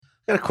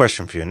got a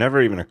question for you. It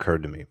never even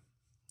occurred to me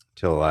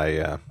till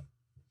I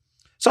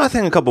saw a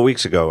thing a couple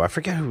weeks ago. I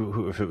forget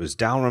who if it was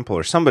Dalrymple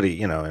or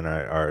somebody, in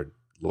our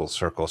little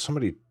circle.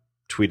 Somebody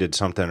tweeted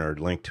something or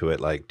linked to it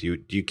like, do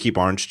you keep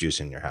orange juice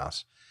in your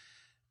house?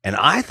 And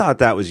I thought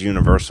that was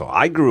universal.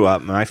 I grew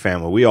up, my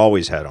family, we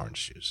always had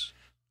orange juice.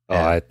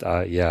 I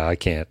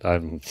can't.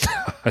 I'm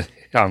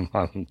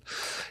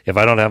if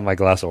I don't have my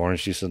glass of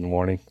orange juice in the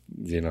morning,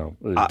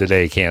 the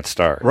day can't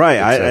start.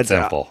 Right. It's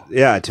simple.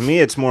 Yeah. To me,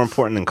 it's more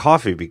important than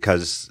coffee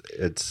because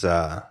it's,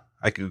 I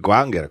could go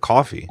out and get a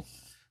coffee.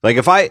 Like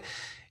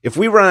if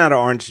we run out of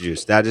orange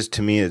juice, that is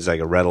to me is like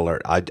a red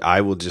alert.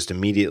 I will just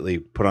immediately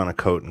put on a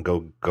coat and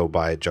go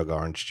buy a jug of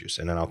orange juice,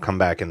 and then I'll come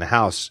back in the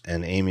house,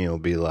 and Amy will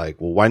be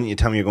like, "Well, why didn't you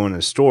tell me you're going to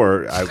the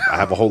store? I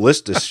have a whole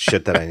list of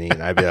shit that I need."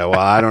 And I'd be like, "Well,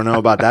 I don't know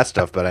about that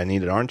stuff, but I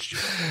needed orange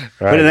juice."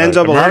 Right, but it ends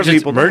up a lot of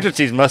people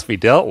emergencies must be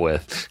dealt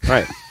with,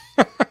 right?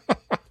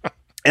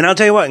 And I'll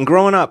tell you what. And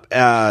growing up,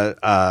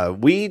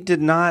 we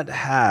did not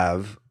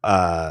have.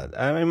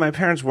 My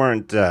parents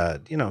weren't.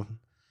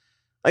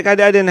 Like I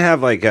didn't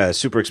have like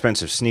super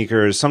expensive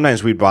sneakers.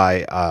 Sometimes we'd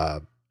buy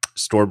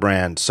store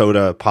brand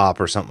soda pop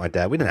or something like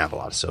that. We didn't have a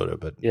lot of soda,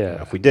 but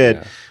if we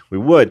did, we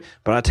would.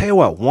 But I'll tell you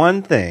what,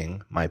 one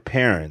thing my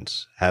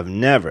parents have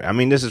never, I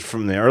mean, this is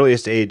from the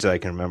earliest age that I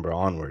can remember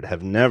onward,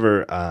 have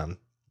never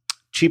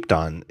cheaped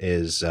on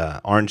is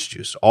orange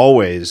juice.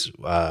 Always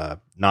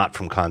not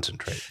from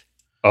concentrate.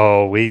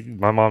 Oh,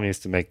 my mom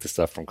used to make the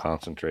stuff from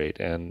concentrate,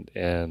 and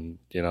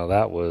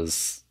that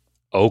was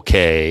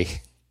okay.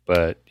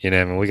 But,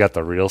 we got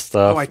the real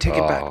stuff. Oh, I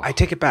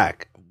take it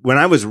back. When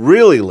I was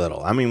really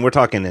little, I mean, we're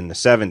talking in the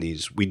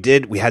 70s, we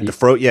had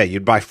the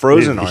you'd buy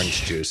frozen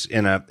orange juice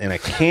in a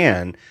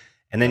can,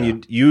 and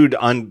then you'd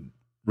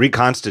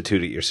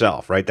reconstitute it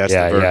yourself, right? That's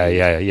the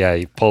version. Yeah.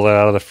 You pull it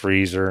out of the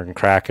freezer and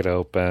crack it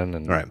open,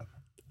 and right.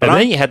 And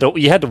then you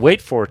had to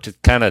wait for it to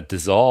kind of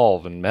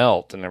dissolve and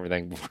melt and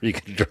everything before you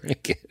could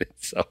drink it.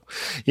 So,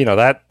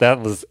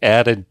 that was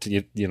added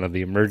to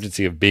the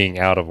emergency of being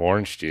out of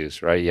orange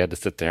juice, right? You had to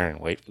sit there and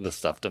wait for the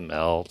stuff to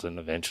melt, and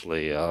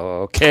eventually,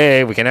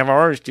 okay, we can have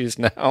orange juice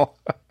now.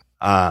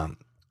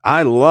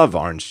 I love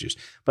orange juice,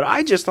 but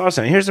I just thought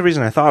something. Here's the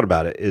reason I thought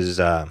about it is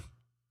I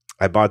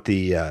bought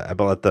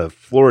the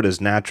Florida's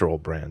Natural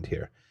brand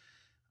here.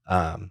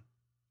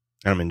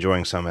 And I'm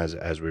enjoying some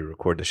as we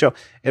record the show.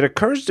 It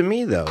occurs to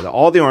me, though, that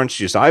all the orange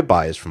juice I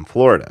buy is from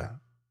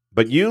Florida.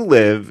 But you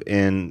live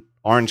in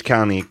Orange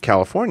County,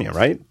 California,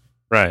 right?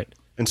 Right.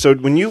 And so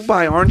when you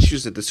buy orange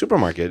juice at the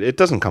supermarket, it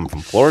doesn't come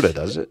from Florida,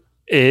 does it?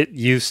 It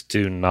used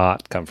to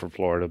not come from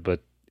Florida, but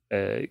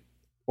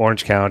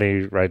Orange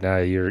County right now,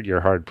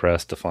 you're hard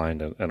pressed to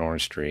find an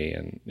orange tree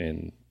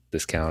in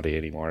this county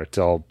anymore. It's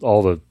all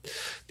the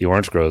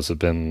orange groves have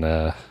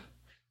been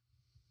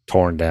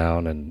torn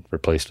down and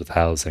replaced with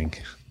housing.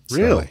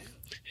 Really? So,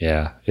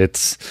 yeah,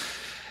 it's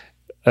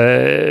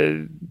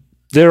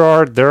there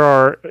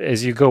are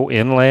as you go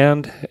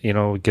inland,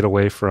 get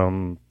away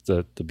from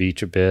the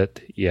beach a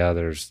bit. Yeah,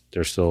 there's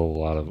still a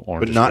lot of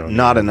oranges, but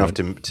not enough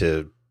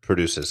to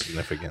produce a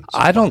significant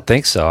supply. I don't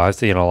think so. I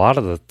think a lot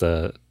of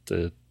the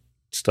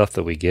stuff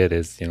that we get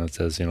is it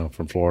says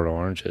from Florida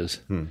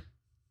oranges.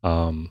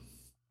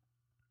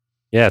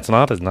 Yeah, it's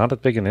not as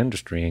big an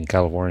industry in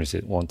California as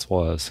it once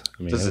was.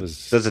 I mean,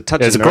 does it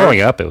touch a nerve? Growing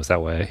up, it was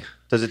that way.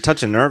 Does it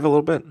touch a nerve a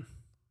little bit?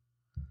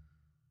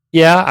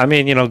 Yeah, I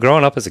mean,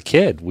 growing up as a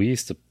kid, we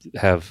used to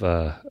have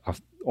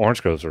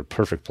orange groves were a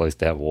perfect place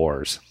to have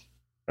wars,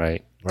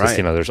 right? Right.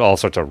 There's all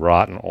sorts of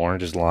rotten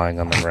oranges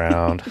lying on the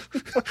ground.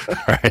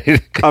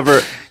 Right?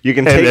 Cover. You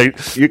can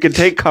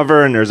take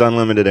cover, and there's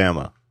unlimited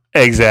ammo.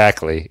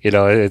 Exactly.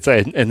 It's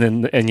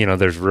and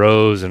there's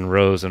rows and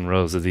rows and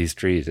rows of these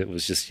trees. It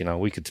was just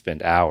we could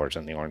spend hours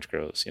on the orange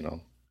groves.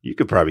 You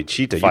could probably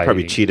cheat. You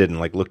probably cheated and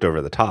looked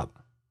over the top.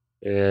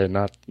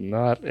 Not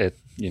at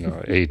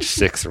age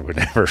 6 or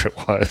whatever it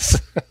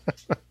was.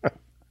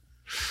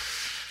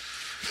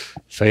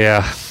 So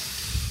yeah.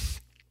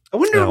 I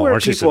wonder where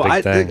people.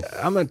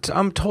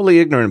 I'm totally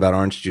ignorant about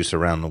orange juice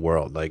around the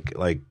world. I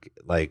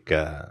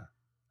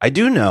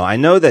do know. I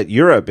know that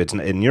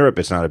in Europe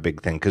it's not a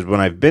big thing because when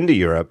I've been to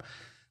Europe,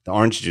 the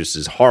orange juice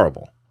is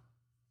horrible.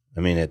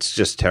 I mean, it's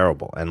just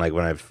terrible. And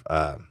when I've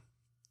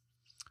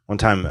one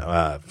time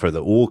for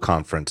the UL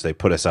conference, they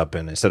put us up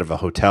in instead of a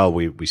hotel,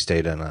 we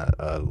stayed in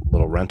a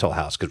little rental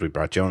house because we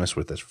brought Jonas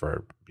with us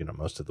for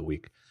most of the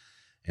week,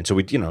 and so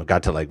we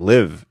got to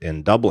live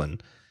in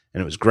Dublin. And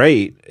it was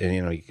great,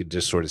 and you could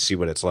just sort of see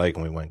what it's like.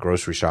 And we went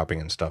grocery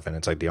shopping and stuff, and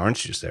it's like the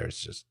orange juice there.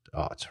 It's just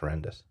it's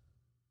horrendous.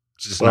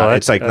 It's just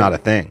not a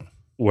thing.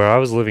 Where I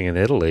was living in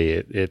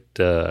Italy,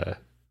 the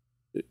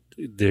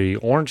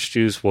orange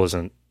juice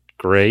wasn't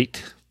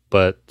great,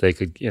 but they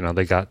could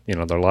they got there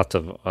are lots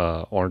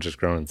of oranges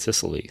grown in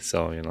Sicily,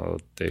 so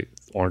the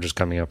oranges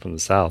coming up from the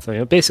south. I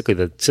mean, basically,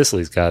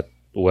 Sicily's got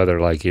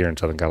weather like here in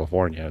Southern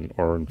California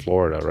or in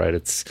Florida, right?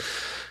 It's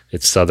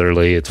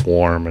southerly, it's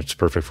warm, it's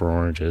perfect for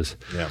oranges.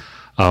 Yeah.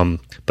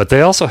 But they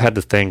also had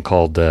the thing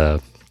called, they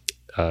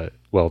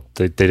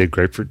did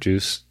grapefruit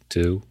juice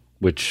too,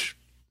 which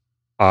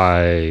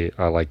I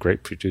like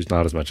grapefruit juice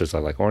not as much as I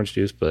like orange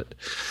juice, but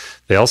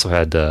they also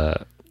had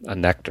a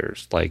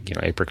nectars, like,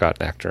 apricot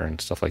nectar and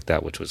stuff like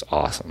that, which was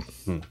awesome.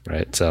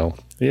 Right? So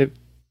it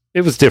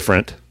was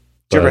different.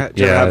 Did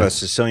you ever have a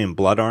Sicilian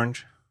blood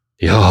orange?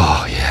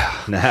 Oh,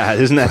 yeah. Nah,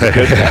 isn't that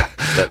good?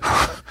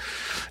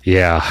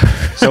 Yeah.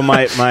 So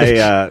my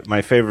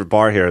favorite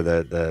bar here,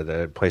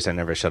 the place I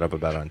never shut up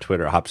about on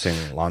Twitter, Hop Sing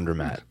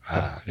Laundromat.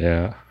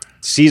 Yeah.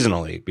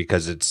 Seasonally,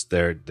 because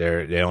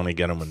they only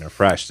get them when they're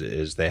fresh,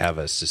 is they have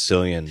a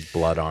Sicilian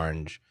blood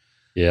orange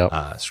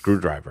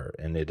screwdriver,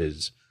 and it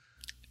is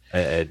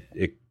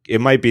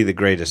it might be the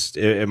greatest.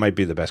 It might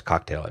be the best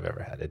cocktail I've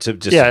ever had. It's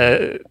just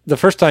the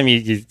first time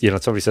you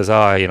somebody says,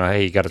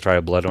 hey, you got to try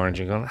a blood orange,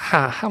 you're going,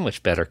 how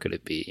much better could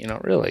it be?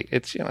 Really,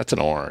 it's it's an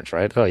orange,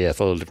 right? Oh yeah, it's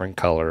a little different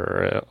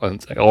color.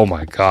 It's like, oh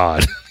my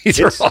god, these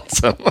are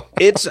awesome.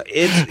 It's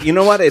you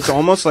know what? It's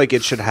almost like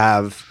it should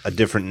have a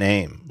different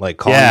name, like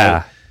calling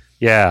it.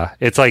 Yeah,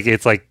 it's like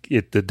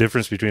the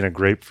difference between a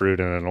grapefruit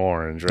and an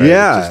orange, right?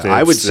 Yeah,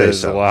 I would say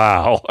so.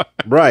 Wow,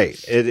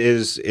 right?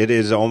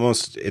 It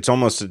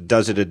almost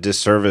does it a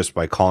disservice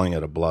by calling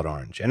it a blood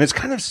orange, and it's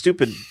kind of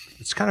stupid.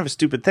 It's kind of a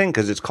stupid thing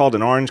because it's called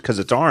an orange because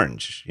it's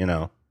orange,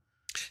 Yeah.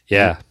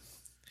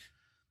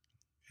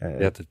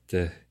 It's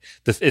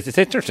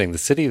interesting. The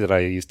city that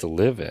I used to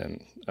live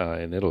in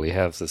Italy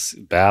has this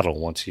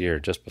battle once a year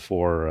just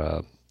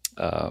before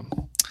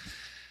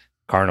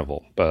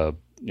Carnival.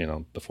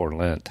 Before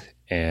Lent,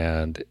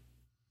 and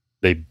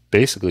they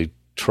basically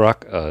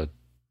have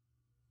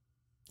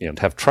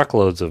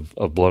truckloads of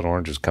blood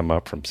oranges come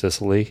up from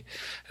Sicily,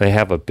 and they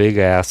have a big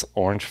ass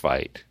orange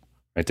fight.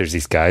 Right, there's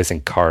these guys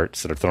in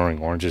carts that are throwing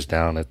oranges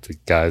down at the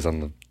guys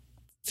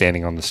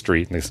standing on the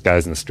street, and these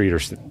guys in the street are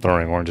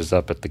throwing oranges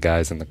up at the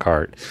guys in the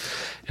cart,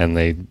 and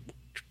they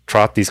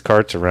trot these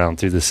carts around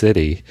through the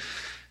city,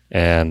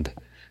 and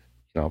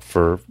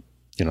for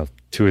 2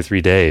 or 3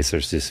 days,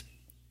 there's this.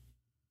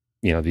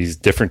 These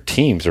different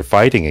teams are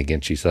fighting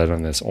against each other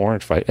in this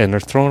orange fight, and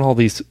they're throwing all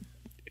these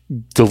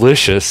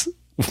delicious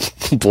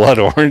blood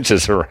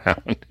oranges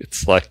around.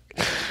 It's like,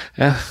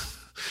 kind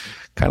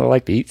of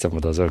like to eat some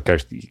of those. Of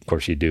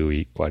course, you do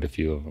eat quite a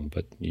few of them,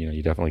 but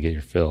you definitely get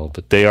your fill.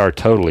 But they are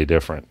totally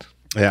different.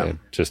 Yeah, they're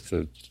just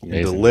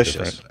delicious.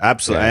 Different.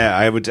 Absolutely, yeah.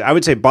 I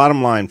would say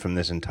bottom line from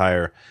this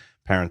entire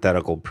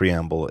parenthetical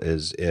preamble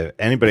is if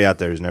anybody out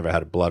there who's never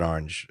had a blood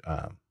orange,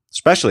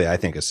 especially I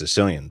think a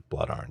Sicilian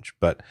blood orange,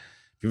 but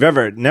if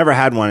you've never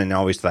had one and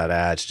always thought,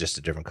 it's just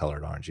a different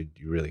colored orange, you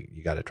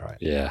got to try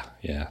it.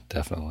 Yeah,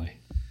 definitely.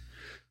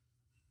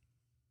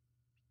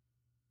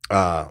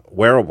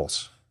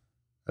 Wearables.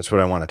 That's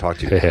what I want to talk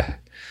to you about.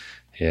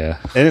 Yeah.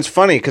 And it's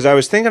funny because I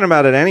was thinking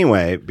about it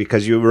anyway,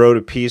 because you wrote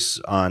a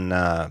piece on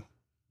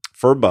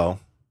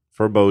furbo.org,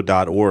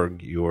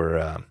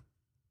 your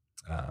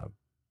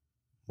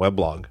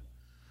weblog,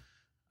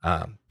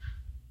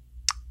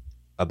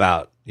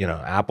 about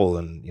Apple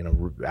and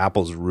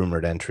Apple's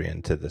rumored entry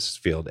into this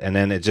field, and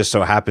then it just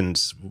so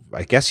happens,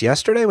 I guess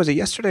yesterday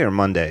or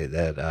Monday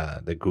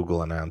that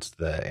Google announced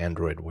the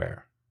Android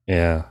Wear.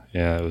 Yeah,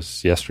 it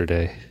was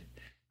yesterday.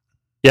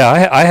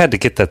 Yeah, I had to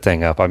get that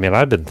thing up. I mean,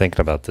 I've been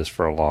thinking about this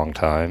for a long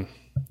time,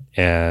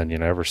 and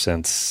ever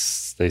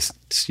since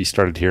you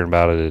started hearing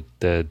about it at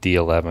the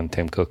D11,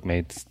 Tim Cook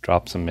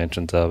dropped some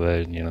mentions of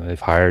it. And, they've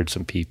hired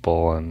some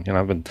people, and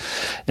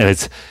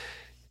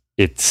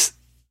it's.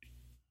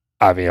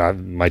 I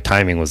mean, my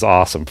timing was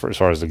awesome as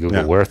far as the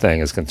Google Wear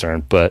thing is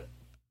concerned, but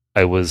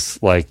I was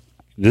like,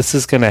 this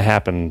is going to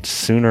happen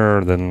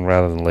sooner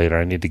rather than later.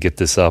 I need to get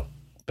this up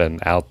and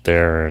out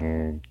there,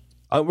 and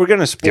we're going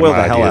to spoil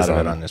the hell out of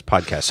it on this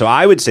podcast. So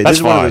I would say this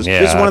is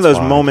one of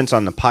those moments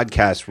on the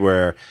podcast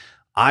where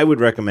I would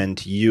recommend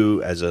to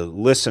you as a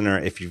listener,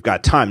 if you've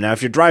got time. Now,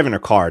 if you're driving a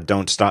car,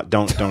 don't stop.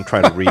 Don't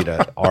try to read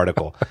an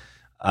article.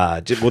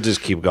 We'll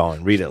just keep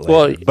going. Read it later.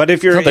 Well, but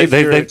if you're, they've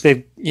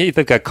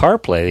got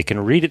CarPlay, they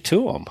can read it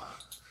to them.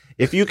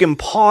 If you can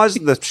pause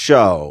the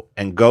show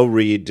and go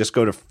read, just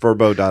go to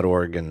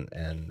furbo.org and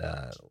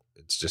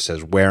it just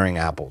says "wearing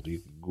Apple." You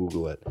can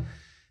Google it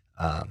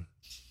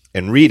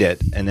and read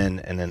it, and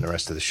then the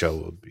rest of the show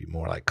will be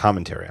more like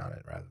commentary on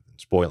it rather than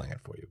spoiling it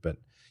for you. But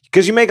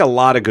because you make a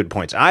lot of good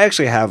points, I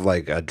actually have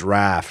like a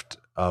draft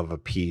of a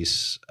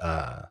piece.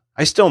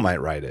 I still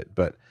might write it,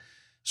 but.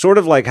 Sort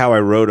of like how I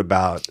wrote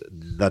about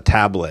the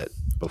tablet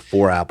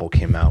before Apple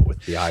came out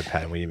with the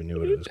iPad, and we even knew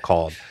what it was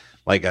called,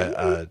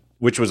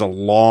 which was a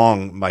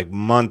long, like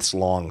months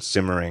long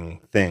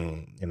simmering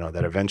thing,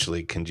 that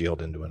eventually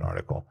congealed into an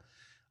article.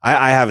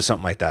 I have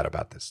something like that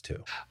about this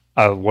too.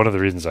 One of the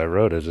reasons I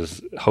wrote it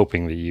is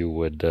hoping that you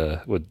would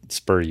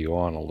spur you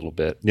on a little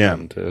bit,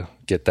 and to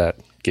get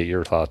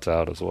your thoughts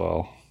out as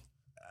well.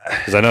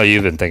 Because I know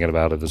you've been thinking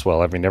about it as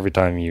well. I mean, every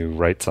time you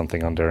write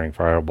something on Daring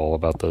Fireball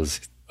about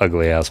those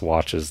ugly ass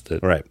watches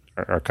that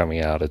are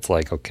coming out, it's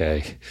like,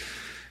 okay,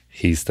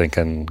 he's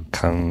thinking.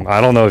 I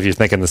don't know if you're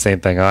thinking the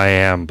same thing I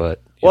am,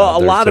 but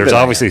there's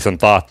obviously some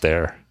thought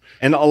there,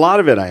 and a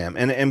lot of it I am,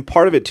 and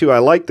part of it too. I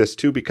like this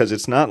too because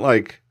it's not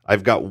like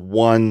I've got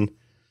one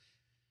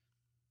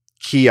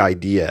key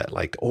idea.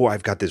 Like, oh,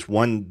 I've got this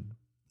one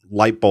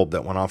light bulb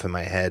that went off in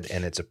my head,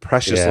 and it's a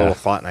precious little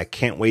thought, and I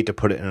can't wait to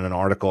put it in an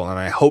article, and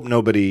I hope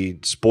nobody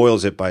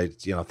spoils it by,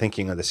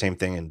 thinking of the same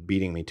thing and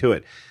beating me to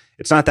it.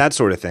 It's not that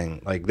sort of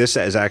thing. Like, this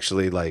is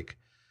actually like,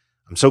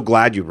 I'm so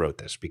glad you wrote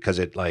this, because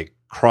it like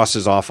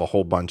crosses off a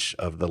whole bunch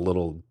of the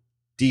little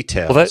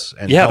details. Well,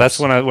 that's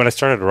when I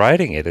started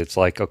writing it. It's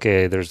like,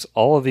 okay, there's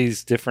all of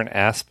these different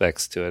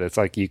aspects to it. It's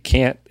like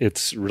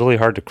it's really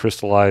hard to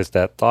crystallize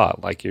that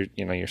thought. Like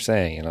you're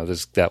saying,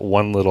 there's that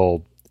one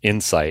little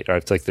insight, or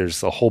it's like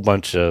there's a whole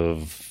bunch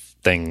of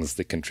things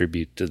that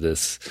contribute to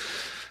this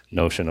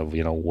notion of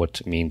what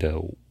to mean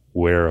to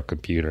wear a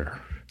computer.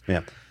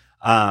 Yeah.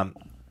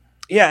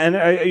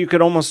 And you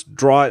could almost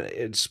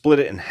split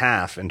it in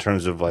half in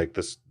terms of like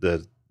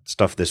the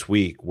stuff this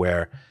week,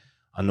 where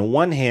on the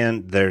one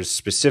hand, there's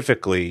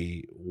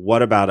specifically,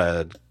 what about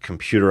a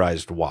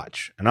computerized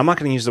watch? And I'm not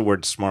going to use the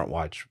word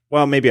smartwatch.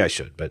 Well, maybe I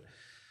should, but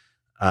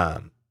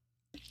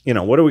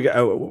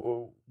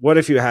what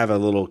if you have a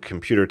little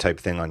computer type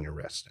thing on your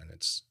wrist and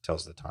it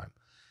tells the time?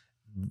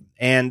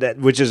 And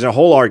which is a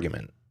whole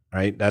argument,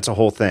 right? That's a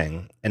whole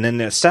thing. And then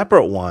the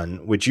separate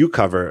one, which you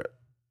cover,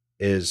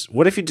 is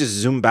what if you just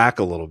zoom back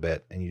a little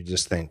bit and you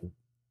just think,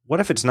 what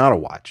if it's not a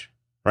watch,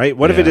 right?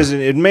 What if it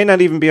isn't? It may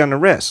not even be on the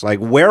wrist. Like,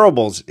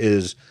 wearables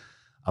is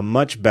a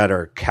much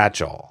better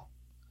catch-all.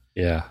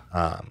 Yeah.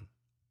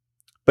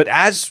 But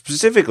as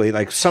specifically,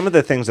 like some of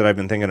the things that I've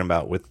been thinking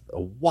about with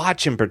a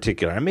watch in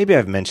particular, and maybe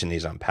I've mentioned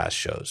these on past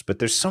shows, but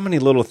there's so many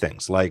little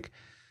things. Like,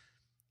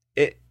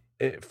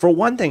 for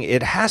one thing,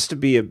 it has to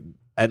be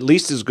at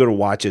least as good a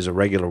watch as a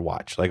regular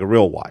watch, like a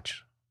real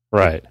watch.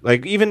 Right.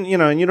 Like even,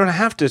 and you don't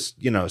have to,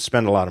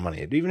 spend a lot of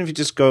money. Even if you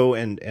just go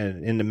and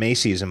into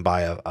Macy's and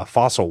buy a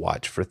Fossil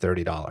watch for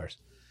 $30,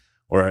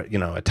 or,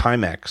 a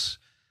Timex,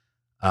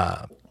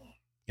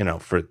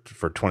 for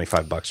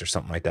 $25 or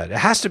something like that. It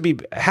has to be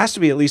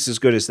at least as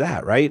good as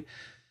that, right?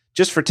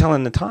 Just for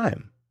telling the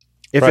time.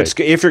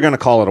 If you're going to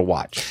call it a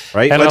watch,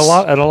 right? And a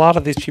lot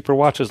of these cheaper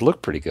watches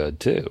look pretty good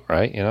too,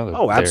 right?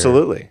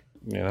 Absolutely.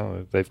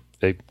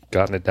 They've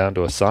gotten it down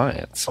to a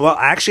science. Well,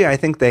 actually, I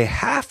think they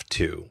have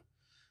to,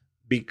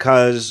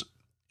 because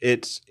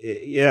it's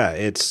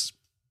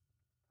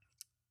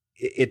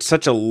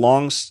such a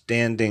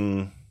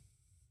long-standing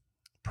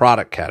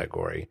product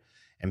category,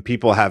 and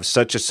people have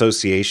such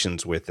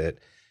associations with it,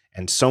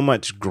 and so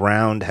much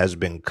ground has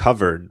been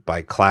covered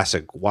by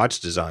classic watch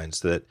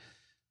designs that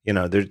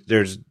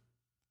there's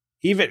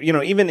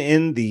even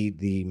in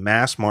the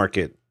mass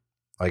market,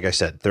 like I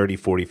said, $30,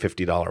 $40,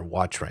 $50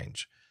 watch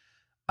range,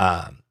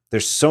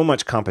 there's so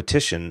much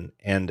competition,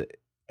 and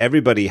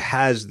everybody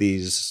has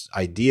these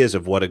ideas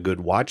of what a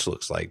good watch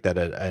looks like, that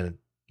an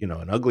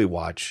ugly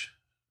watch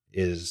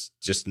is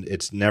just,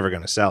 it's never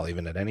going to sell,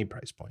 even at any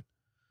price point.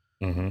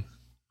 Mm-hmm.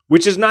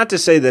 Which is not to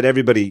say that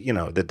everybody,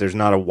 that there's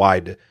not a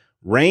wide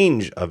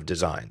range of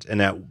designs, and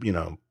that,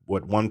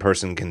 what one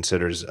person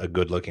considers a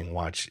good looking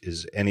watch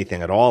is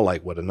anything at all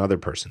like what another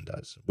person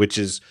does, which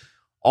is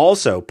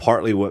also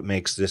partly what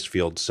makes this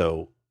field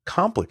so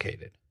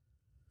complicated.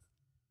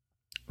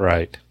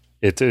 Right.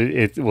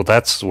 Well,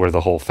 that's where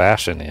the whole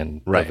fashion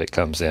end of it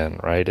comes in,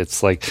 right?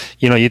 It's like,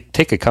 you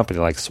take a company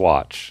like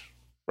Swatch,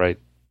 right?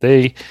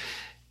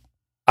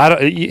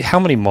 How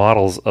many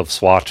models of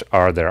Swatch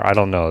are there? I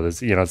don't know.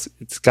 There's,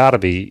 it's got to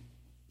be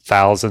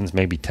thousands,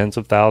 maybe tens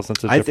of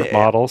thousands of different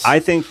models. I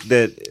think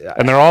that,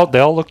 and they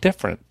all look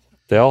different.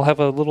 They all have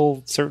a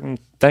little certain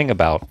thing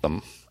about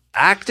them.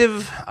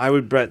 Active, I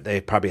would bet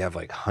they probably have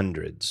like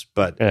hundreds,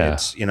 but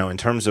it's, in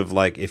terms of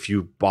like, if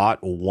you bought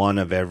one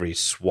of every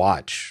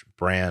Swatch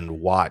brand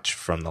watch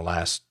from the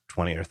last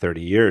 20 or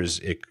 30 years,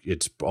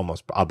 it's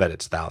almost, I'll bet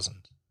it's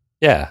thousands.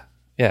 Yeah,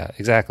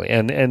 exactly.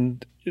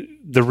 And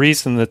the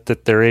reason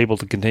that they're able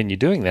to continue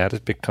doing that is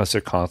because they're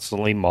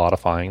constantly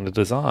modifying the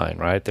design,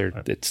 right?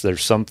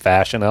 There's some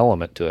fashion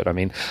element to it. I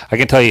mean, I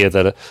can tell you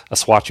that a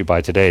Swatch you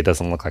buy today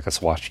doesn't look like a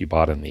Swatch you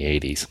bought in the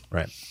 80s.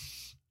 Right.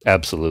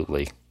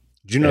 Absolutely.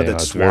 Do you know that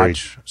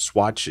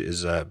Swatch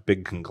is a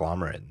big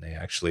conglomerate,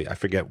 and I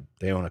forget,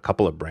 they own a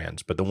couple of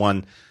brands, but the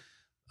one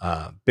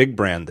big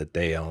brand that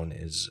they own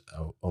is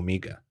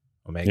Omega.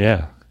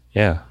 Yeah.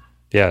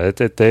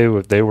 They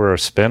were a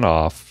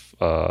spinoff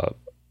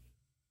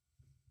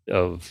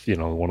of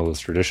one of those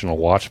traditional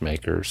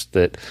watchmakers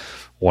that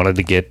wanted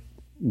to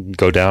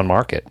go down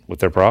market with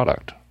their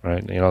product,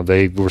 right?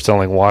 They were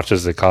selling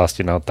watches that cost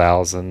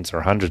thousands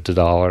or hundreds of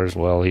dollars.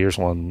 Well, here's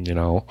one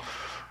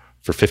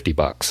for $50,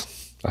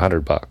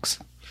 $100.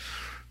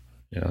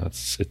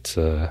 It's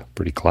a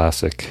pretty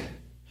classic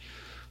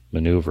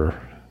maneuver.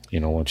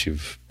 Once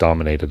you've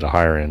dominated the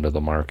higher end of the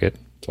market.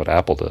 That's what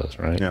Apple does,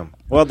 right? Yeah.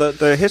 Well,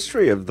 the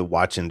history of the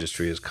watch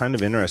industry is kind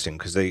of interesting,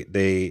 because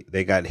they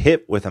got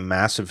hit with a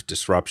massive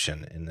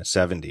disruption in the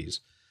 70s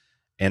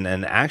and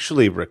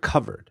actually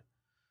recovered.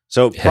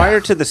 So prior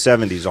to the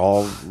 70s,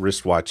 all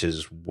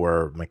wristwatches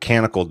were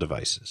mechanical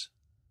devices.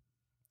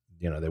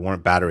 They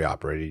weren't battery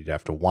operated. You'd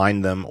have to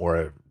wind them,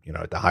 or,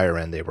 at the higher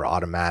end, they were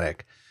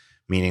automatic,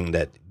 meaning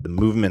that the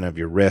movement of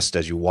your wrist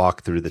as you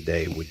walk through the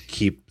day would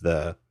keep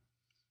the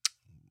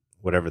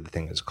whatever the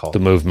thing is called. The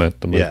movement.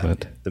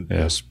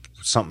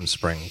 Something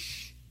spring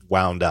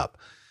wound up.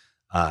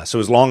 So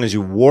as long as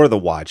you wore the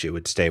watch, it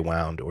would stay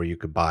wound, or you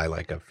could buy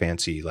like a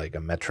fancy, like a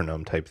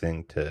metronome type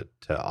thing to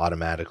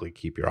automatically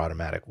keep your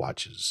automatic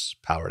watches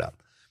powered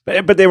up.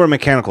 But they were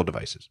mechanical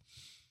devices.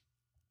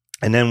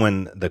 And then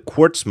when the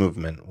quartz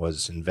movement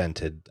was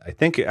invented, I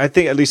think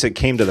at least it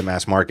came to the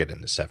mass market in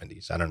the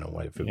 70s. I don't know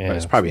what if it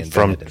was probably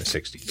invented in the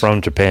 60s.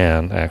 From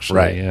Japan, actually.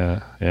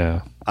 Right.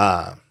 Yeah.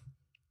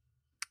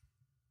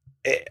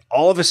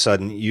 All of a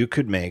sudden, you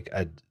could make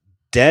a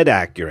dead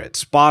accurate,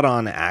 spot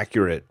on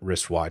accurate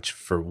wristwatch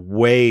for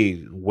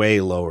way,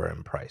 way lower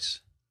in price.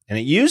 And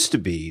it used to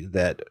be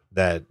that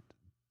the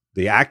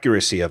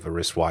accuracy of a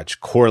wristwatch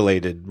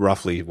correlated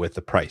roughly with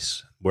the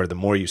price, where the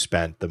more you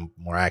spent, the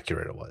more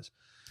accurate it was.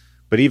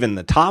 But even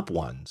the top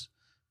ones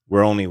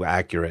were only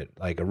accurate,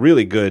 like a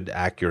really good,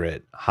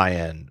 accurate,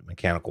 high-end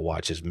mechanical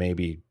watch is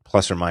maybe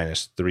plus or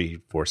minus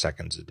 3-4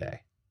 seconds a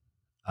day.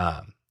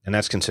 And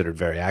that's considered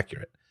very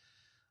accurate.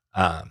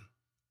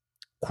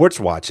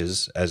 Quartz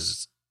watches,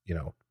 as you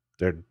know,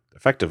 they're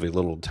effectively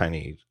little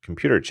tiny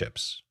computer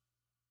chips.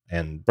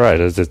 And right,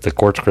 the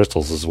quartz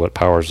crystals is what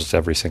powers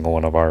every single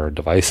one of our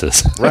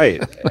devices.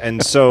 Right.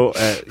 And so,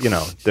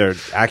 they're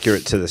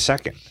accurate to the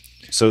second.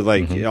 So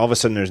like all of a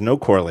sudden there's no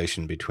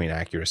correlation between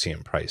accuracy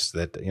and price,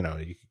 that,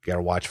 you get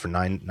a watch for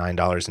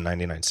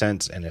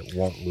 $9.99 and it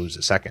won't lose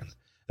a second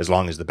as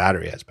long as the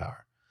battery has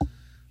power.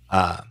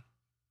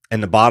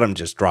 And the bottom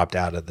just dropped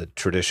out of the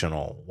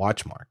traditional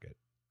watch market.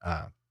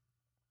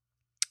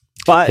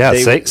 But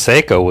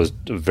Seiko was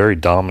a very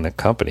dominant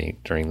company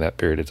during that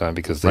period of time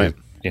because they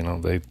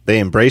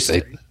embraced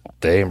it.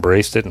 They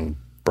embraced it and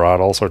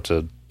brought all sorts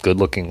of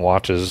good-looking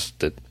watches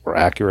that were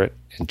accurate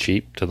and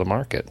cheap to the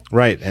market.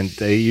 Right, and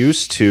they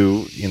used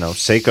to,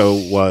 Seiko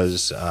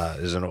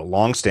is a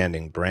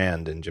long-standing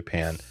brand in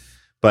Japan,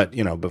 but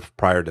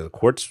prior to the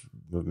quartz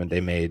movement,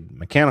 they made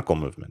mechanical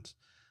movements.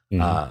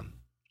 And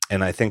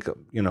I think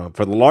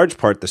for the large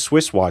part, the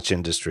Swiss watch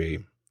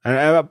industry.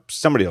 And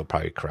somebody will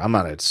probably correct. I'm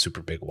not a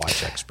super big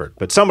watch expert,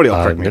 but somebody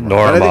will correct me.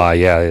 Norma,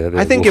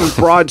 I think in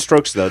broad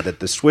strokes, though,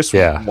 that the Swiss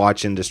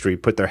watch industry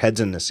put their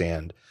heads in the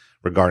sand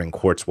regarding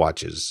quartz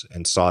watches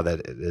and saw that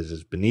it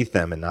is beneath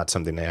them and not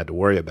something they had to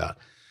worry about.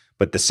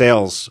 But the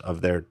sales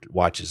of their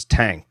watches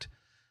tanked.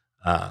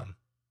 But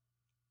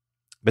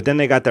then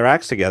they got their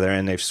acts together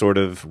and they've sort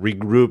of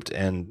regrouped,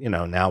 and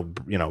now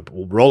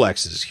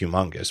Rolex is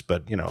humongous,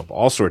 but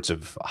all sorts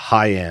of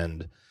high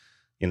end,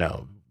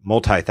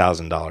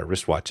 multi-$1,000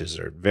 wristwatches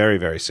are very,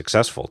 very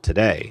successful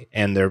today,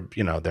 and they're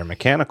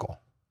mechanical.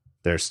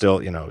 They're still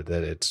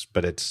it's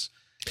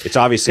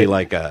obviously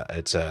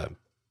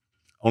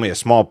only a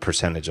small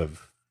percentage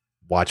of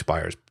watch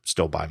buyers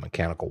still buy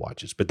mechanical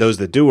watches, but those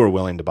that do are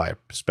willing to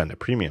spend a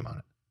premium on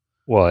it.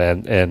 Well,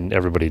 and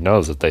everybody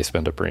knows that they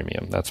spend a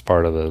premium. That's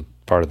part of the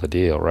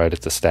deal, right?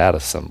 It's a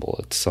status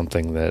symbol. It's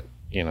something that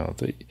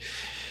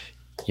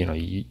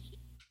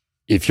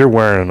if you're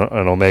wearing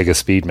an Omega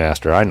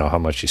Speedmaster, I know how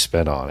much you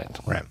spent on it.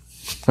 Right.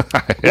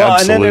 Well,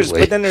 and then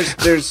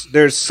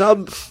there's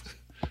sub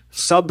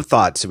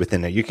thoughts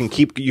within it. You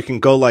can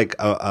go like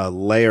a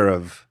layer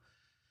of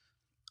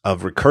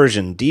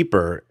recursion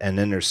deeper, and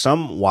then there's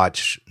some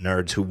watch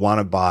nerds who want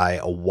to buy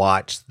a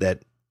watch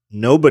that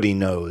nobody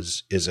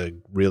knows is a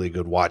really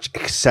good watch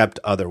except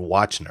other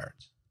watch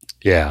nerds.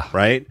 Yeah.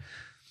 Right?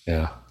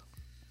 Yeah.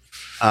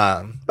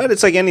 But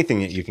it's like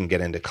anything that you can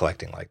get into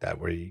collecting like that,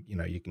 where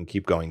you can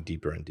keep going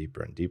deeper and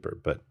deeper and deeper.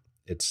 But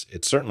it's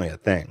certainly a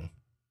thing.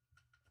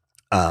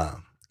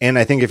 And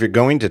I think if you're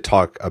going to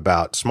talk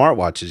about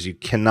smartwatches, you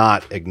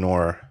cannot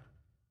ignore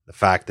the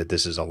fact that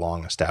this is a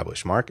long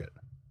established market.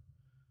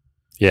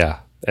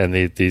 Yeah, and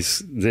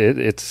it's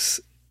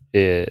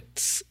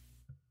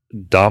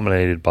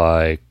dominated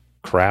by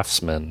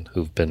craftsmen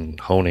who've been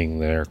honing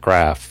their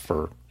craft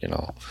for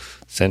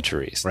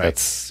centuries. Right.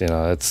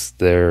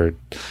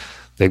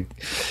 They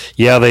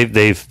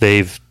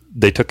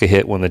took a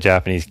hit when the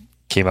Japanese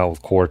came out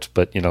with quartz,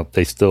 but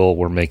they still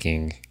were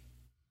making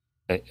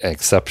an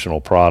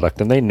exceptional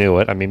product, and they knew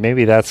it. I mean,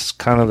 maybe that's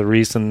kind of the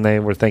reason they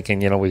were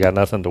thinking, we got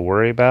nothing to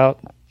worry about.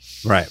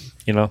 Right.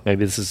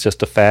 Maybe this is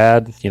just a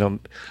fad.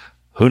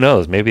 Who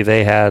knows? Maybe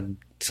they had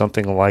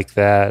something like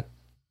that,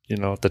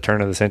 at the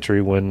turn of the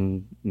century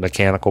when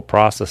mechanical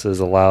processes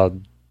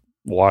allowed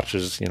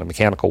watches,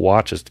 mechanical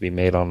watches to be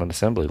made on an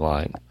assembly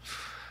line.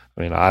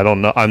 I mean, I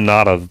don't know. I'm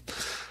not a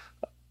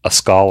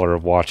scholar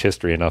of watch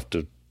history enough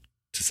to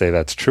say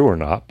that's true or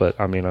not. But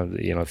I mean,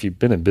 if you've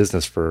been in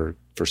business for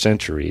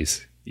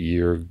centuries,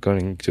 you're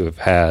going to have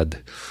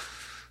had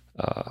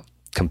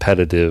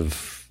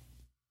competitive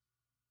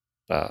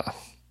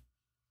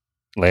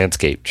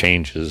landscape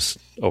changes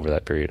over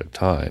that period of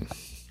time.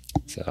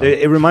 So.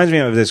 It reminds me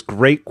of this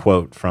great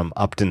quote from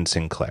Upton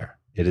Sinclair.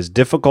 It is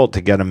difficult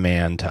to get a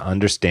man to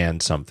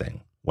understand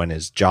something when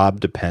his job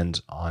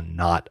depends on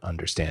not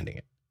understanding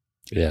it.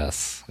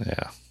 Yes.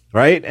 Yeah.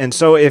 Right. And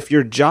so if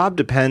your job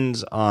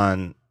depends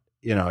on,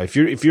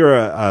 if you're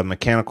a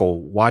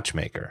mechanical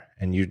watchmaker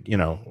and you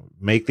know,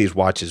 make these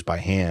watches by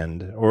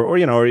hand, or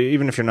you know, or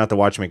even if you're not the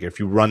watchmaker, if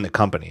you run the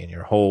company and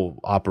your whole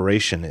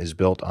operation is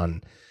built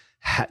on,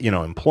 you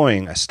know,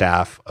 employing a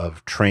staff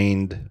of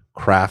trained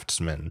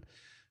craftsmen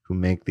who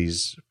make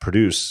these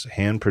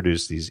hand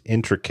produce these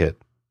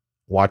intricate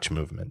watch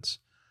movements.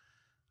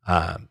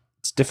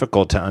 It's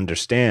difficult to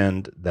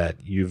understand that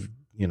you've,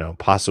 you know,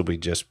 possibly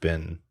just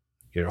been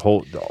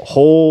the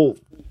whole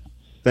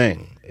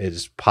thing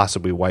is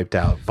possibly wiped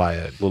out by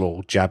a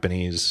little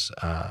Japanese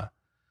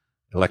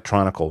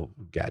electronical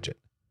gadget.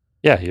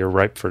 Yeah, you're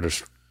ripe for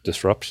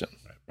disruption,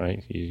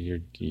 right? You're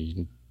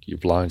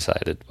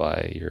blindsided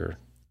by your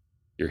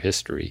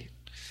history.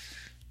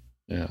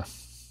 Yeah,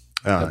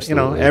 you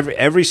know,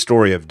 every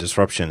story of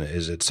disruption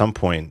is at some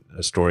point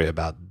a story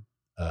about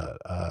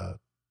an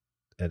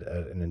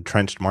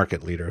entrenched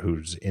market leader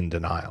who's in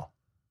denial.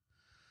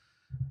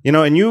 You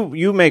know, and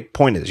you make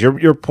point is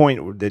your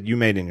point that you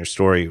made in your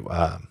story,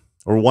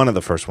 or one of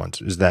the first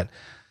ones, is that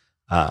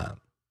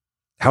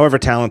however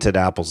talented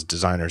Apple's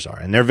designers are,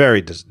 and they're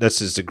let's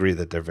just agree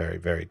that they're very,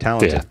 very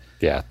talented.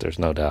 Yeah, there's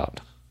no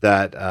doubt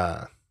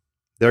that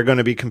they're going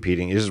to be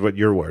competing. This is what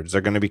your words.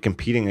 They're going to be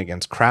competing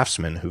against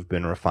craftsmen who've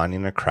been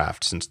refining their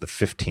craft since the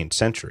 15th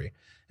century.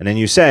 And then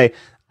you say,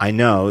 I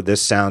know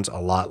this sounds a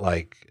lot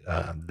like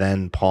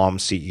then Palm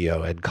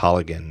CEO Ed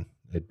Colligan.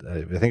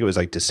 I think it was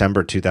like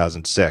December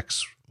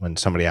 2006 when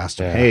somebody asked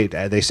him, "Hey,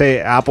 they say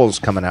Apple's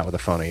coming out with a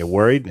phone. Are you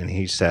worried?" And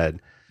he said,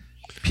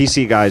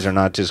 "PC guys are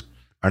not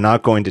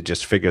going to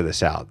just figure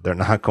this out. They're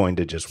not going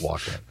to just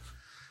walk in."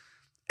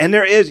 And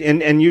there is,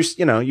 and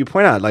you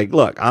point out, like,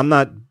 look, I'm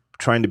not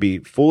trying to be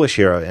foolish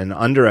here and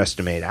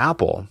underestimate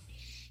Apple,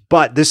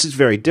 but this is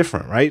very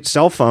different, right?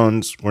 Cell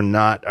phones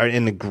are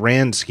in the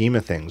grand scheme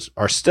of things,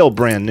 are still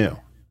brand new,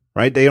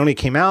 right? They only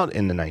came out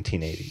in the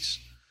 1980s.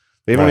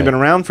 They've only been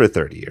around for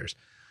 30 years.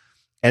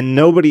 And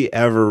nobody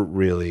ever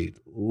really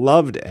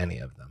loved any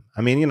of them.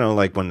 I mean, you know,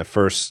 like when the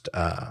first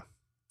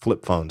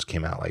flip phones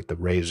came out, like the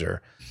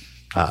Razor,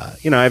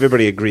 you know,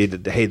 everybody agreed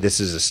that, hey, this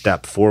is a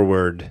step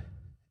forward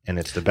and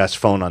it's the best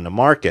phone on the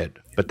market.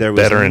 But there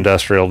was better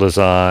industrial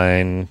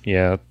design,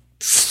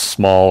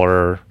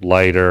 smaller,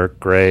 lighter,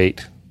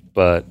 great,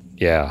 but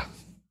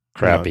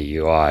crappy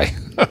UI.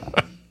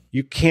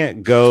 You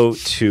don't go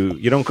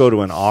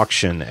to an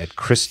auction at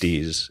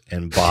Christie's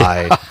and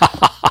buy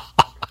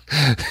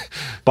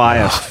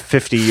a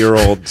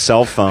 50-year-old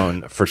cell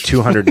phone for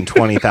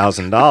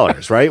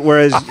 $220,000, right?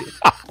 Whereas,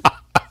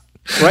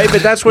 right,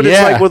 but that's what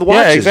it's like with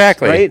watches,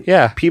 exactly. Right?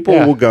 Yeah, people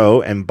will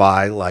go and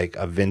buy like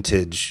a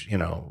vintage,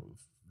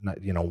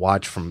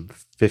 watch from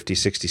 50,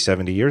 60,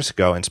 70 years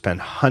ago and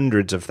spend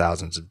hundreds of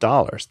thousands of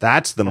dollars.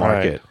 That's the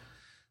market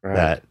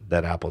that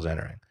Apple's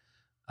entering.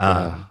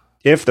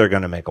 If they're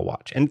going to make a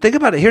watch. And think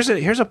about it.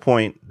 Here's a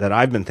point that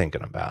I've been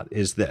thinking about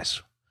is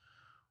this.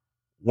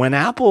 When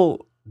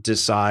Apple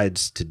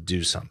decides to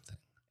do something,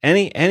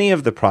 any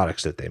of the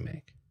products that they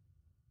make,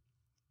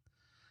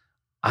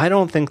 I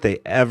don't think they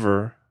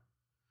ever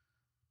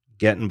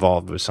get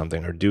involved with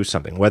something or do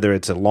something, whether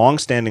it's a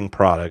long-standing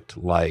product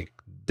like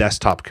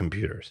desktop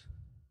computers,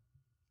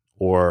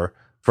 or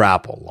for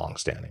Apple,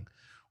 long-standing,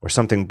 or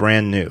something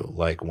brand new,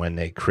 like when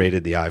they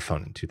created the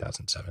iPhone in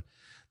 2007.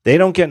 They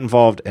don't get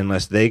involved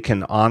unless they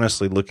can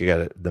honestly look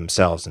at it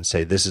themselves and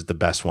say, this is the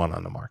best one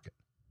on the market.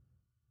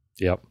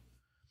 Yep.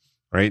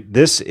 Right?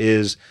 This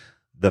is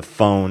the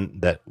phone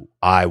that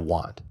I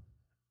want.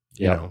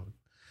 You know,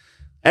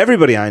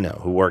 everybody I know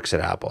who works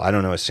at Apple, I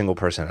don't know a single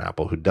person at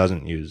Apple who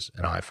doesn't use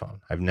an iPhone.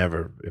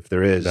 If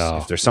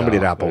there's somebody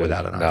at Apple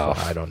without an iPhone,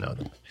 I don't know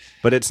them.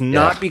 But it's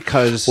not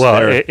because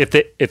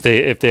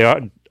if they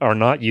are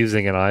not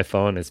using an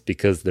iPhone, it's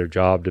because their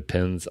job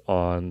depends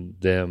on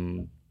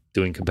them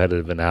doing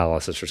competitive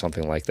analysis or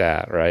something like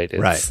that, right?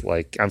 It's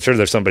like, I'm sure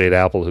there's somebody at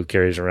Apple who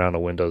carries around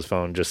a Windows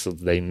phone just so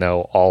they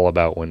know all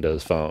about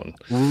Windows Phone.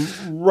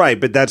 Right,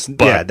 but that's like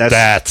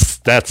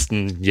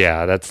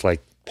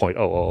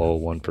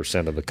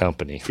 0.0001% of the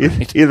company.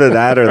 Right? Either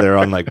that or they're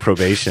on like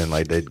probation,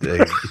 like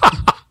they're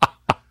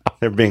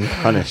being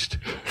punished.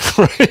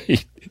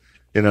 Right.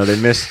 You know,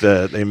 they missed.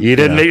 You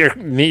didn't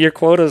meet your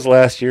quotas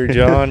last year,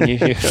 John. You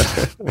got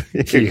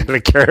to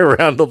carry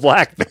around the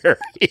BlackBerry.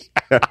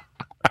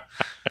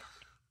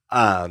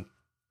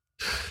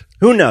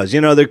 Who knows? You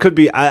know, there could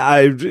be.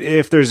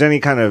 If there's any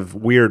kind of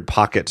weird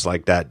pockets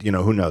like that, you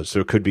know, who knows?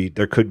 There could be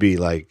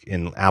like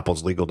in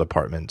Apple's legal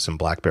department some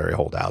BlackBerry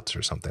holdouts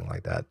or something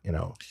like that. You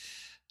know,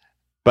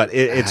 but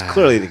it's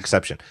clearly the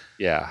exception.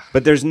 Yeah.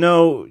 But there's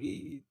no.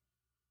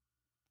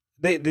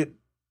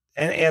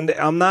 And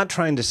I'm not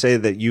trying to say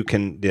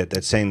that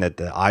that's saying that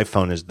the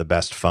iPhone is the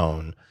best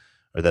phone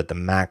or that the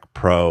Mac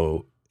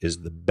Pro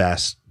is the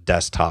best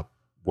desktop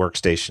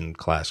workstation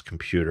class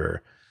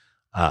computer.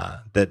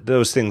 That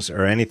those things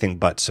are anything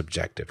but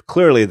subjective.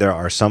 Clearly, there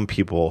are some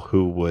people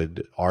who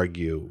would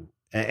argue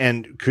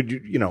and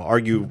could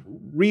argue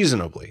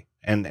reasonably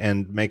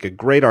and make a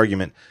great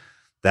argument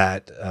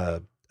that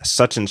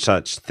such and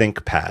such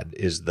ThinkPad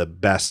is the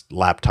best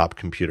laptop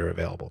computer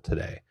available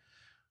today.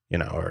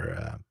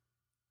 Or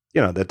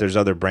that there's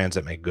other brands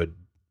that make good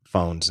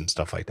phones and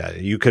stuff like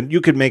that. You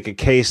could make a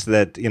case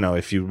that,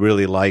 if you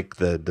really like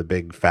the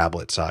big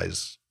phablet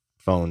size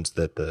phones,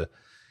 that the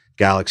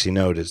Galaxy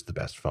Note is the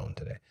best phone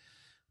today.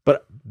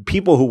 But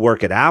people who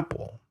work at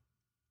Apple,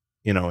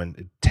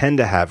 and tend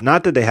to have,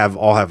 not that they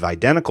all have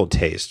identical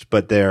taste,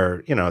 but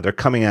they're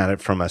coming at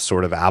it from a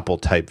sort of Apple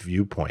type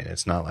viewpoint.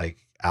 It's not like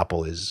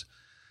Apple is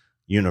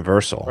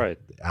universal. Right.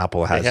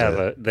 Apple has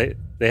they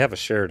have a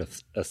shared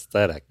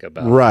aesthetic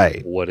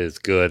about what is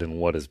good and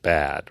what is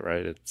bad,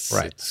 right?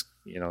 It's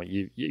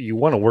you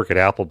want to work at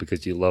Apple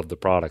because you love the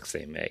products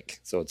they make.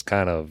 So it's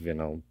kind of, it's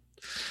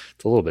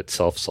a little bit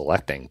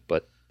self-selecting,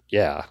 but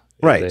yeah.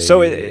 Right.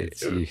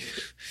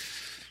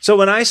 So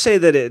when I say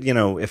that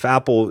if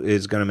Apple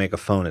is going to make a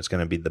phone, it's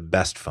going to be the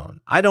best phone,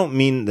 I don't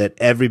mean that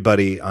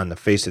everybody on the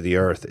face of the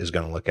earth is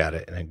going to look at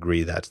it and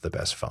agree that's the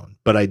best phone.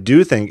 But I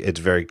do think it's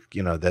very,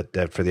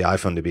 that for the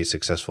iPhone to be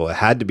successful, it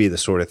had to be the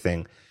sort of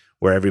thing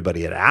where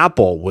everybody at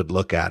Apple would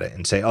look at it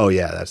and say, oh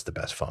yeah, that's the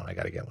best phone. I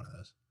got to get one of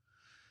those.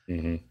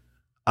 Mm-hmm.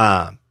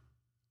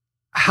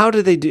 How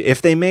do they do,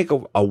 if they make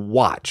a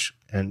watch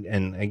and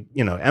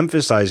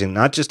emphasizing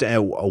not just a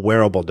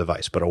wearable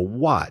device, but a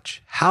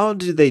watch, how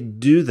do they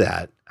do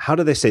that? How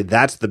do they say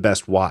that's the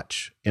best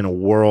watch in a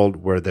world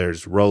where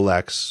there's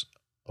Rolex,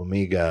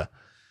 Omega?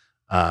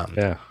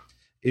 It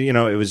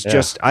was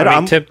just,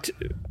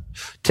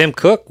 Tim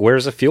Cook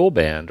wears a Fuel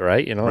Band,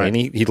 right? And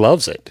he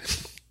loves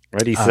it.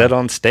 Right, he said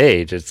on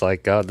stage, it's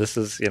like, this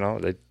is,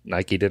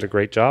 Nike did a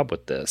great job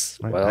with this.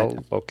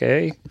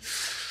 Okay.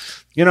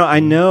 I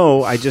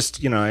know, I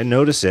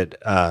notice it.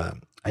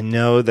 I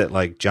know that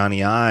like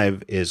Johnny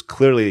Ive is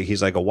clearly,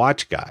 he's like a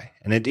watch guy.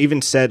 And it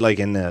even said like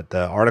in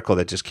the article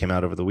that just came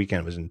out over the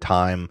weekend, it was in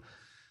Time,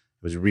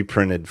 it was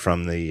reprinted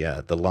from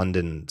the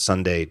London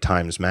Sunday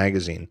Times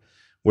magazine,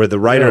 where the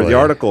writer of the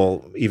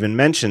article even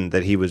mentioned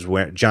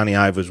that Johnny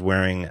Ive was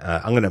wearing,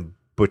 I'm going to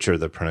butcher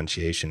the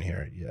pronunciation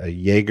here,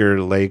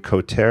 Jaeger Le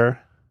Coulter.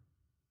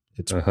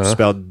 It's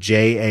spelled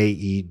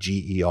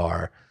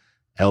JAEGERLECOULTRE.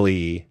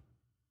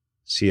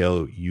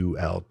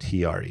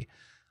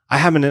 I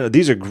haven't.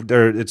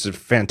 It's a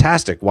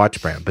fantastic watch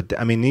brand, but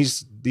I mean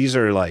these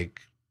are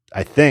like,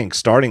 I think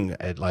starting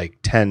at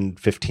like $10,000,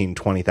 $15,000,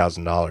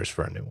 $20,000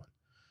 for a new one.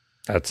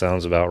 That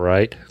sounds about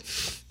right.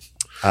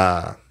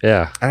 Yeah,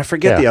 and I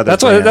forget the other.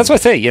 That's what I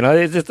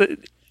say.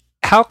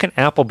 How can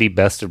Apple be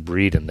best of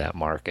breed in that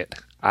market?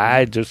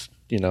 I just,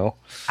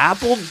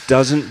 Apple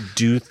doesn't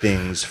do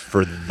things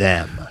for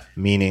them.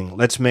 Meaning,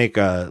 let's make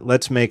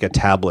a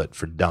tablet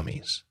for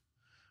dummies,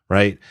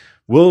 right?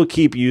 We'll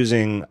keep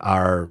using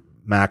our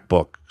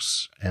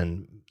MacBooks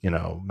and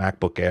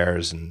MacBook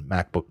Airs and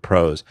MacBook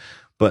Pros,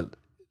 but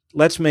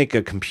let's make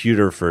a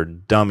computer for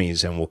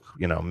dummies and we'll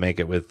make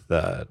it with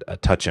a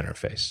touch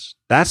interface.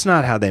 That's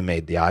not how they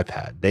made the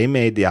iPad. They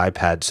made the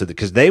iPad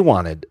because they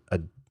wanted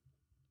an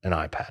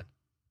iPad,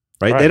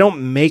 right? They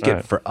don't make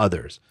it for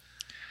others.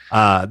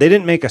 They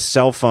didn't make a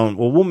cell phone.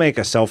 Well, we'll make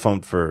a cell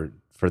phone for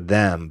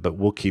them, but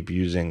we'll keep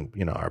using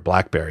our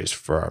BlackBerries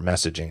for our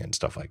messaging and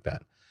stuff like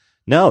that.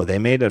 No, they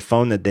made a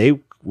phone that they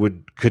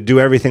could do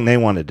everything they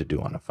wanted to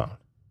do on a phone,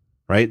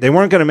 right? They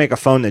weren't going to make a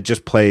phone that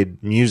just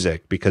played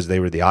music because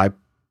they were the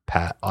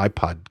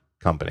iPod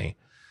company.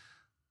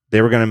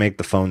 They were going to make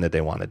the phone that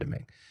they wanted to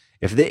make.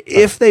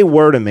 If they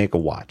were to make a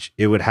watch,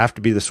 it would have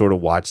to be the sort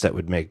of watch that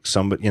would make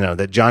somebody,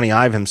 that Johnny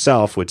Ive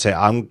himself would say,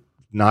 I'm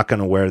not going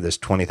to wear this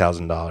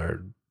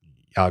 $20,000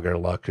 Jaeger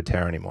Le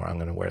Coulter anymore. I'm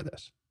going to wear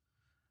this.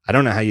 I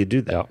don't know how you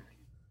do that.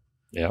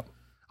 Yeah.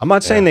 I'm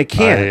not saying they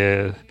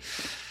can't.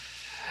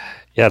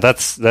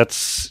 That's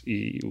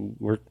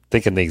we're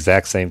thinking the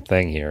exact same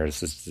thing here.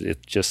 It's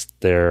just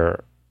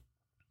part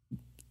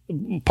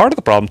of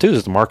the problem too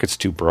is the market's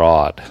too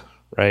broad,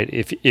 right?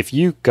 If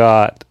you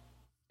got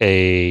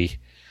a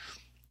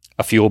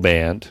Fuel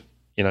Band,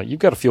 you've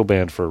got a Fuel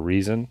Band for a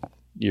reason.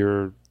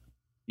 You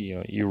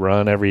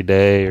run every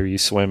day or you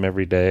swim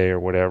every day or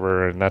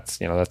whatever, and that's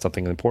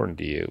something important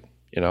to you.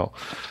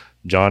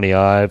 Johnny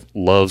Ive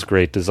loves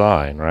great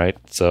design, right?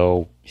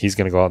 So he's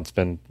going to go out and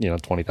spend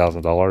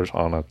 $20,000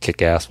 on a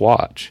kick-ass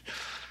watch.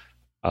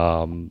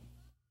 What's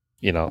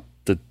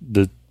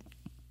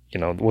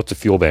a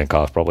Fuel Band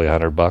cost? Probably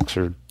 $100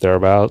 or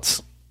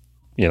thereabouts.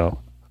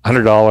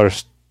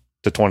 $100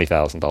 to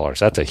 $20,000.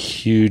 That's a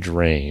huge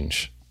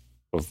range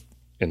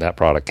in that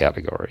product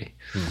category.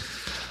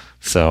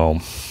 So,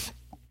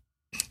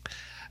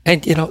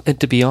 and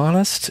to be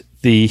honest,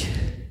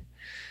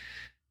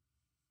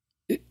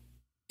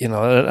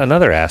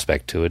 another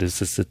aspect to it is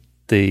that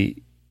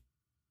the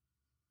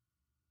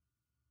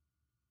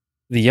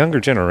younger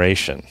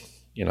generation,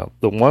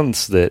 the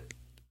ones that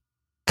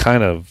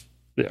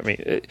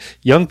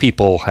young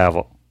people have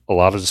a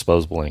lot of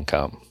disposable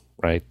income,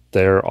 right?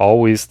 They're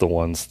always the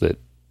ones that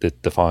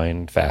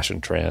define fashion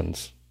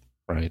trends,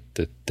 right?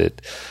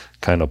 That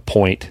kind of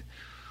point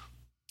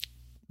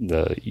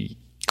the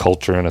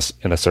culture in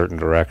a certain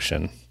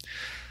direction.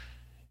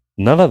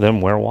 None of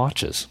them wear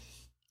watches.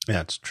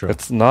 Yeah, it's true.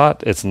 It's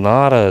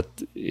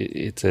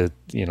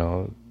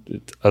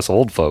us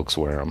old folks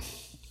wear them.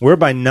 We're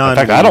by none.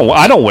 In fact,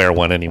 I don't wear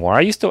one anymore.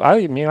 I used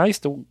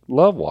to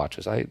love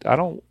watches. I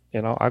don't,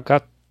 I've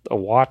got a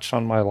watch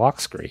on my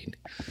lock screen.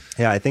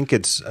 Yeah, I think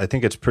it's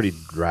pretty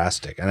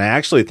drastic, and I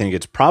actually think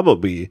it's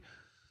probably,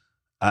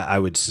 I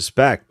would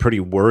suspect, pretty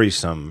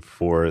worrisome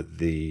for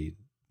the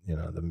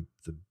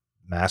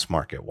mass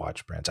market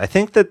watch brands. I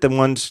think that the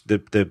ones,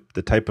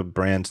 the type of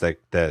brands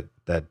that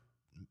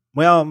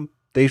well,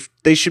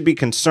 they should be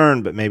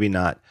concerned, but maybe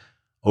not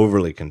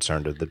overly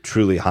concerned, of the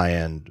truly high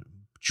end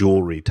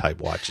jewelry type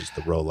watches,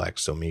 the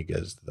Rolex,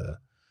 Omegas,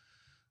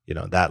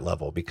 that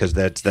level, because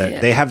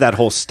they have that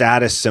whole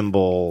status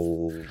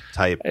symbol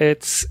type.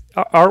 It's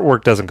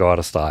artwork doesn't go out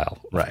of style.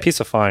 Right. It's a piece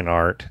of fine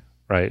art,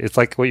 right? It's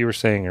like what you were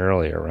saying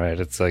earlier, right?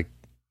 It's like,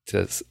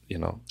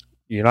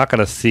 you're not going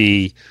to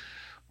see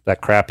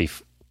that crappy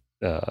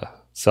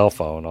cell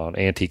phone on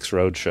Antiques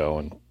Roadshow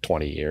in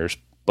 20 years,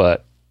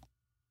 but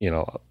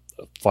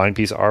a fine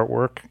piece of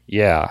artwork,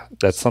 yeah,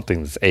 that's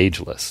something that's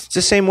ageless. It's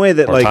the same way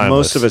that like timeless.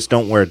 Most of us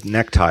don't wear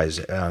neckties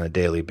on a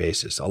daily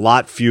basis. A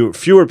lot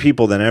fewer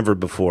people than ever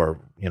before,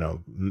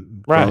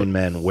 grown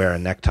men wear a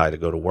necktie to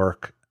go to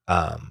work.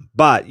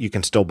 But you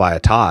can still buy a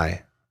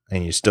tie,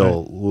 and you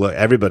still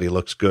everybody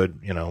looks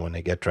good, when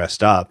they get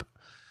dressed up.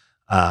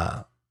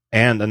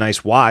 And a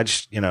nice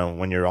watch,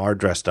 when you are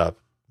dressed up,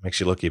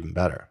 makes you look even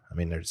better. I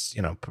mean, there's,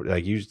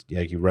 like you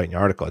write in your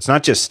article, it's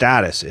not just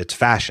status, it's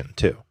fashion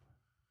too.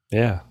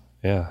 Yeah,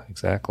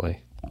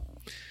 exactly.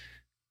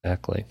 All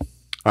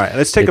right,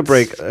 let's take a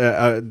break.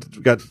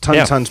 We got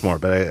tons more,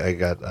 but I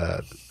got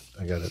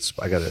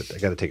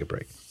to take a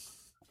break.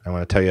 I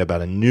want to tell you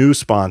about a new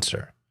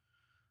sponsor.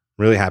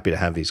 I'm really happy to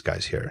have these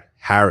guys here.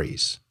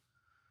 Harry's.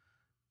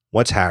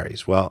 What's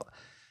Harry's? Well,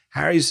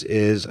 Harry's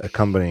is a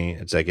company.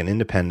 It's like an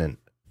independent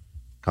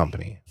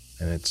company,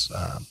 and it's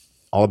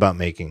all about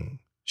making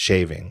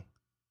shaving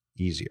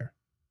easier.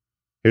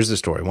 Here's the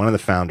story. One of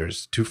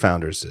the two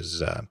founders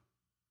is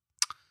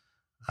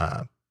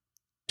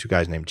two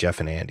guys named Jeff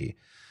and Andy.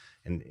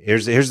 And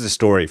here's the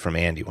story from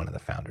Andy, one of the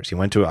founders. I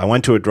went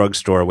to a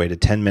drugstore,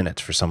 waited 10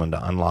 minutes for someone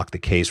to unlock the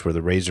case where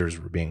the razors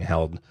were being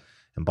held,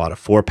 and bought a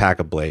 4-pack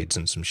of blades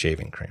and some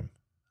shaving cream.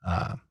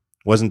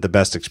 Wasn't the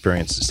best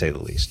experience, to say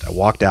the least. I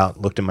walked out,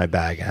 looked in my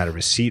bag, and had a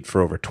receipt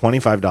for over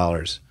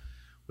 $25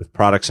 with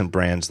products and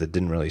brands that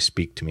didn't really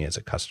speak to me as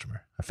a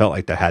customer. I felt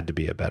like there had to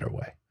be a better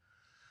way.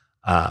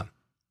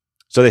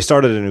 So they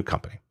started a new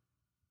company.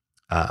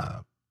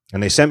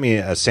 And they sent me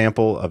a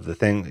sample of the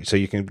thing. So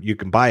you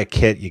can buy a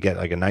kit. You get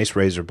like a nice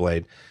razor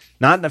blade,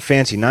 not in a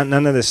fancy, none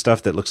of this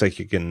stuff that looks like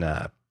you can,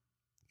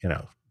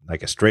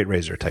 like a straight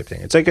razor type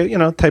thing. It's like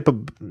a, type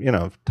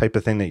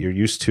of thing that you're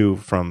used to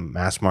from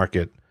mass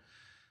market,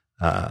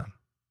 razor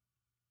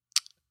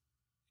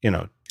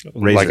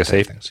like a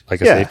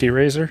safety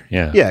razor.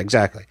 Yeah,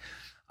 exactly.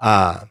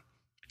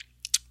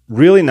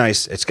 Really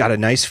nice. It's got a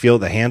nice feel.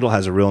 The handle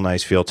has a real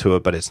nice feel to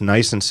it, but it's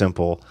nice and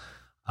simple.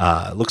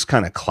 It looks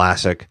kind of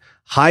classic.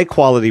 High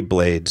quality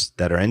blades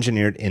that are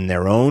engineered in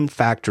their own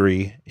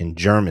factory in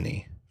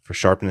Germany for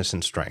sharpness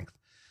and strength.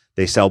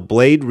 They sell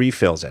blade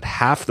refills at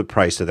half the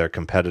price of their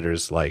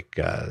competitors, like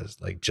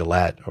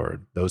Gillette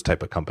or those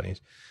type of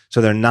companies. So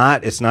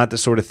it's not the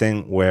sort of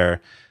thing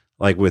where,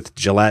 like with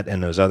Gillette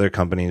and those other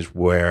companies,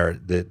 where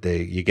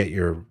you get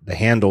the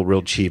handle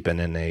real cheap, and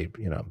then they,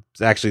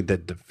 it's actually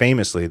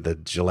famously the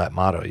Gillette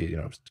motto,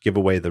 give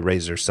away the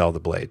razor, sell the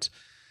blades.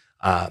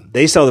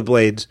 They sell the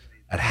blades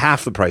at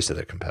half the price of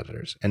their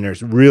competitors, and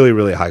there's really,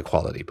 really high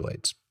quality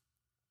blades.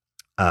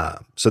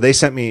 So they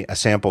sent me a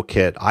sample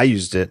kit. I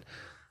used it.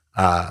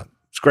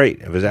 It's great.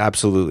 It was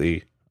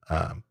absolutely,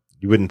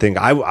 you wouldn't think,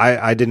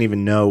 I didn't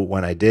even know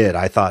when I did.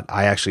 I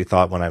actually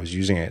thought when I was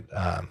using it,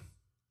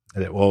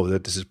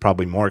 that this is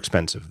probably more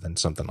expensive than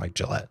something like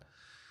Gillette,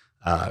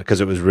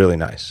 because it was really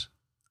nice.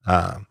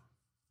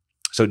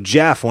 So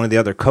Jeff, one of the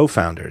other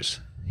co-founders,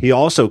 he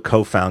also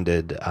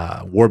co-founded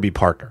Warby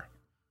Parker.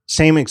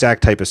 Same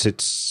exact type of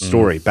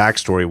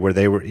backstory, where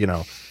they were,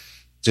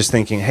 just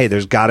thinking, hey,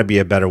 there's got to be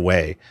a better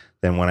way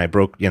than when I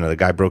broke, the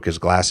guy broke his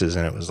glasses,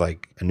 and it was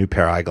like a new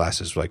pair of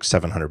eyeglasses for like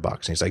 $700.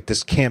 And he's like,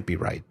 this can't be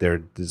right.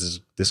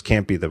 This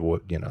can't be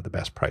the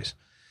best price.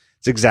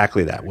 It's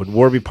exactly that. What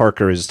Warby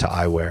Parker is to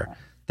eyewear,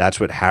 that's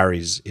what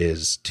Harry's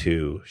is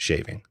to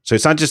shaving. So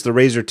it's not just the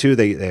razor too.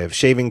 They have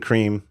shaving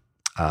cream,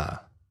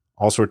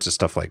 all sorts of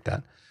stuff like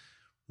that.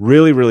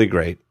 Really, really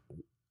great.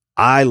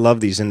 I love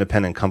these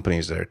independent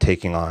companies that are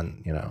taking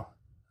on,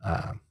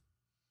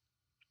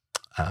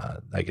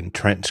 like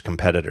entrenched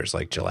competitors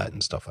like Gillette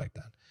and stuff like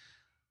that.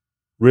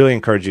 Really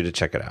encourage you to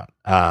check it out.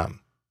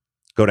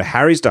 Go to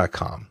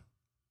harrys.com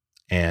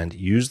and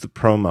use the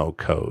promo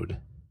code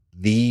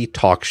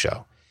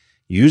TheTalkShow.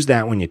 Use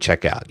that when you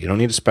check out. You don't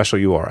need a special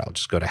URL.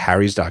 Just go to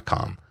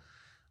harrys.com.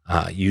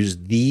 Use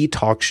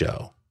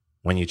TheTalkShow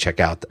when you check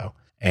out, though.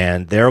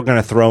 And they're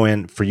going to throw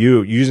in, for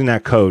you, using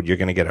that code, you're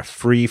going to get a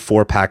free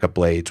 4-pack of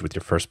blades with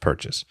your first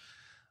purchase.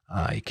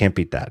 You can't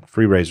beat that.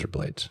 Free razor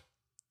blades.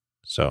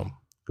 So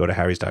go to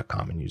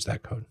harrys.com and use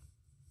that code.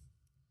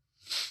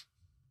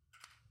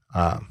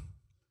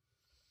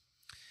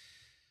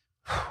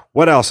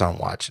 What else on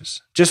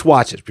watches? Just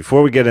watches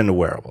before we get into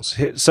wearables.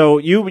 So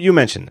you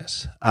mentioned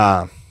this.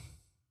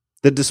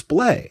 The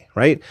display,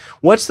 right?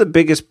 What's the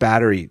biggest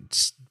battery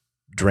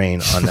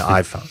drain on the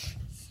iPhone?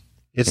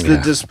 It's the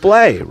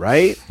display,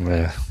 right?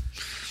 Yeah.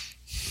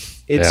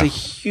 It's a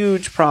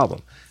huge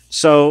problem.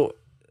 So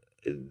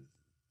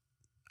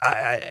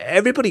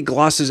everybody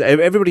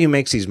who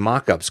makes these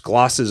mock-ups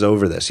glosses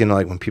over this. You know,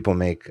 like when people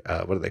make,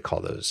 what do they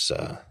call those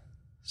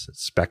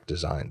spec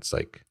designs?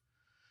 Like,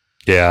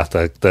 yeah,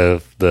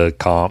 the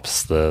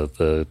comps,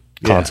 the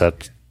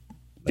concept.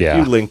 Like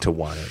you linked to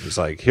one. It was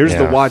like, here's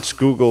the watch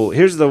Google.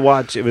 Here's the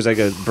watch. It was like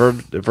a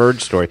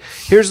Verge story.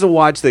 Here's the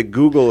watch that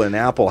Google and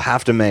Apple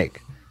have to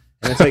make.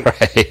 And it's like,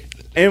 right.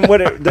 And what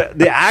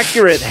the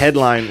accurate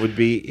headline would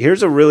be: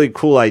 here's a really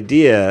cool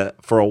idea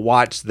for a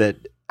watch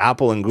that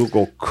Apple and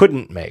Google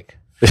couldn't make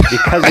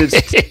because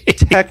right.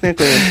 It's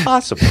technically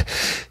impossible.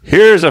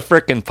 Here's a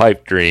frickin'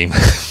 pipe dream.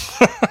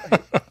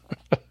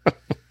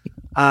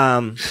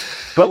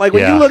 But like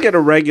when you look at a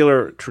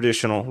regular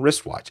traditional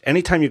wristwatch,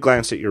 anytime you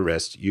glance at your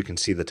wrist, you can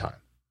see the time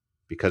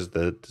because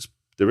there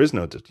is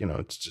no,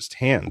 it's just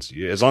hands.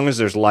 As long as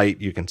there's light,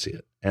 you can see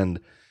it. And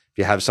if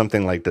you have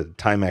something like the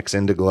Timex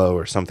Indiglo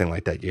or something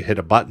like that, you hit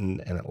a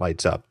button and it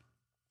lights up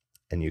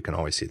and you can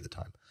always see the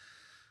time.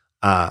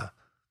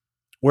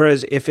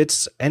 Whereas if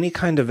it's any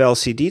kind of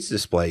LCD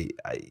display,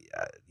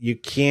 you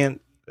can't,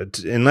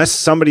 unless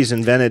somebody's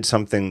invented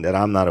something that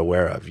I'm not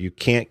aware of, you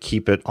can't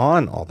keep it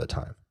on all the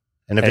time.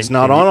 And if it's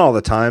not on all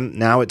the time,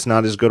 now it's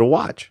not as good a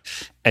watch.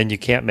 And you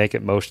can't make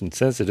it motion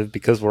sensitive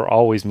because we're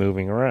always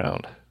moving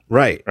around.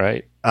 Right.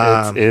 Right.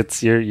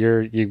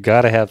 You've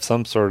got to have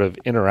some sort of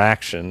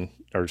interaction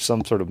or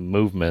some sort of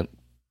movement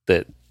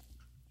that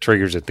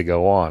triggers it to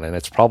go on, and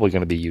it's probably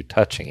going to be you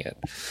touching it.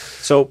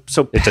 So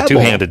it's a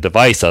two-handed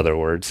device, other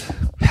words.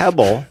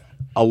 Pebble,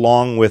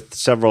 along with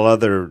several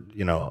other,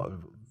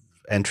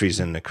 entries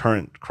in the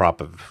current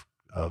crop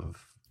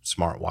of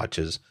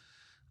smartwatches,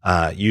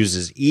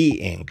 uses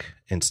e-ink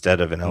instead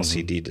of an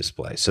LCD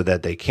display so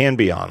that they can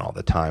be on all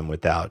the time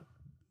without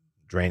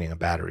draining a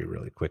battery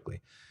really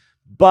quickly.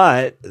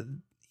 But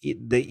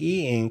the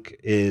e-ink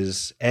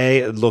is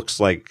it looks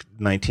like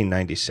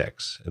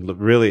 1996.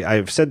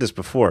 I've said this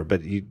before,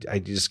 but I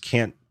just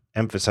can't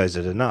emphasize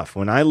it enough.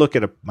 When I look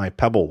at my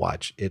Pebble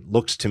watch, it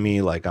looks to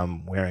me like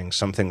I'm wearing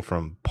something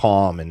from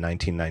Palm in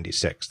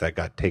 1996 that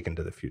got taken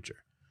to the future.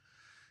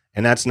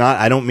 And that's not,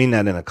 I don't mean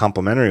that in a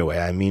complimentary way.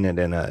 I mean it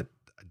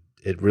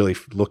it really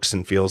looks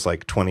and feels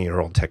like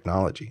 20-year-old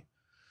technology.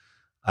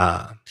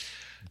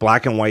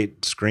 Black and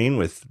white screen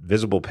with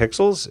visible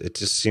pixels, it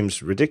just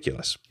seems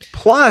ridiculous.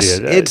 Plus,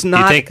 it's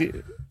not...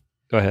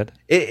 Go ahead.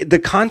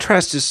 The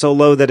contrast is so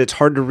low that it's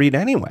hard to read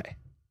anyway.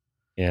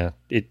 Yeah.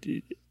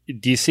 Do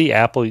you see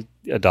Apple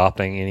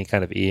adopting any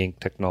kind of e-ink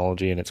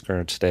technology in its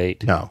current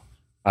state? No.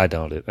 I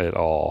don't at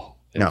all.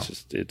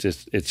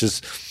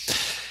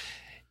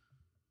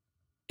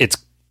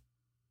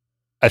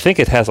 I think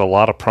it has a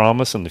lot of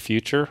promise in the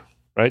future,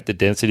 right? The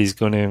density is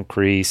going to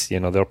increase.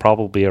 There'll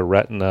probably be a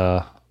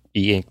Retina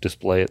e-ink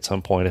display at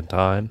some point in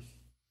time.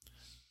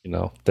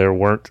 There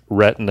weren't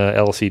Retina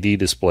LCD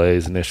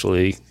displays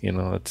initially.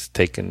 It's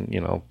taken,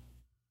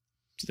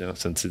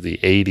 since the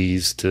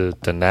 80s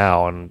to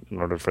now in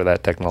order for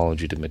that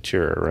technology to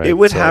mature, right? It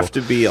would have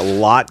to be a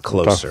lot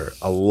closer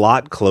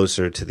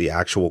to the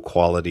actual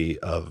quality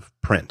of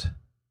print.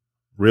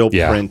 Real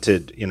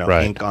printed,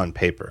 ink on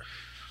paper.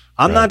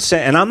 I'm not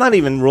saying, and I'm not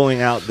even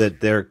ruling out that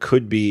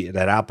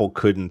that Apple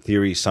could, in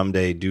theory,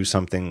 someday do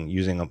something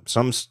using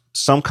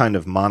some kind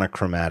of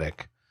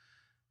monochromatic.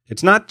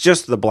 It's not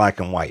just the black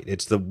and white;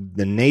 it's the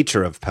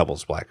nature of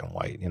Pebble's black and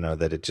white.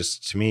 That it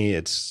just, to me,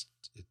 it's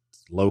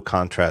low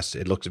contrast.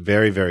 It looks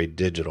very, very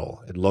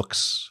digital. It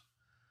looks,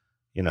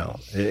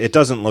 it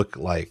doesn't look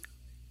like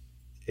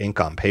ink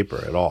on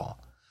paper at all.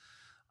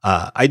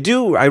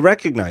 I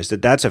recognize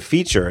that that's a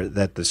feature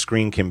that the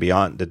screen can be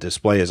on, the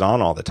display is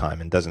on all the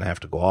time and doesn't have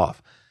to go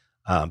off.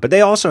 But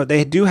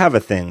they do have a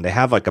thing. They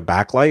have like a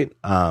backlight,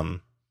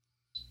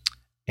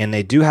 and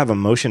they do have a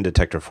motion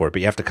detector for it,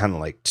 but you have to kind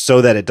of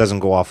so that it doesn't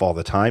go off all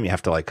the time, you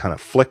have to kind of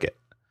flick it.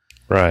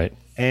 Right.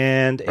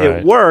 And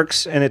it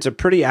works, and it's a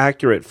pretty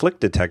accurate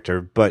flick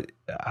detector, but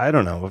I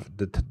don't know.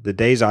 The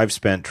days I've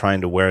spent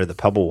trying to wear the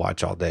Pebble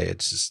watch all day,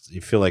 it's just,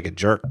 you feel like a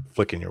jerk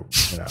flicking your,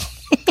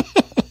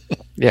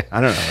 Yeah,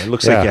 I don't know. It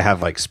looks like you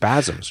have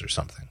spasms or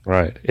something.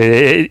 Right.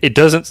 It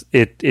doesn't.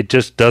 It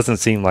just doesn't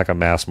seem like a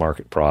mass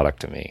market product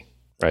to me.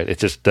 Right. It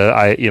just.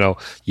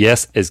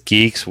 Yes, as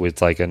geeks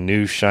with a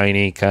new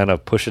shiny kind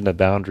of pushing the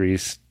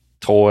boundaries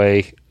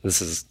toy.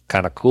 This is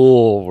kind of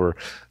cool. We're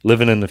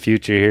living in the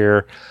future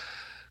here.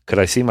 Could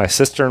I see my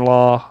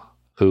sister-in-law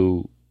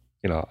who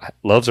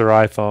loves her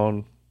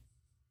iPhone?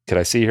 Could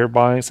I see her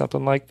buying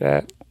something like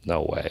that?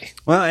 No way.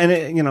 Well,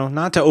 and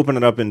not to open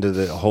it up into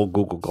the whole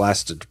Google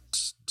Glass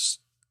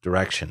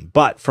direction,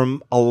 but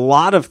from a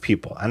lot of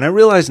people, and I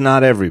realize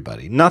not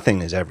everybody,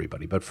 nothing is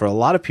everybody, but for a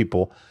lot of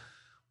people,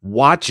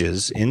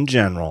 watches in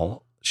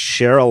general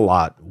share a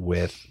lot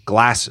with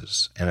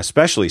glasses, and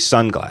especially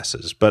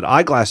sunglasses, but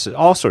eyeglasses,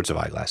 all sorts of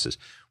eyeglasses.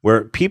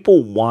 where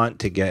people want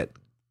to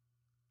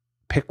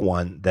pick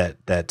one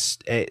that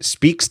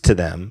speaks to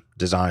them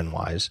design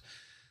wise.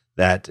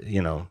 That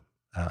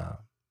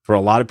for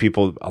a lot of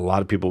people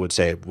would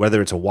say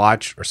whether it's a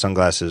watch or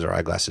sunglasses or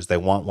eyeglasses, they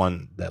want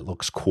one that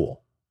looks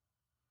cool.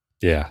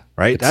 Yeah,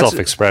 right. It's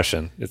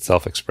self-expression. It's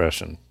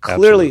self-expression.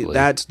 Clearly, Absolutely.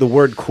 that's the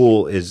word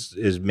 "cool"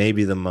 is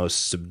maybe the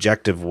most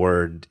subjective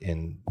word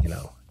in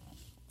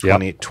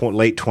late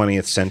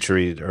 20th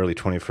century, early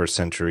 21st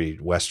century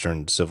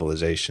Western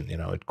civilization.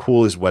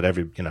 Cool is what what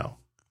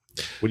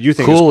do you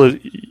think?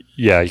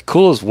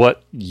 Cool is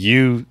what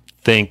you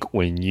think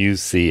when you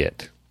see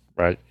it.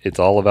 Right. It's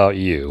all about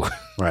you.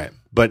 Right.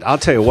 But I'll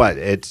tell you what,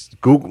 it's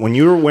Google. When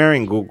you were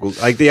wearing Google,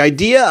 like the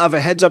idea of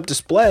a heads-up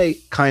display,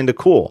 kind of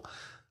cool.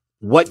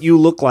 What you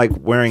look like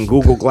wearing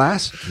Google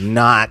Glass,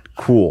 not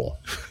cool.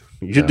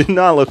 You did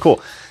not look cool.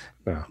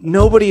 No.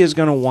 Nobody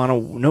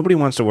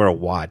wants to wear a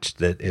watch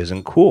that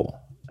isn't cool.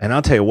 And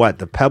I'll tell you what,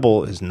 the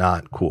Pebble is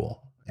not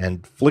cool.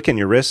 And flicking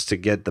your wrist to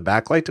get the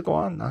backlight to go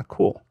on, not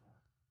cool.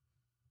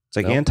 It's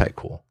like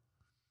anti-cool.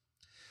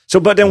 So,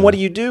 but then what do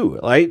you do?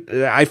 Right?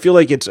 I feel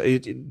like it's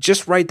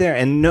just right there.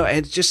 And no,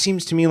 it just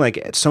seems to me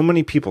like so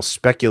many people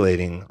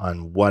speculating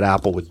on what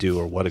Apple would do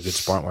or what a good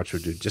smartwatch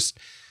would do. Just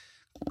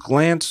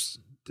glance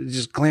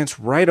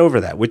right over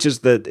that, which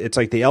is it's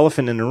like the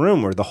elephant in the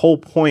room, where the whole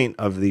point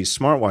of these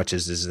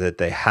smartwatches is that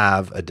they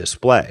have a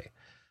display.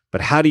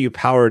 But how do you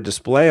power a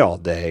display all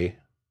day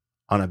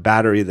on a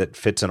battery that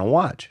fits in a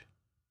watch?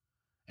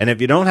 And if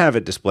you don't have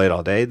it displayed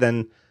all day,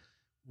 then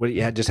what do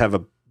you just have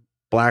a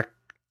black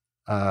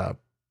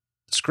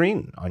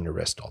screen on your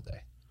wrist all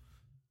day?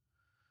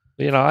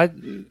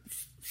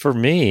 For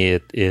me,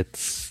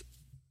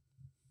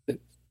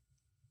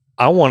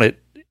 I want it,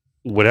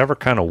 whatever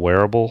kind of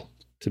wearable,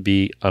 to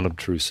be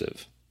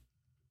unobtrusive,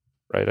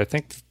 right? I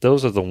think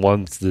those are the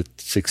ones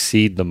that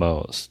succeed the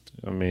most.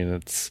 I mean,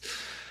 it's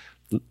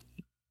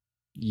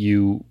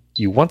you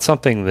want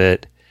something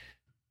that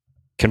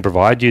can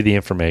provide you the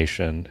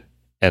information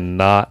and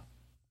not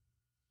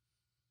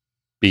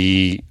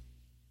be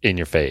in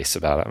your face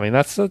about it. I mean,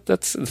 that's the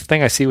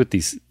thing I see with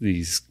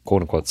these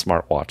quote unquote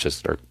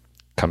smartwatches that are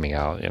coming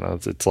out.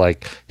 It's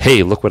like,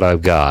 hey, look what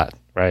I've got,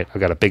 right?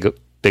 I've got a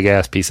big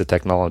ass piece of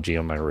technology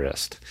on my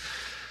wrist.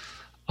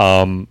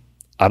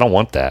 I don't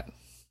want that,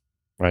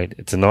 right?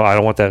 I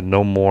don't want that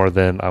no more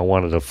than I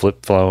wanted a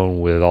flip phone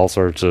with all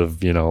sorts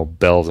of,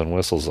 bells and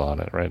whistles on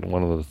it, right? And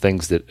one of the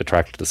things that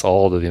attracted us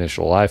all to the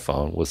initial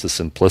iPhone was the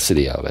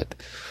simplicity of it.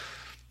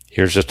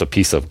 Here's just a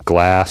piece of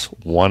glass,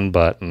 one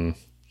button.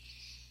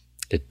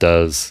 It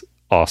does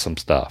awesome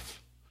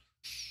stuff.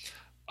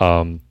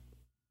 A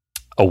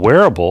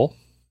wearable,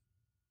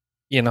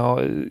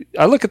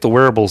 I look at the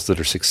wearables that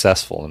are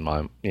successful in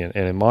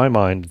my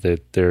mind,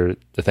 that they're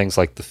the things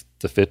like the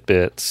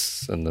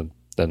Fitbits and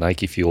the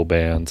Nike Fuel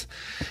Bands,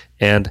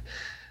 and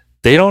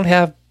they don't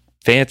have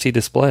fancy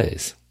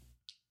displays,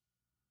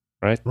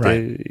 right?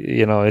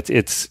 In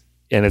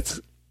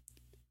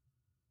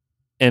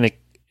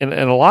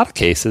a lot of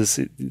cases,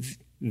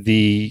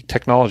 the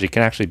technology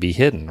can actually be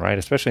hidden, right?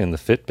 Especially in the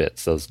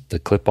Fitbits, the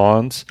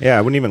clip-ons. Yeah,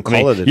 I wouldn't even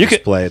call it a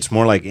display. It's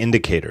more like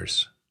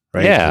indicators,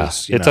 right? Yeah,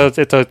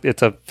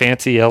 it's a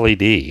fancy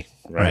LED,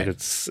 right?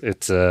 It's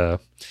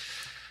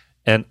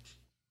and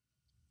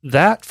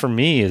that for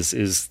me is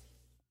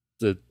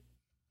the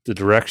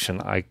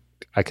direction I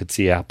could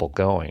see Apple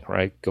going,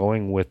 right?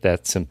 Going with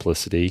that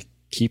simplicity,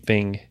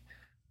 keeping,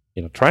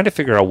 trying to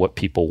figure out what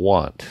people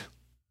want,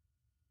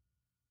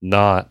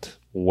 not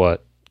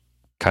what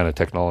kind of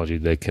technology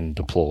they can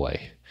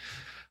deploy.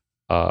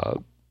 I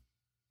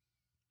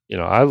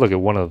look at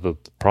one of the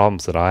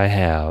problems that I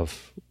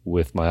have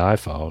with my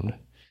iPhone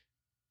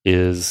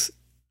is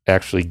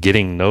actually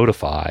getting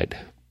notified.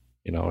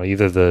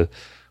 Either the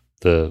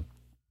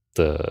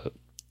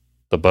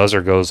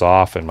buzzer goes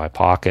off in my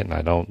pocket and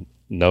I don't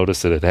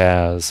notice that it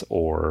has,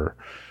 or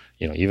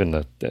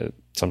even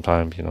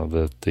sometimes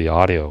the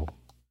audio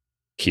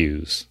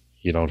cues,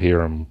 you don't hear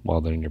them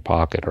while they're in your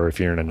pocket, or if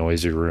you're in a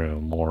noisy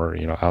room, or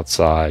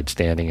outside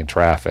standing in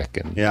traffic.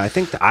 And yeah, I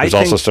think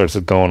also starts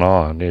going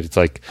on. It's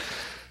like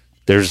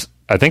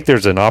I think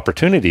there's an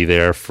opportunity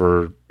there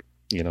for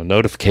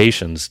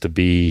notifications to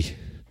be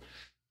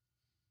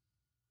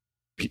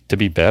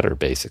better,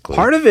 basically.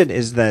 Part of it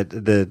is that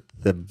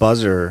the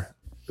buzzer,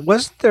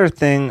 wasn't there a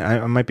thing,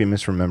 I might be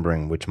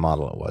misremembering which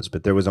model it was,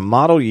 but there was a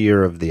model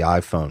year of the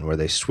iPhone where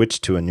they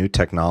switched to a new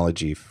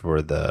technology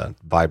for the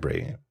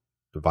vibrator.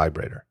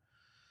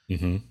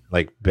 Mm-hmm.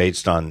 Like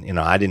based on,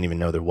 I didn't even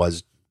know there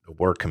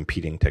were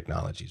competing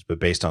technologies, but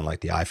based on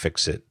like the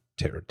iFixit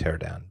tear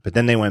down. But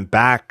then they went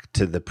back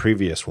to the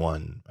previous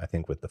one, I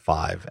think with the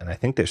 5, and I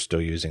think they're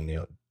still using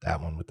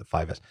that one with the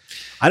 5S.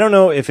 I don't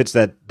know if it's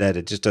that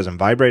it just doesn't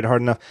vibrate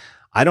hard enough.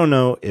 I don't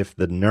know if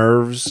the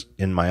nerves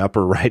in my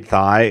upper right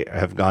thigh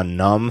have gone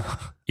numb.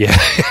 Yeah,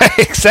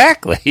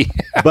 exactly.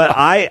 But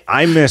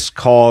I miss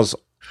calls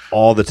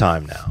all the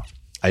time now.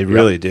 I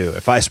really do.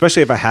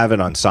 Especially if I have it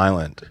on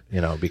silent,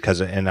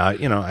 because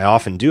I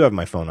often do have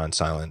my phone on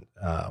silent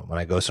when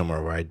I go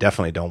somewhere where I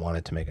definitely don't want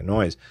it to make a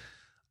noise.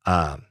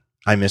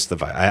 I miss the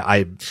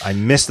I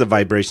miss the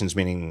vibrations,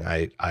 meaning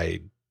I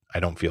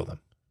don't feel them.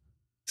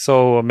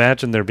 So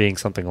imagine there being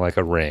something like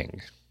a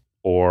ring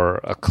or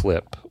a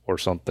clip or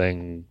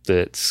something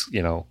that's,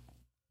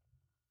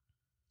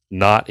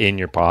 not in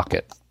your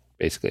pocket,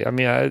 basically. I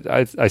mean,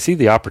 I see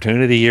the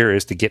opportunity here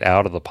is to get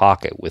out of the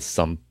pocket with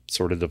some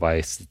sort of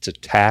device that's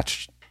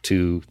attached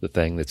to the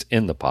thing that's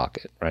in the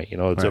pocket, right?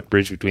 It's a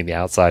bridge between the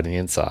outside and the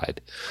inside.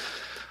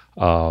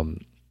 I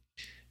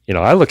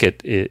look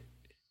at it,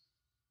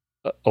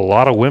 a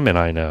lot of women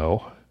I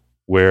know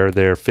wear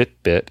their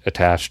Fitbit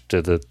attached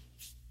to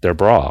their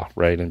bra,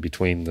 right in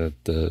between the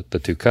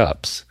two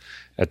cups.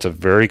 That's a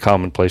very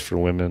common place for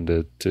women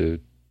to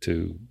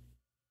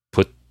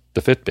put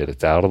the Fitbit.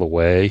 It's out of the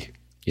way.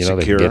 They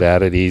can get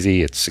at it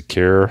easy. It's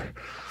secure.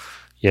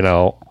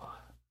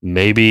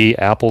 Maybe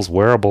Apple's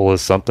wearable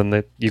is something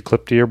that you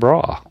clip to your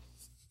bra.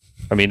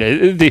 I mean,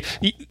 the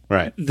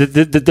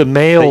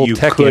male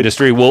tech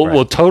industry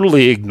will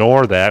totally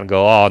ignore that and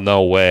go, "Oh,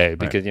 no way,"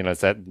 because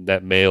it's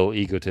that male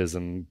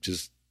egotism.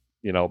 Just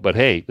but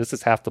hey, this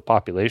is half the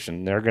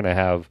population. They're going to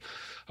have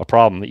a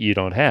problem that you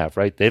don't have,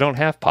 right? They don't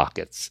have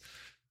pockets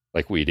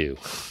like we do,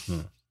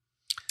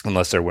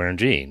 unless they're wearing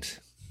jeans.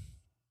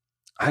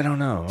 I don't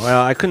know.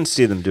 Well, I couldn't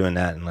see them doing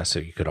that unless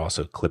you could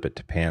also clip it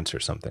to pants or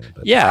something.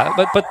 But. Yeah,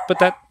 but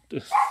that.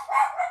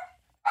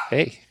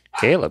 Hey,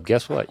 Caleb,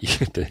 guess what?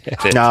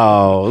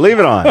 No, leave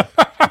it on.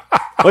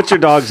 What's your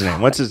dog's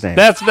name? What's his name?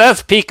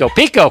 That's Pico.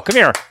 Pico, come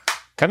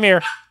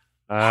here.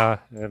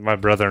 My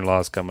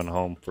brother-in-law's coming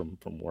home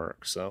from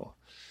work, so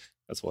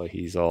that's why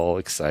he's all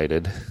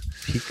excited.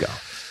 Pico,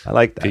 I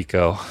like that.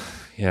 Pico,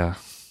 yeah,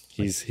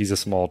 he's a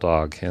small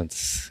dog.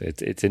 Hence,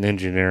 it's an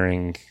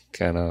engineering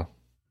kind of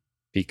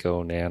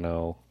Pico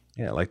Nano.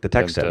 Yeah, like the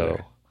text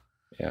editor.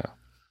 Yeah.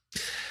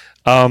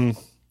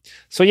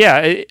 So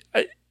yeah,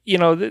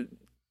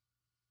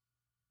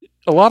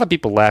 a lot of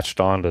people latched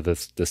on to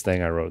this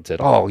thing I wrote and said,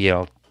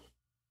 "Oh,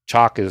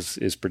 chalk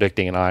is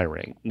predicting an eye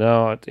ring."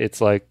 No, it's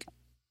like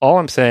all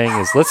I'm saying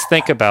is let's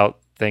think about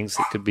things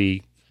that could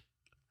be.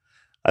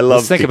 I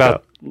love. Think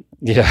about.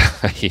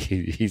 Yeah,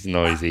 he's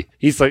noisy.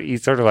 He sort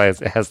of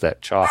has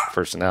that chalk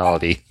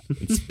personality.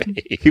 In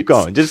space. Keep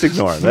going. Just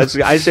ignore him.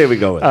 I say we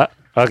go with it.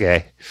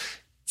 Okay.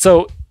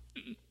 So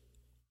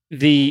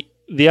the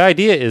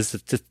idea is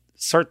to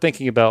start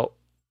thinking about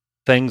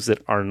things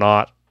that are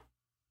not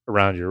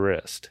around your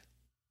wrist.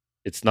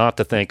 It's not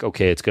to think,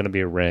 okay, it's going to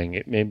be a ring.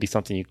 It may be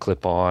something you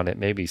clip on. It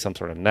may be some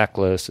sort of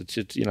necklace. It's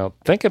just,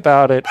 think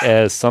about it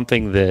as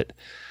something that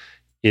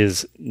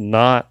is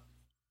not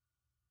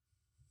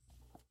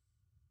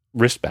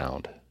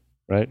wristbound,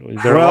 right?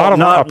 There are a lot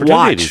of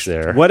opportunities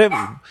there.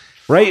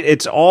 Right?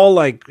 It's all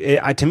like,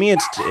 to me,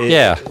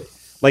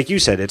 like you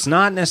said, it's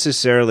not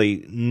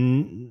necessarily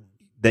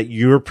that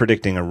you're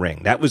predicting a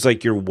ring. That was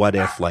like your what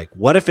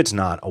if it's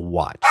not a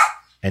watch?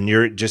 And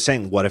you're just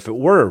saying, what if it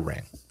were a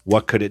ring?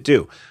 What could it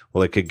do?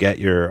 Well, it could get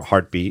your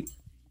heartbeat.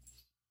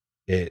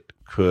 It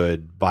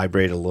could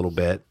vibrate a little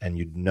bit and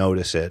you'd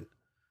notice it.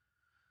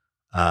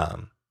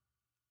 One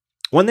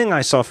thing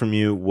I saw from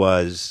you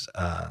was,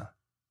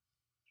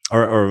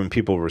 or when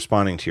people were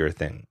responding to your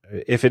thing,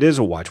 if it is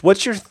a watch,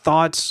 what's your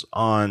thoughts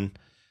on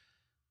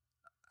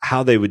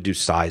how they would do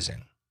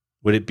sizing?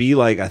 Would it be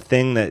like a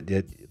thing that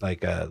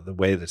the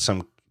way that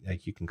some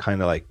you can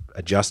kind of like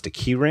adjust a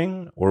key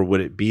ring, or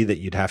would it be that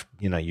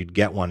you'd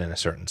get one in a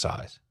certain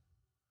size?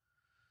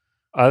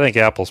 I think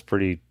Apple's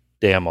pretty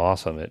damn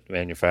awesome at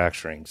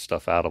manufacturing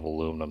stuff out of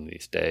aluminum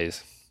these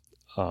days.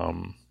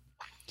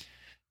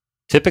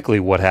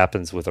 Typically what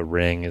happens with a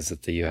ring is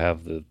that you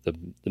have the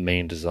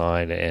main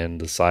design,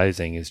 and the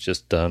sizing is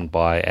just done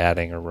by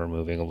adding or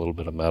removing a little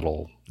bit of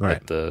metal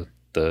at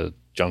the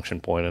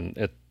junction point and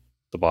at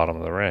the bottom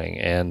of the ring.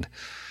 And,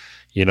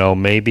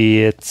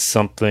 maybe it's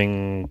some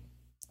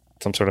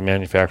sort of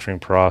manufacturing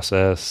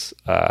process.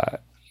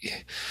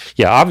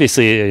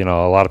 Obviously, a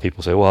lot of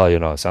people say, well,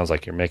 it sounds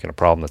like you're making a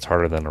problem that's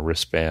harder than a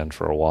wristband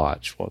for a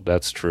watch. Well,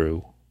 that's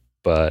true.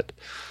 But,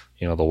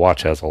 the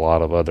watch has a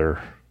lot of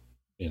other,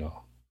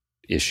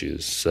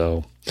 issues.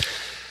 So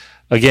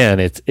again,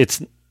 it's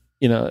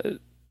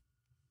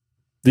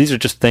these are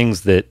just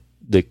things that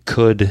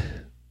could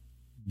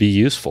be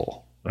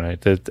useful,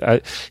 right?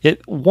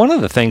 One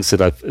of the things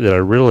that I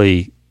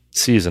really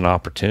see as an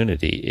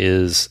opportunity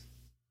is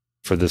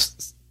for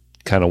this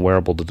kind of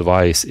wearable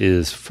device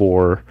is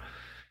for,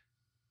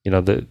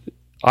 the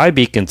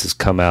iBeacons has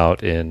come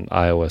out in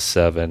iOS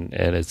 7,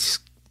 and it's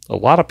a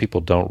lot of people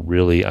don't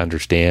really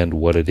understand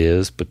what it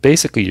is, but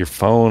basically your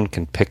phone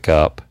can pick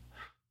up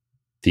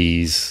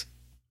these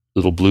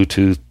little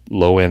Bluetooth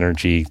low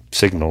energy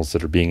signals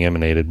that are being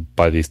emanated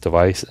by these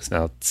devices.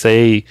 Now,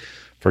 say,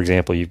 for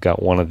example, you've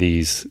got one of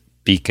these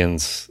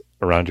beacons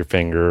around your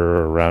finger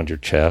or around your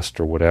chest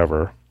or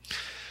whatever.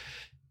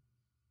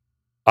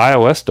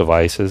 iOS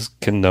devices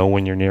can know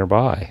when you're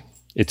nearby.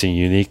 It's a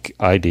unique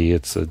ID.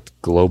 It's a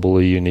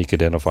globally unique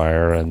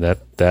identifier, and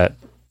that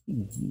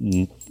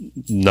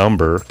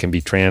number can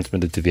be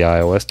transmitted to the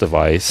iOS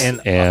device.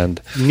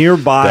 And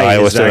nearby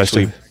the iOS is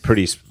actually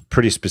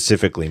pretty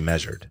specifically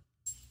measured.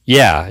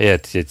 Yeah,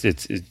 it's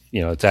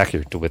it's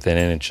accurate to within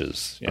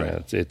inches.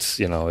 Right. It's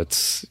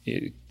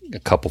a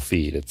couple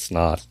feet. It's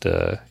not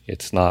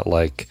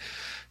like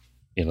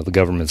the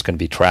government's going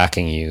to be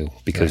tracking you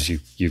because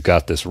you've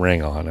got this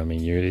ring on. I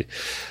mean, you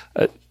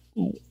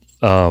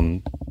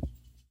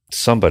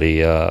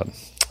somebody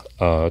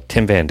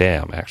Tim Van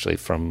Dam actually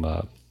from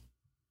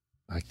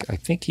I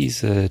think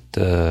he's at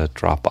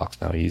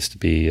Dropbox now. He used to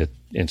be at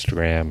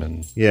Instagram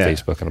and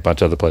Facebook and a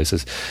bunch of other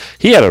places.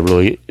 He had a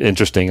really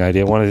interesting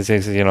idea. One of the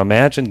things is,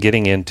 imagine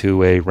getting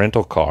into a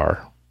rental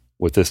car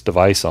with this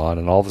device on,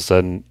 and all of a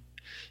sudden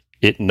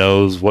it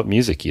knows what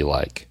music you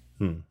like.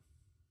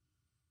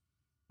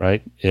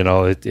 Right?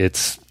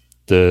 It's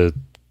the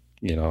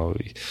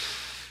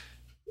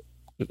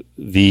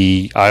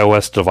the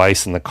iOS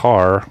device in the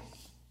car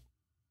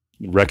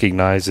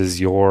recognizes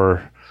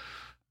your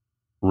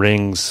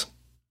Ring's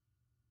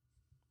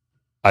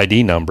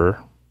ID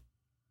number,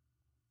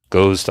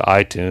 goes to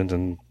iTunes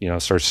and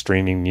starts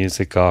streaming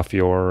music off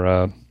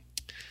your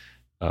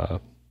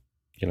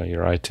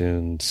your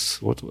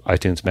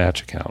iTunes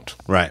Match account,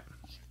 right?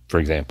 For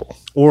example,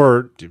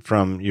 or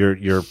from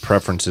your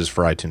preferences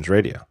for iTunes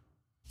Radio.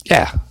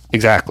 Yeah,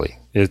 exactly.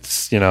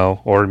 It's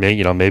or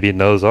maybe it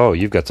knows, oh,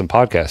 you've got some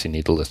podcasts you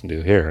need to listen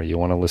to here. You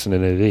want to listen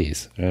to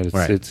these,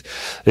 right?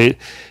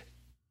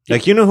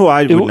 Like, who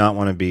I would not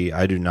want to be?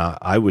 I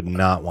would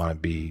not want to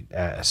be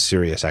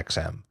Sirius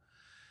XM,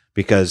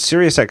 because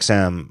Sirius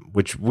XM,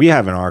 which we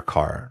have in our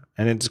car,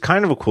 and it's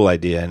kind of a cool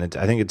idea, and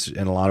I think it's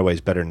in a lot of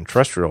ways better than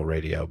terrestrial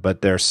radio,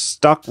 but they're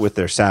stuck with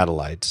their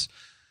satellites.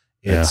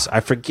 I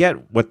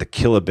forget what the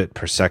kilobit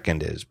per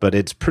second is, but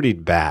it's pretty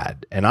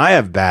bad. And I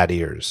have bad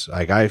ears.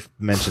 Like, I've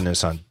mentioned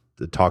this on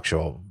the talk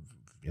show,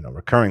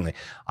 recurringly.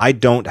 I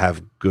don't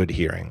have good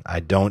hearing.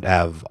 I don't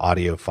have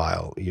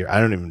audiophile ear. I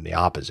don't even the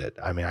opposite.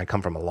 I mean, I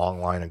come from a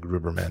long line of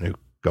Gruber men who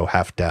go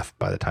half deaf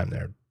by the time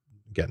they're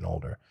getting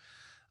older.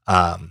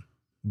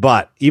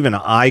 But even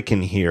I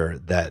can hear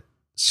that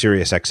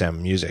Sirius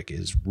XM music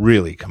is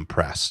really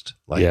compressed.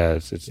 Like,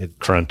 it's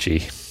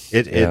crunchy.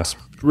 It's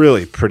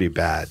really pretty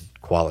bad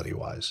quality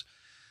wise.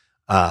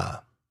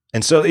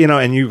 And so,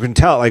 and you can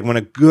tell, like, when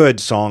a good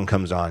song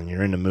comes on and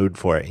you're in the mood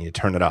for it and you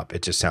turn it up,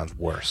 it just sounds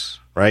worse,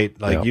 right?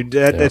 Like,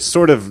 that's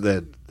sort of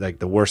the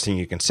worst thing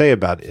you can say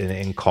about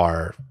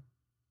in-car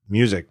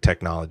music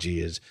technology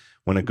is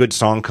when a good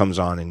song comes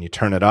on and you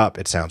turn it up,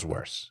 it sounds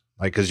worse.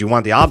 Like, because you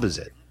want the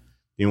opposite.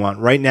 You want,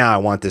 right now, I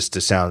want this to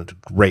sound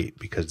great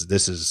because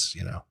this is,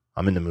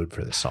 I'm in the mood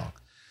for this song.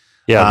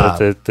 Yeah,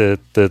 but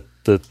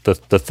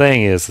the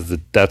thing is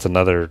that that's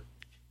another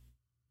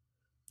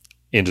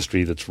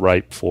industry that's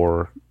ripe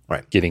for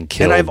getting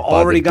killed. And I've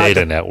already got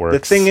data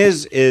networks. The thing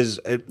is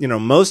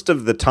most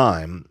of the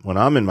time when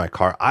I'm in my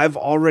car, I've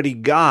already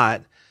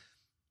got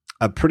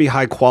a pretty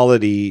high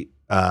quality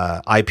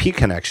IP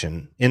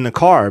connection in the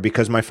car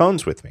because my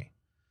phone's with me.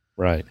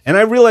 Right. And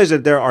I realize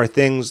that there are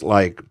things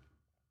like,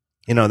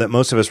 that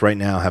most of us right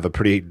now have a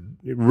pretty,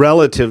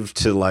 relative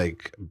to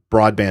like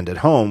broadband at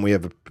home, we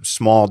have a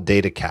small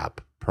data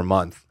cap per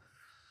month.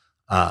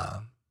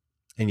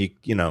 And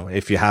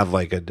if you have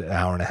like an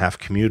hour and a half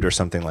commute or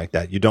something like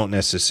that, you don't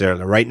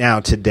necessarily right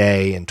now,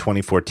 today in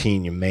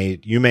 2014, you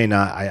may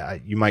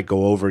not, you might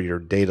go over your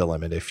data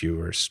limit if you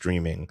were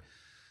streaming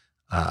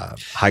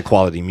high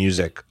quality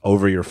music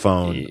over your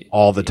phone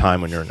all the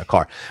time when you're in the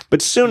car.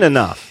 But soon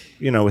enough,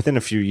 within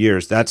a few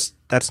years, that's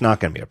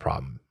not going to be a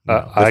problem.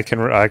 I can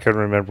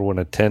remember when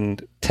a 10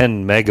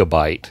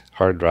 megabyte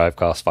hard drive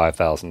cost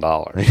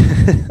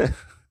 $5,000.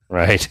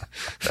 Right.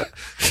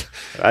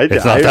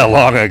 It's not that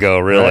long ago,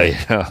 really.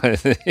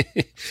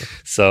 Right.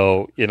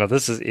 So,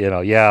 this is,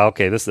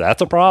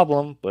 that's a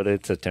problem, but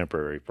it's a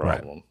temporary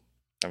problem.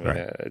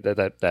 Right. I mean,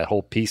 that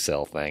whole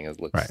P-cell thing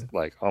looks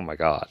like, oh my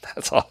God,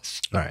 that's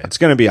awesome. All right. It's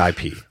going to be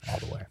IP all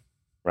the way.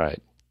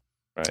 Right.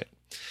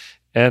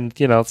 And,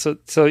 so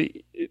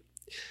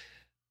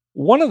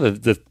one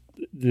of the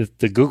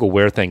Google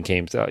Wear thing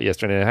came out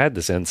yesterday, and I had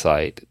this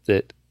insight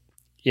that,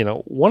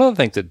 one of the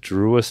things that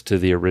drew us to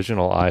the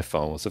original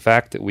iPhone was the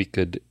fact that we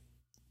could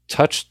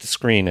touch the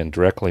screen and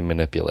directly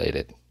manipulate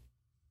it.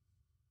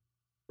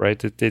 Right?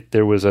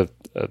 There was a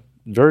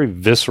very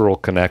visceral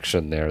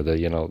connection there.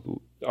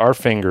 Our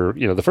finger,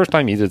 the first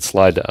time you did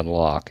slide to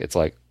unlock, it's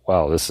like,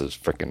 wow, this is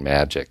freaking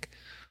magic.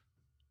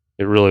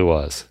 It really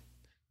was.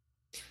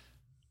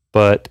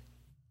 But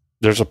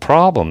there's a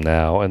problem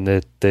now, and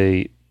that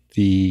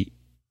the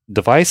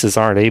devices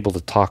aren't able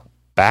to talk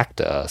back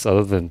to us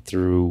other than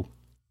through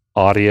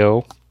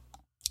audio,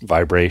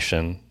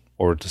 vibration,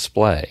 or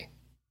display.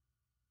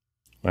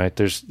 Right?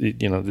 There's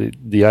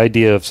the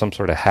idea of some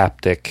sort of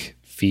haptic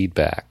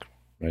feedback.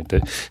 Right?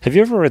 Have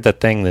you ever read that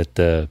thing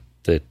that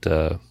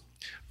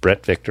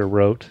Brett Victor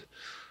wrote?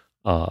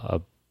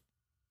 I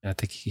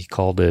think he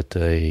called it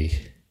here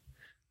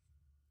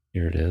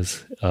it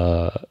is.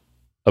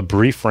 A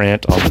brief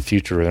rant on the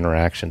future of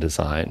interaction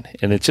design.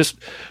 And it's just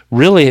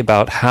really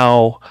about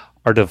how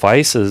our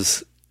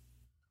devices,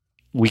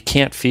 we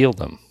can't feel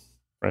them,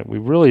 right? We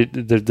really,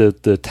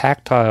 the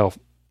tactile,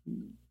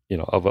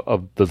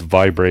 of the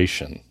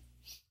vibration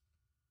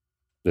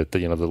that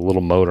the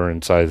little motor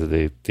inside of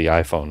the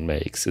iPhone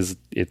makes is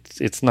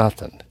it's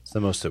nothing. It's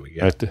the most that we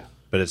get, right?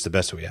 But it's the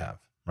best that we have.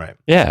 Right.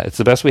 Yeah, it's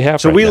the best we have.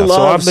 So right we now.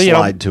 love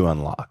slide to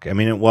unlock. I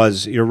mean, it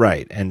was. You're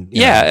right, and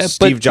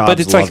Steve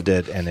Jobs loved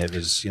it, and it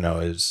was.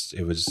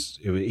 It was.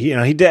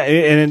 He did,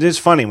 and it is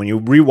funny when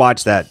you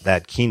rewatch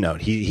that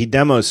keynote. He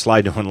demos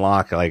slide to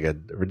unlock like a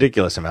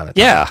ridiculous amount of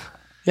time.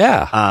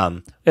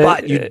 Yeah.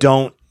 But you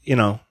don't.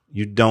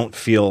 You don't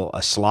feel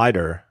a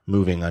slider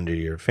moving under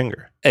your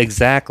finger.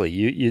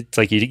 Exactly. It's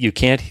like you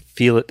can't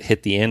feel it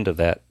hit the end of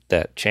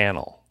that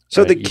channel.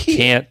 So right? the key. You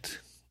can't.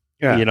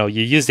 Yeah.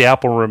 You use the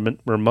Apple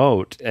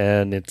remote,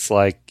 and it's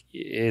like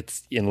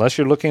unless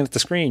you're looking at the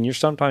screen,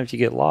 sometimes you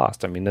get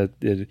lost. I mean,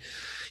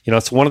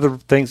 it's one of the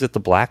things that the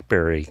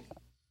BlackBerry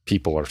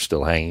people are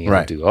still hanging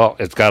on to. Oh,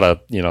 it's got a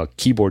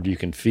keyboard you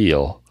can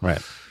feel.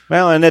 Right.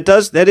 Well, and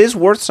that is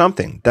worth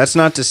something. That's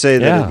not to say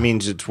that it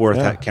means it's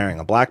worth carrying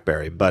a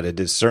BlackBerry, but it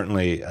is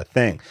certainly a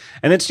thing.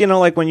 And it's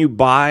like when you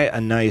buy a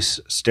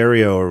nice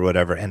stereo or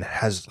whatever, and it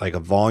has like a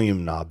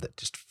volume knob that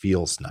just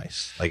feels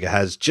nice, like it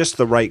has just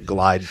the right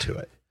glide to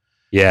it.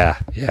 Yeah.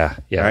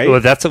 Right?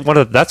 Well, that's one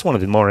of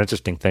the more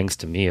interesting things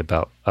to me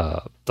about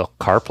the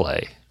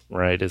CarPlay,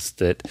 right? Is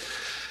that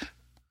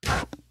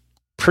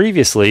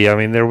previously, I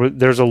mean,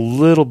 there's a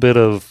little bit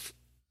of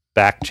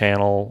back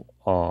channel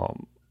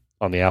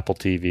on the Apple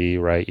TV,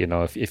 right?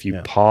 If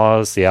you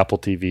pause the Apple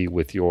TV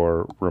with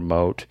your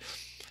remote,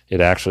 it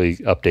actually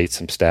updates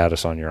some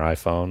status on your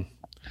iPhone.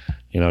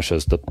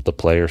 Shows the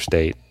player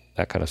state,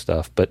 that kind of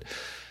stuff. But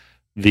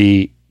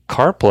the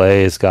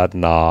CarPlay has got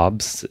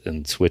knobs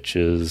and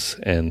switches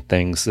and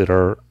things that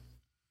are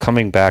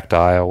coming back to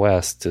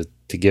iOS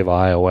to give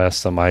iOS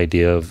some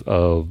idea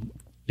of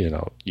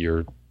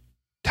your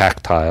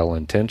tactile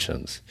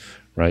intentions,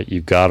 right?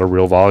 You've got a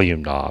real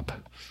volume knob.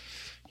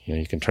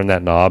 You can turn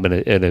that knob,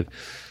 and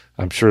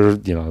I'm sure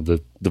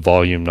the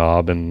volume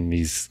knob in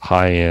these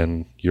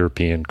high-end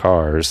European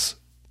cars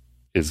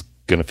is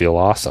going to feel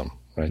awesome.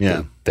 Right?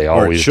 Yeah, they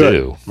always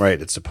do. Right,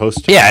 it's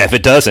supposed to. Yeah, if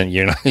it doesn't,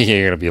 you're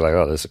going to be like,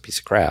 "Oh, this is a piece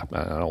of crap.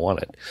 I don't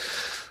want it."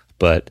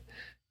 But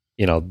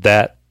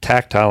that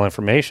tactile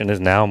information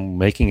is now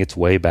making its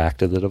way back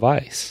to the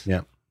device.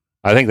 Yeah,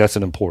 I think that's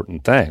an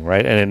important thing,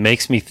 right? And it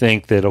makes me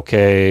think that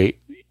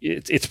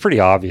it's pretty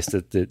obvious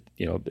that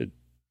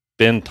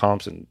Ben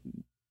Thompson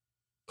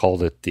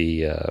called it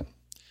the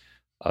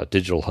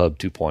Digital Hub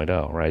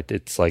 2.0, right?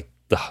 It's like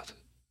the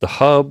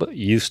hub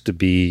used to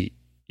be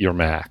your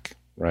Mac.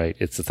 Right,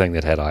 it's the thing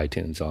that had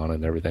iTunes on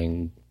and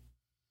everything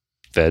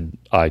fed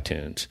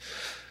iTunes.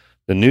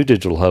 The new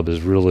digital hub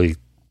is really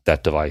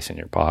that device in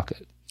your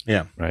pocket.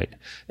 Yeah. Right.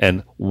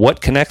 And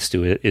what connects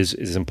to it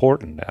is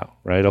important now,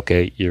 right?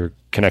 Okay, you're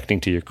connecting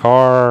to your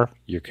car,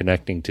 you're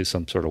connecting to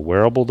some sort of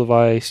wearable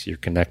device, you're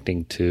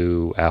connecting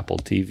to Apple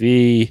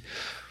TV.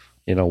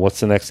 What's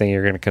the next thing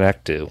you're going to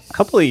connect to? A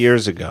couple of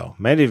years ago,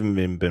 might have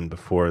even been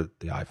before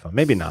the iPhone,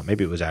 maybe not,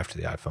 maybe it was after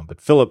the iPhone,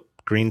 but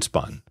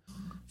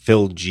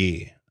Phil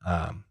G,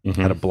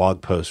 had a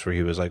blog post where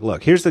he was like,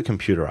 look, here's the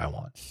computer I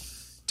want.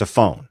 It's a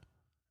phone.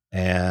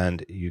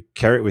 And you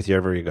carry it with you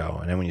wherever you go.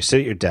 And then when you sit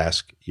at your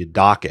desk, you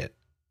dock it.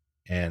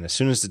 And as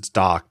soon as it's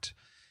docked,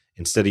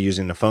 instead of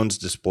using the phone's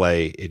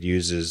display, it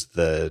uses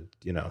the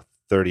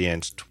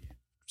 30-inch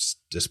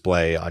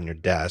display on your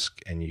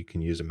desk, and you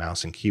can use a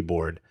mouse and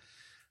keyboard.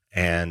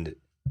 And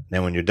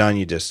then when you're done,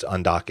 you just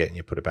undock it and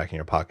you put it back in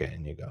your pocket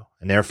and you go.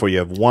 And therefore, you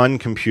have one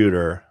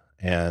computer,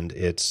 and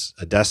it's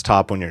a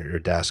desktop when you're at your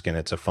desk, and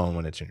it's a phone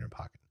when it's in your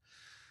pocket.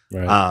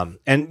 Right.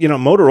 And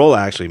Motorola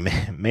actually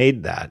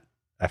made that.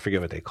 I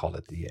forget what they called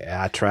it, the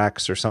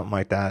Atrax or something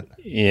like that.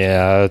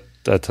 Yeah,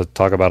 to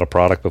talk about a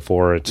product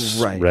before it's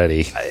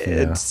ready.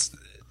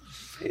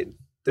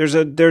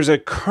 There's a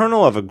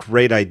kernel of a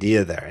great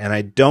idea there, and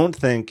I don't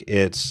think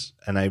it's.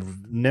 And I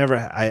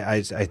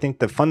think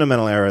the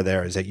fundamental error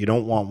there is that you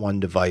don't want one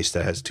device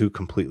that has two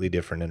completely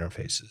different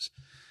interfaces.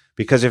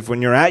 Because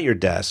when you're at your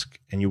desk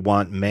and you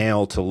want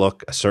mail to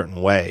look a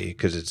certain way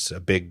because it's a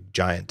big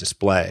giant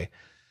display,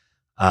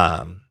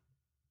 and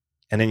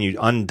then you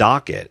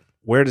undock it,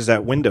 where does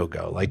that window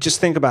go? Like,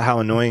 just think about how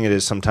annoying it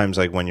is sometimes,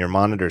 like when your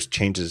monitors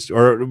changes,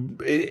 or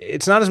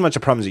it's not as much a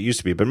problem as it used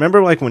to be. But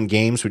remember, like when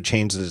games would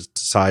change the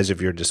size of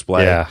your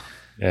display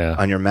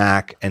on your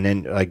Mac, and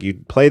then like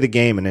you'd play the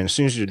game, and then as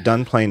soon as you're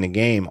done playing the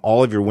game,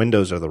 all of your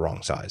windows are the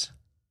wrong size.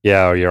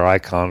 Yeah, or your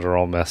icons are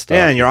all messed up.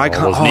 Yeah, and your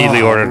icons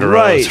neatly ordered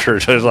right.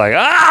 It's like,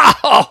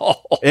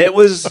 It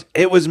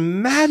was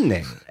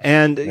maddening,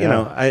 and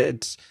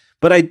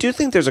but I do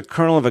think there's a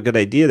kernel of a good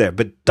idea there.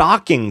 But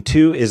docking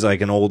too is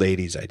like an old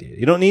 '80s idea.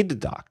 You don't need to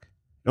dock.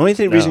 The only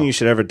reason you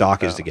should ever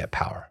dock is to get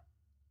power.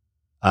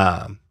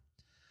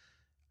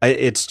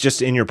 It's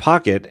just in your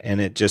pocket,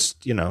 and it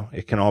just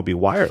it can all be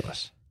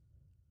wireless.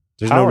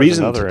 There's no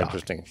reason to dock.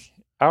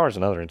 Power is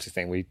another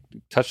interesting thing. We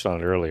touched on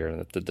it earlier, and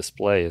that the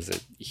display is a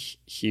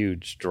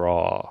huge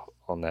draw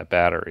on that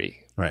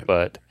battery. Right.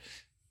 But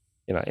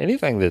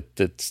anything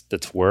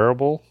that's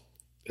wearable,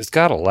 it's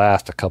got to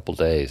last a couple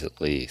days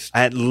at least.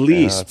 At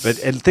least,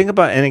 and think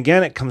about, and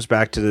again, it comes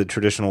back to the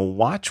traditional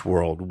watch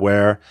world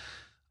where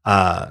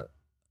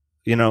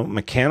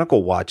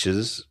mechanical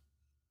watches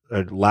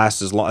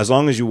last as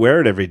long as you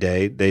wear it every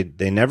day.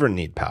 They never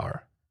need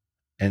power.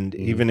 And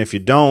even if you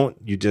don't,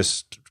 you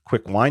just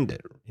quick wind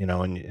it,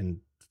 and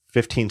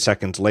 15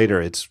 seconds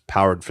later, it's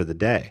powered for the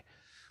day.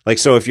 Like,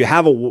 so if you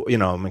have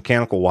a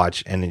mechanical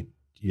watch and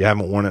you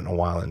haven't worn it in a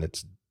while and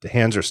the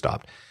hands are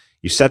stopped,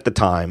 you set the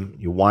time,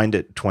 you wind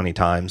it 20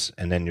 times,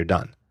 and then you're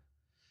done.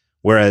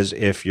 Whereas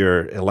if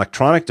your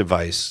electronic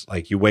device,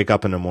 like you wake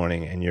up in the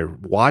morning and your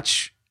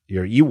watch,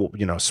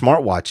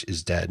 smartwatch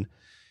is dead,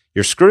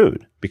 you're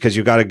screwed because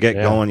you got to get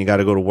going. You got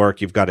to go to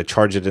work. You've got to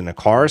charge it in a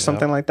car or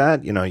something like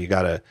that. You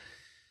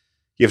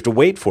have to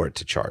wait for it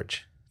to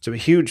charge. It's a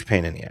huge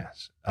pain in the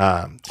ass.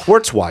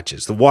 Quartz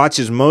watches, the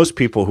watches most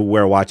people who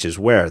wear watches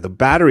wear, the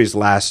batteries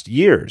last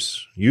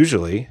years.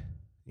 Usually,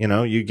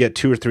 you get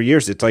 2 or 3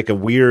 years. It's like a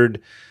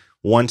weird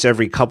once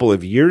every couple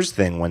of years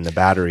thing when the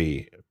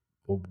battery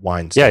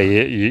winds down.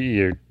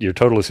 You're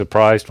totally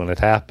surprised when it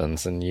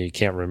happens, and you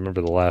can't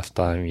remember the last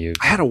time you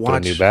put a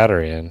new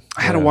battery in.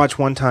 I had a watch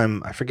one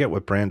time. I forget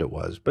what brand it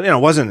was, but it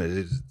wasn't.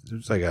 It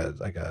was like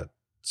a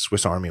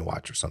Swiss Army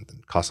watch or something.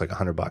 It cost like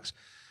 $100.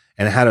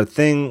 And it had a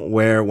thing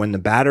where when the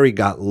battery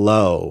got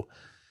low,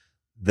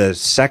 the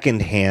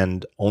second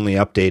hand only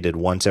updated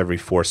once every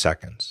 4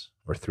 seconds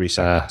or 3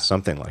 seconds,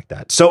 something like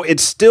that. So it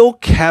still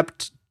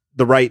kept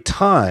the right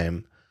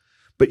time,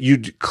 but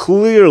you'd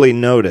clearly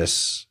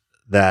notice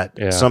that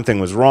something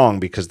was wrong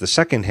because the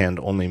second hand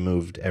only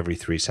moved every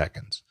 3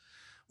 seconds,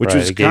 which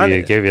was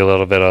gave you a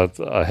little bit of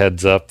a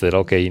heads up that,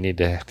 okay, you need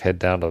to head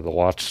down to the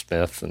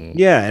watchsmith and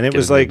and it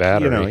was like, I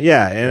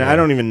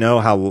don't even know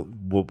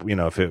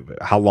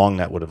how long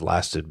that would have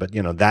lasted, but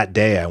that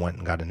day I went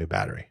and got a new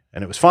battery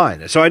and it was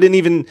fine. So I didn't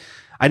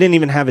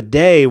even have a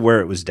day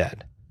where it was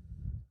dead.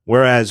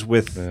 Whereas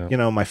with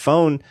my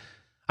phone,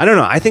 I don't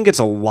know. I think it's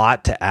a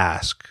lot to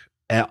ask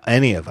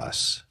any of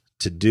us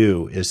to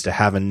do is to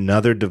have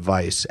another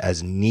device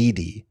as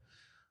needy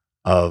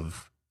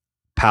of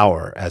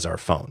power as our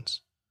phones.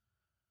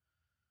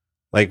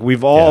 Like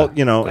we've all,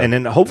 and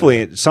then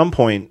hopefully at some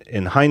point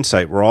in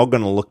hindsight, we're all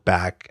going to look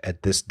back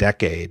at this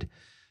decade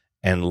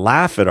and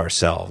laugh at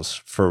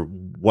ourselves for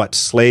what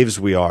slaves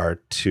we are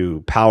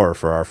to power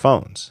for our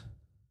phones.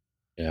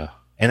 Yeah.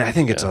 And I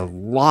think it's a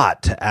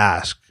lot to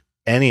ask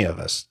any of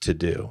us to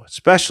do,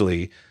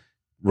 especially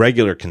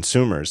regular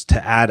consumers,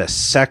 to add a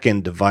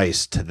second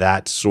device to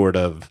that sort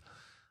of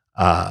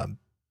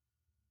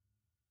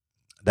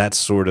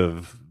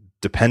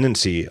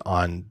dependency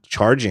on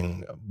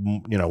charging,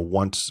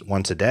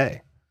 once a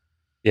day.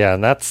 Yeah,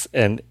 and that's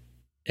and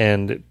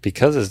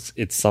because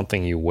it's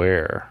something you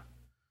wear,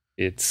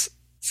 it's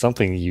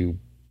something a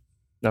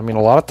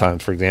lot of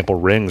times, for example,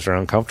 rings are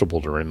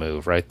uncomfortable to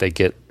remove, right? They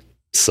get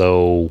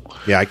so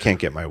I can't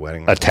get my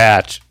wedding ring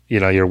attached.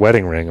 Your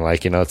wedding ring,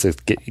 it's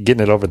getting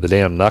it over the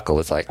damn knuckle.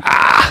 It's like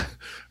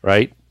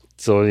right.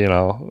 So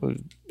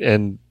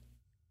and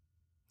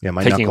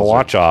my taking a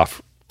watch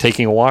off,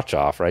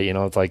 right?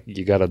 It's like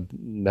you got to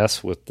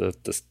mess with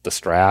the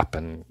strap,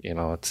 and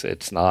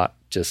it's not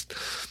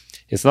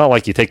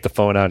like you take the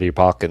phone out of your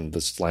pocket and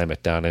just slam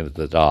it down into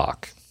the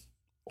dock,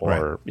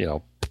 or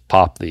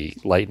pop the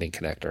lightning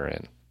connector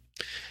in.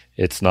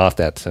 It's not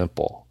that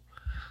simple.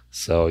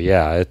 So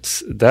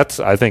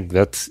I think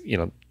that's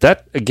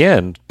that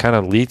again kind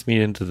of leads me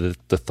into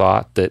the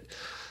thought that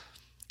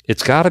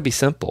it's got to be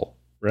simple,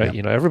 right?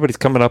 Yeah. Everybody's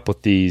coming up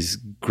with these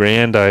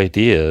grand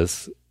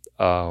ideas,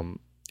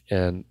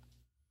 and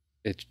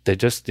they're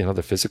just they're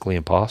physically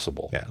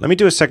impossible. Yeah. Let me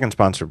do a second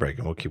sponsor break,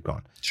 and we'll keep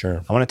going.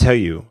 Sure. I want to tell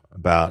you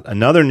about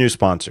another new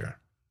sponsor.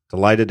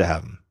 Delighted to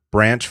have them,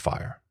 Branch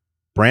Fire.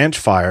 Branch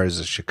Fire is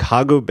a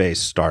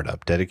Chicago-based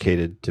startup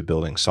dedicated to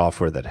building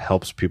software that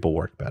helps people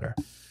work better.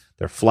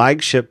 Their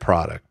flagship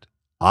product,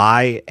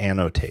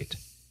 iAnnotate,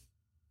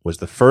 was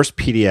the first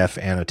PDF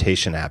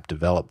annotation app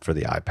developed for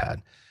the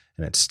iPad,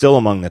 and it's still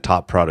among the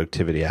top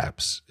productivity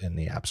apps in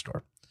the App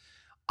Store.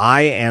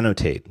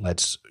 iAnnotate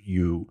lets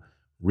you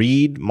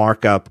read,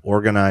 mark up,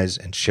 organize,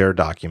 and share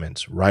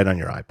documents right on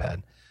your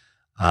iPad.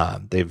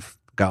 They've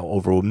got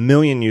over 1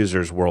 million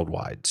users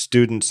worldwide,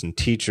 students and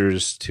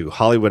teachers to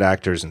Hollywood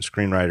actors and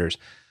screenwriters.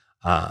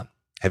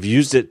 Have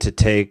used it to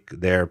take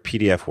their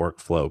PDF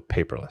workflow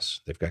paperless.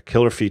 They've got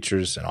killer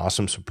features and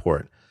awesome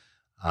support,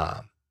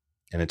 and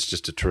it's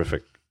just a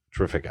terrific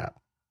app.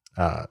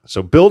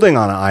 So building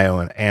on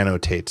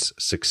iAnnotate's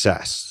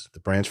success, the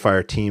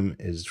Branchfire team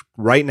is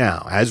right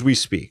now, as we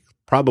speak,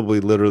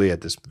 probably literally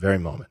at this very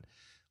moment,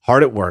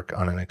 hard at work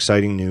on an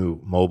exciting new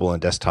mobile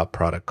and desktop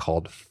product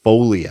called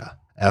Folia,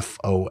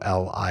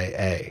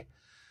 Folia.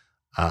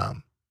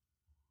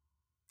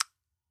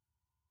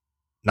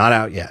 Not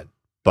out yet,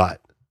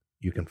 but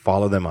you can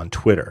follow them on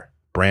Twitter,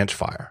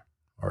 Branchfire,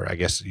 or I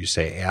guess you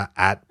say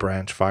at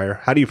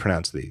Branchfire. How do you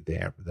pronounce the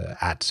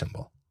at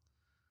symbol?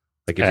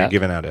 Like if you're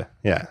giving out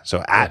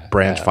so at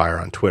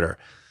Branchfire on Twitter.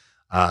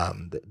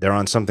 They're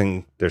on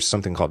something. There's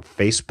something called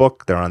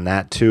Facebook. They're on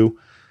that too.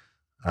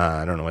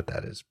 I don't know what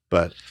that is,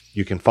 but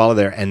you can follow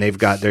there, and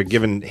they're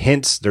giving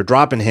hints. They're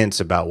dropping hints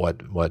about what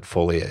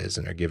Folia is,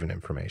 and they're giving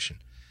information.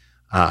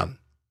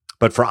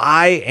 But for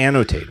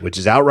iAnnotate, which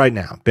is out right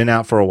now, been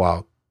out for a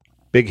while,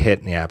 big hit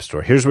in the App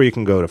Store. Here's where you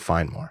can go to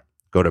find more.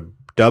 Go to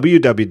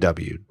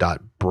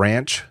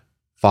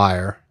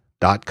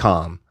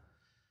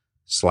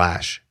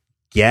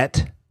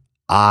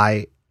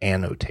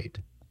www.branchfire.com/get-iAnnotate.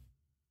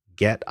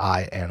 Get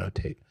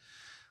iAnnotate.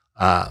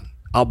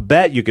 I'll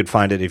bet you could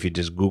find it if you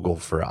just Google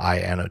for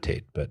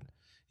iAnnotate, but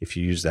if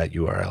you use that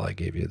URL I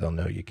gave you, they'll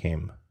know you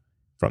came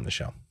from the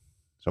show.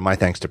 So my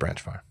thanks to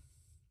Branchfire.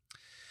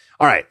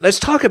 All right, let's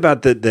talk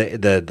about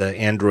the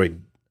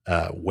Android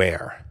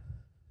Wear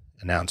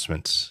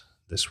announcements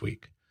this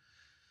week.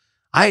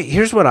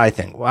 Here's what I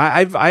think.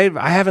 I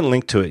haven't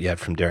linked to it yet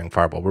from Daring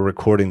Fireball. We're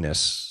recording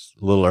this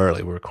a little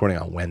early. We're recording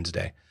on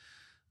Wednesday,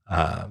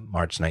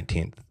 March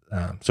 19th.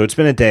 So it's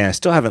been a day. I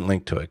still haven't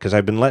linked to it because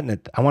I've been letting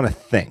it. I want to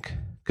think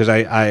because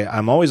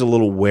I'm always a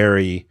little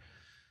wary,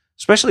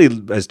 especially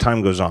as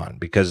time goes on,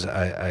 because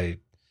I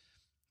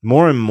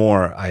more and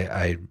more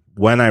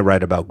when I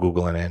write about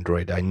Google and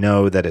Android, I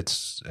know that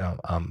it's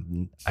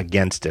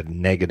against it,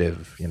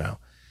 negative, you know.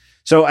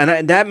 So,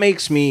 that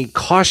makes me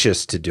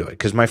cautious to do it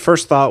because my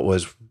first thought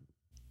was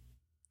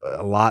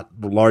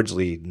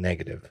largely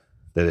negative,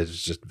 that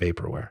it's just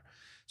vaporware.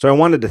 So I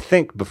wanted to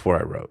think before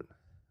I wrote.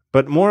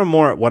 But more and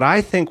more, what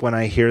I think when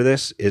I hear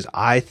this is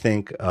I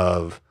think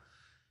of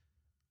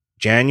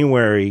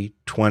January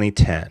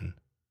 2010,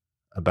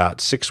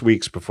 about 6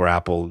 weeks before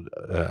Apple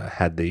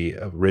had the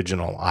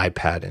original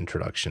iPad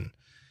introduction.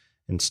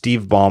 And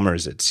Steve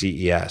Ballmer's at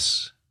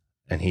CES,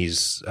 and he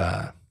used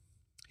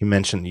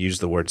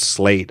the word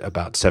slate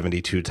about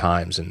 72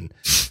 times and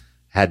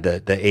had the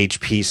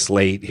HP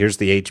Slate. Here's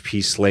the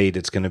HP Slate.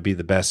 It's going to be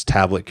the best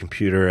tablet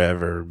computer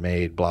ever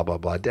made, blah, blah,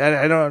 blah.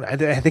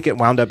 I think it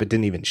wound up, it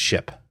didn't even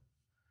ship.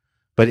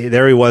 But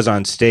there he was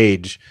on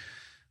stage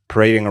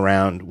parading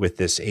around with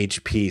this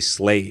HP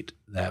Slate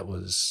that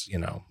was, you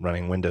know,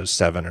 running Windows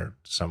 7 or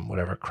some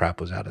whatever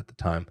crap was out at the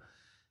time.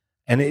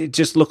 And it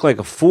just looked like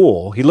a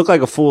fool. He looked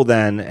like a fool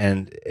then,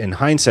 and in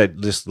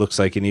hindsight, this looks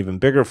like an even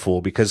bigger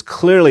fool because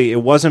clearly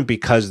it wasn't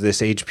because this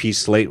HP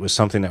Slate was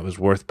something that was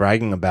worth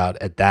bragging about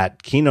at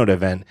that keynote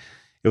event.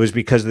 It was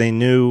because they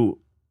knew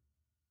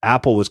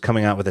Apple was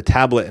coming out with a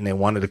tablet and they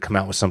wanted to come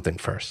out with something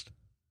first.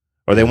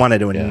 Or they wanted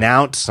to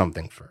announce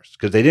something first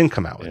because they didn't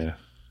come out with it.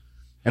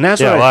 And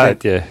that's what I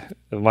think.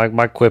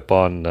 My quip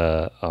on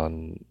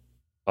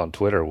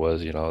Twitter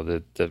was, you know,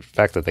 the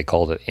fact that they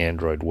called it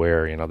Android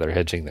Wear, you know, they're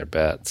hedging their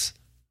bets,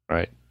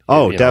 right?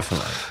 Oh,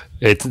 definitely.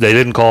 They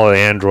didn't call it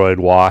Android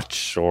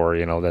Watch, or,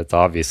 you know, that's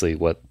obviously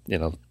what, you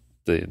know,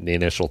 the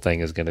initial thing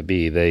is going to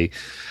be. They,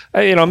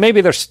 you know,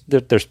 maybe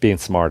they're being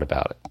smart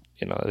about it.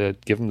 You know,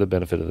 give them the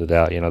benefit of the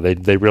doubt. You know,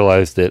 they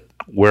realize that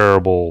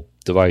wearable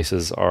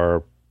devices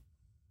are,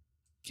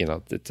 you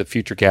know, it's a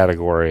future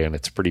category and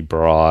it's pretty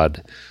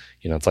broad.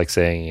 You know, it's like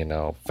saying, you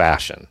know,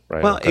 fashion,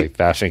 right? Well, like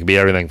fashion can be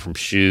everything from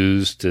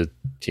shoes to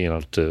you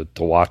know, to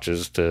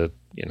watches to,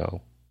 you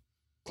know,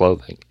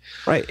 clothing.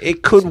 Right.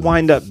 It could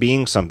wind up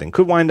being something.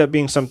 Could wind up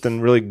being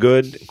something really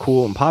good,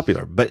 cool, and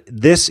popular. But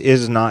this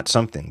is not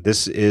something.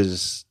 This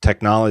is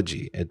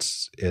technology.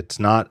 It's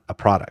not a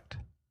product.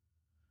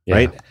 Yeah.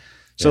 Right?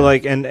 So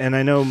like, and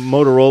I know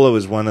Motorola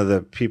was one of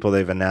the people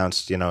they've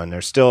announced, you know, and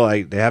they're still,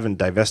 they haven't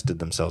divested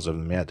themselves of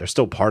them yet. They're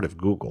still part of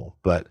Google.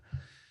 But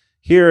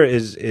here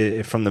is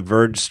from the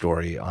Verge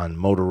story on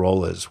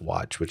Motorola's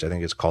watch, which I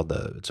think is called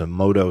it's a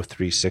Moto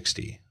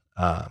 360.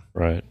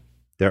 Right.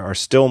 There are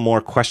still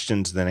more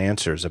questions than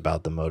answers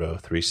about the Moto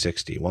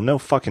 360. Well, no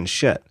fucking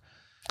shit.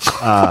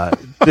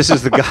 This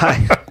is the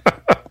guy.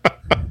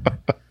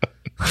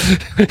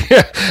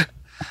 Yeah.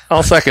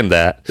 I'll second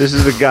that. This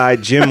is the guy,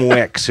 Jim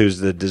Wicks, who's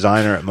the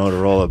designer at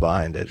Motorola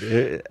behind it.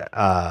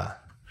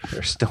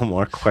 There's still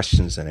more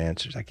questions than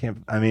answers.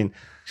 The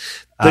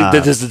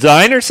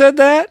designer said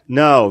that?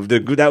 No,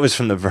 that was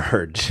from The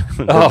Verge.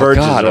 The Verge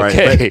is right.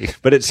 Okay.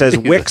 But it says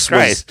Wicks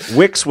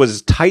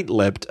was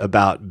tight-lipped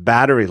about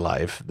battery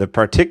life, the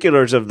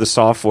particulars of the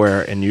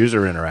software and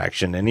user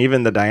interaction, and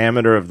even the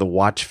diameter of the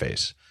watch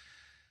face.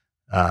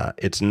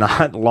 It's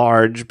not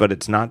large, but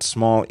it's not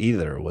small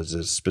either, was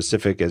as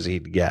specific as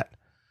he'd get.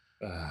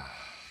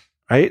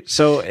 Right,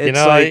 so it's, you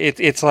know, like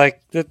it's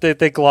like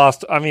they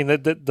glossed. I mean,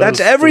 that's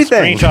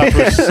everything. Those screenshots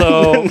were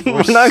so.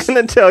 We're not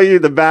going to tell you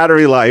the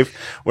battery life.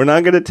 We're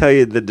not going to tell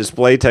you the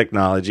display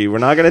technology. We're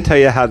not going to tell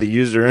you how the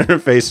user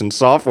interface and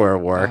software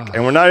work,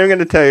 and we're not even going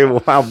to tell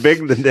you how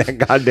big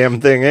the goddamn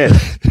thing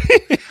is.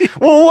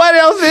 Well, what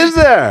else is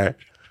there?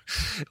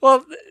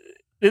 Well,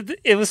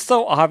 it was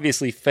so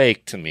obviously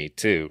fake to me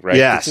too, right?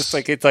 Yes.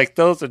 It's like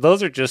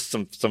those are just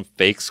some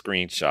fake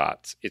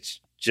screenshots. It's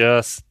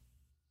just,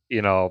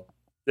 you know,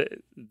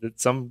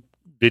 that some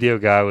video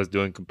guy was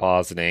doing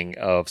compositing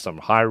of some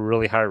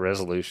really high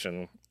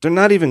resolution. They're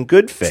not even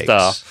good fakes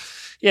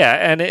stuff. Yeah,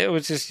 and it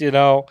was just, you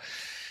know,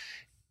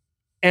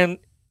 and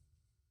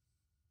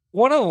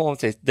one of the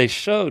ones they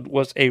showed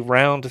was a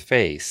round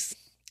face.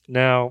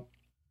 Now,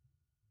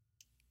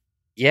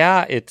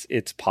 yeah,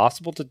 it's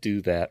possible to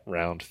do that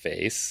round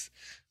face,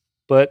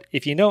 but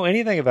if you know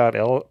anything about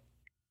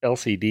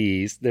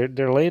LCDs,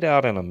 they're laid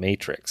out in a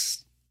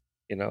matrix.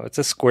 It's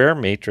a square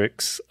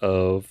matrix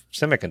of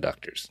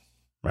semiconductors.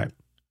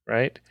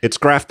 Right. It's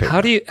graph paper.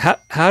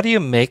 How do you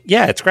make?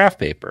 Yeah, it's graph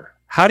paper.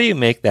 How do you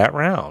make that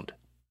round?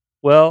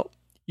 Well,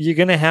 you're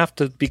going to have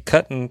to be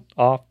cutting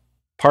off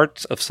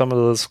parts of some of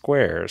those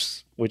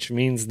squares, which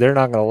means they're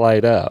not going to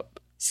light up.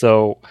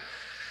 So,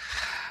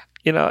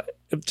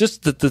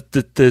 just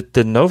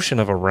the notion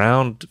of a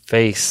round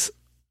face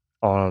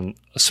on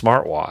a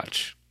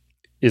smartwatch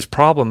is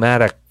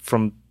problematic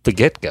from the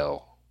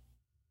get-go.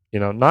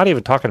 Not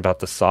even talking about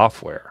the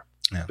software,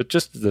 but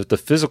just the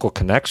physical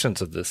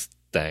connections of this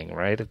thing,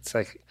 right? It's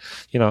like,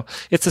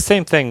 it's the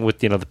same thing with,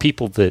 the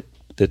people that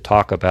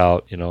talk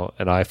about, an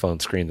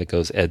iPhone screen that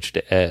goes edge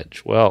to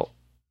edge. Well,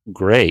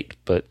 great,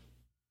 but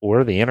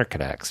where are the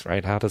interconnects,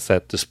 right? How does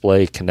that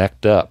display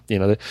connect up?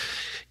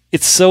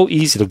 It's so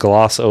easy to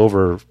gloss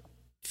over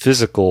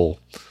physical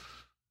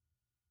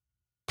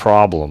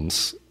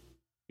problems,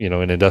 in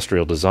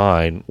industrial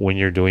design when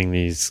you're doing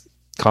these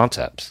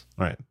concepts.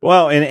 Right.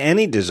 Well, in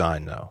any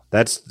design, though,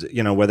 that's,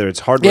 whether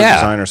it's hardware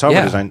design or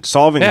software design,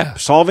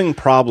 solving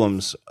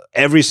problems,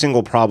 every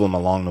single problem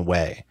along the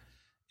way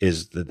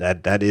is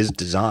that is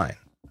design,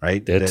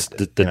 right? It's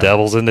the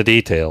devil's in the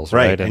details,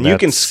 right? And you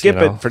can skip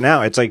it for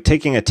now. It's like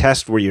taking a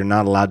test where you're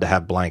not allowed to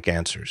have blank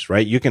answers,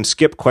 right? You can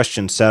skip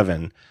question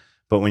 7,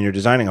 but when you're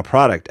designing a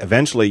product,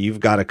 eventually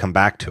you've got to come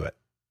back to it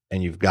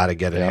and you've got to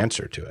get an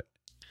answer to it,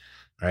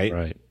 right?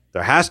 Right.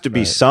 There has to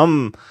be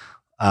some,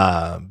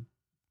 some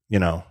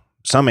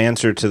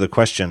answer to the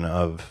question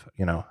of,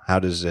 how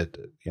does it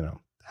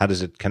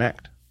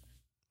connect,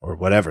 or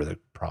whatever the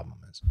problem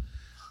is.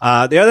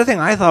 The other thing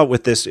I thought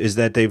with this is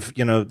that they've,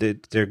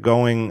 they're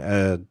going,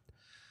 an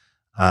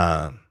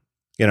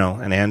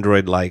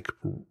Android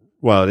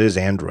well, it is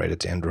Android.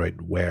 It's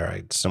Android Wear.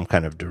 It's some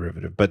kind of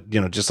derivative. But,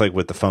 just like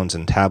with the phones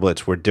and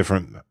tablets where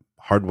different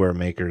hardware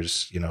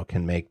makers,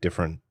 can make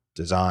different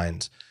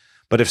designs.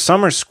 But if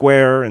some are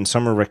square and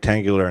some are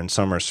rectangular and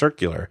some are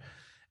circular,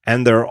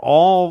 and they're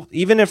all,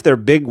 even if they're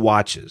big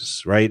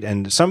watches, right?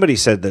 And somebody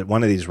said that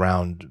one of these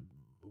round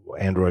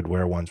Android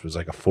Wear ones was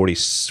like a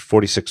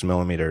 46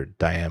 millimeter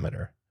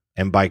diameter.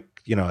 And by,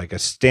 like a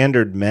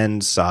standard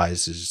men's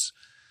size is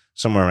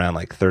somewhere around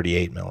like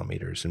 38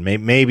 millimeters. And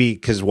maybe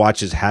because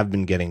watches have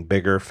been getting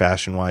bigger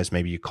fashion wise,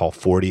 maybe you call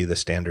 40 the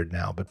standard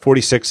now, but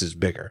 46 is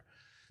bigger.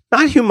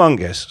 Not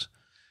humongous.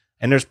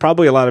 And there's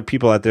probably a lot of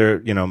people out there,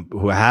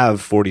 who have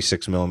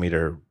 46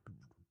 millimeter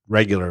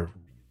regular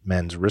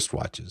men's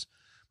wristwatches,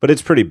 but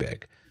it's pretty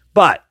big.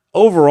 But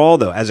overall,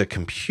 though, as a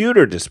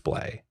computer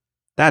display,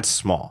 that's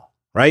small,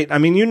 right? I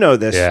mean,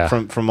 this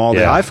from all the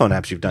iPhone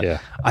apps you've done.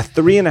 Yeah. A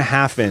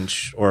 3.5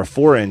 inch or a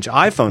 4 inch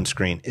iPhone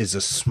screen is a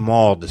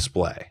small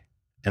display.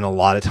 And a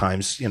lot of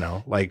times,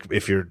 like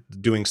if you're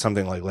doing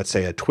something like, let's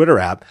say, a Twitter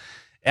app,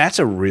 that's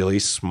a really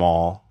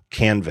small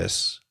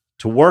canvas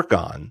to work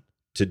on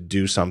to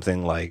do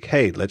something like,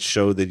 hey, let's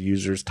show the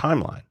user's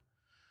timeline.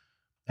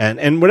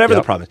 And whatever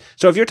the problem is.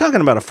 So if you're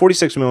talking about a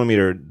 46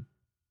 millimeter,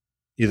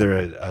 either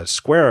a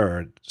square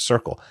or a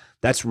circle,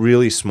 that's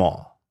really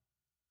small.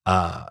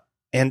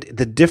 And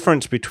the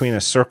difference between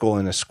a circle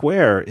and a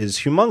square is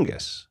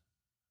humongous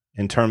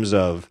in terms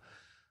of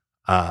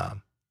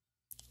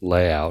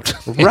layout.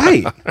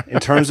 Right.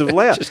 In terms of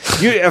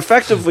layout. You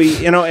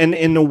effectively,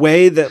 in a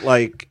way that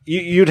like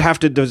you'd have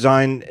to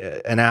design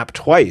an app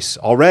twice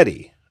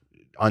already.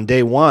 On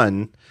day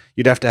one,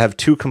 you'd have to have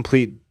 2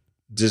 complete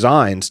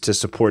designs to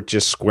support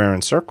just square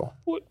and circle.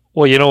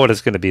 Well, you know what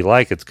it's going to be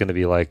like? It's going to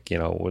be like,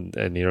 when,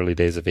 in the early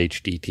days of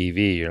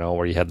HDTV,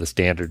 where you had the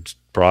standard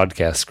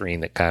broadcast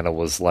screen that kind of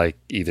was like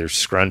either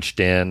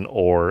scrunched in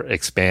or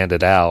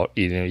expanded out.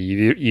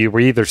 You were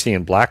either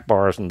seeing black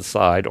bars on the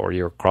side or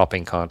you're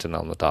cropping content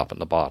on the top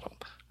and the bottom.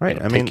 Right.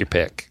 Take your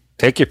pick.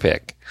 Take your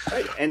pick.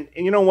 Right. And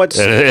you know what's...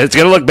 It's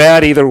going to look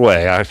bad either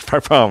way, I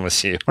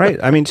promise you. Right.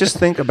 I mean, just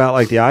think about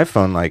like the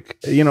iPhone, like,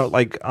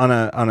 like on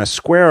a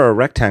square or a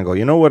rectangle,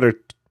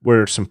 what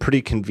are some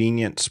pretty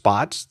convenient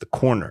spots? The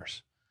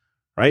corners,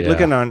 right? Yeah.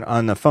 Looking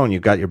on the phone,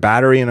 you've got your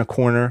battery in a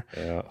corner.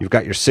 Yeah. You've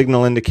got your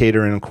signal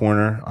indicator in a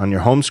corner. On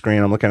your home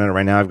screen, I'm looking at it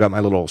right now. I've got my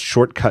little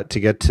shortcut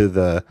to get to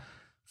the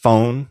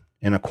phone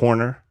in a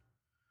corner.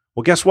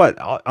 Well, guess what?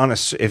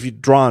 If you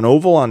draw an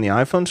oval on the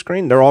iPhone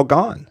screen, they're all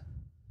gone.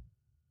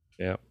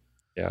 Yeah.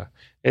 Yeah.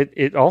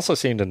 It also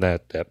seemed in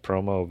that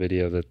promo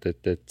video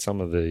that some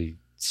of the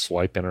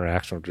swipe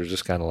interactions were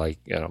just kind of like,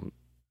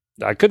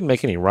 I couldn't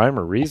make any rhyme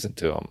or reason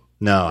to them.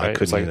 No, right? I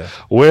couldn't either.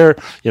 Where,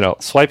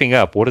 swiping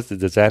up,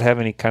 does that have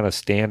any kind of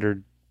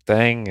standard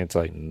thing? It's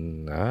like,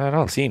 I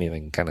don't see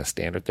anything kind of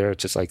standard there.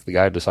 It's just like the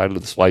guy decided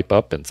to swipe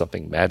up and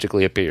something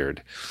magically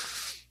appeared.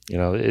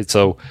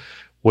 So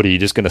what, are you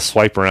just going to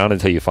swipe around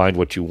until you find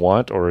what you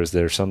want? Or is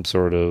there some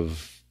sort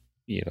of,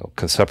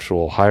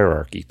 conceptual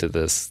hierarchy to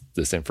this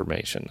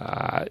information?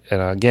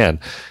 And again,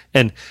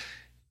 and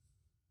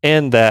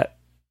that,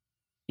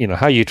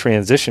 how you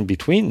transition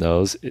between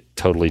those, it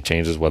totally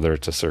changes whether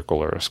it's a circle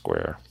or a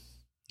square.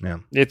 Yeah.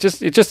 It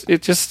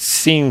just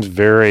seems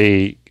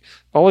very,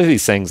 all of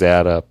these things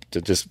add up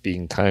to just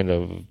being kind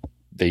of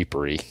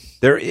vapory.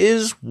 There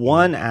is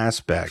one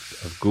aspect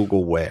of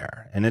Google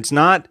Wear, and it's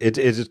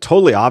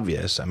totally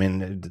obvious. I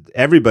mean,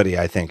 everybody,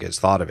 I think, has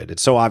thought of it.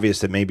 It's so obvious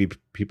that maybe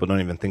people don't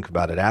even think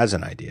about it as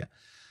an idea.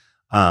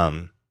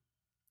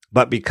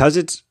 But because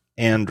it's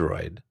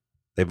Android,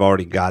 they've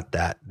already got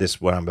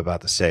what I'm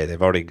about to say,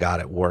 they've already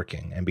got it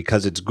working. And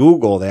because it's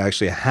Google, they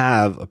actually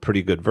have a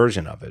pretty good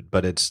version of it,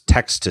 but it's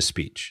text to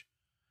speech.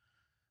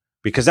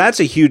 Because that's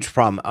a huge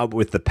problem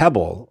with the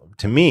Pebble,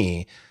 to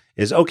me,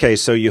 is, okay,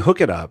 so you hook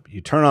it up,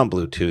 you turn on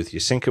Bluetooth, you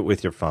sync it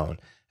with your phone,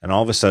 and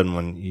all of a sudden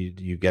when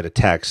you get a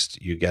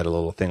text, you get a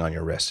little thing on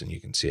your wrist and you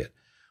can see it.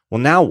 Well,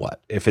 now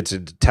what? If it's a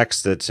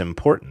text that's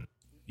important,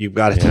 you've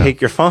got to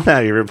take your phone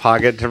out of your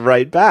pocket to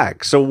write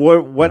back. So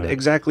what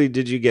exactly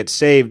did you get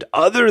saved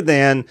other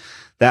than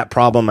that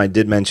problem I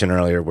did mention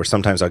earlier where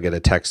sometimes I'll get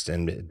a text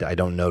and I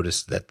don't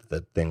notice that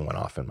the thing went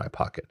off in my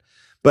pocket?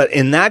 But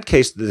in that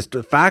case,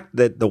 the fact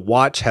that the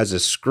watch has a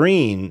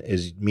screen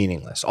is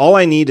meaningless. All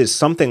I need is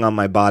something on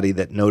my body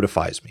that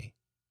notifies me.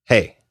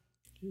 Hey.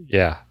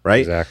 Yeah, right?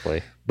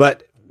 Exactly.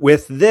 But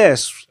with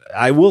this,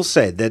 I will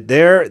say that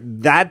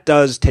that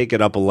does take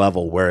it up a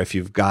level where if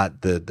you've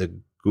got the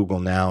Google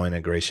Now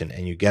integration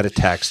and you get a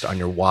text on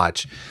your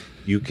watch,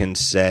 you can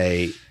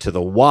say to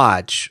the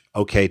watch,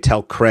 okay,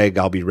 tell Craig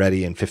I'll be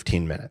ready in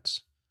 15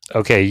 minutes.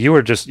 Okay, you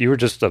were just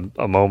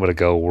a moment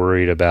ago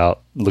worried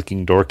about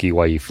looking dorky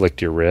while you flicked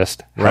your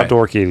wrist. How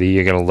dorky are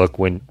you going to look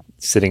when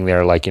sitting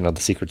there like, the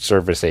Secret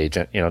Service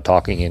agent,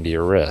 talking into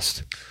your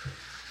wrist?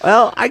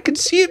 Well, I could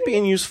see it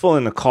being useful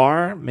in a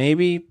car,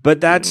 maybe, but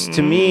that's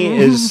to me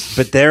is.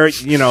 But there,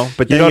 but you then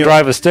don't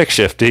drive a stick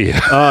shift, do you?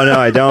 Oh no,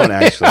 I don't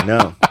actually.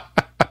 No.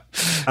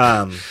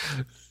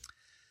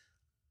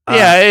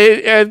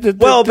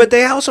 But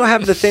they also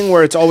have the thing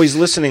where it's always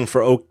listening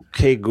for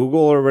OK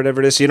Google or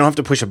whatever it is. So you don't have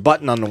to push a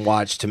button on the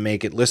watch to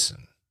make it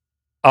listen.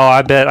 Oh,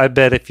 I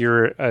bet if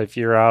you're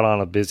out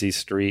on a busy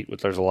street,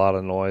 there's a lot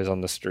of noise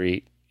on the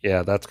street,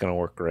 yeah, that's going to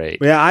work great.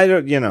 Yeah, I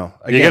don't. Again,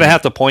 you're going to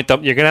have to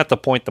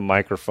point the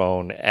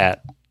microphone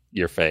at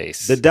your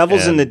face. The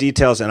devil's in the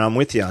details, and I'm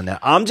with you on that.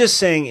 I'm just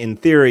saying, in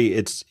theory,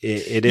 it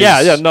is.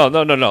 Yeah,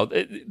 no.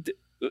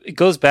 It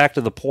goes back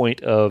to the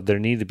point of there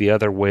need to be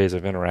other ways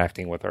of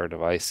interacting with our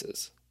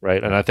devices,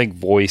 right? And I think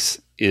voice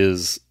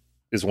is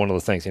one of the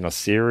things.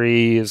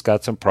 Siri has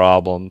got some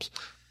problems.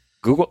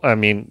 Google,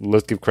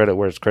 let's give credit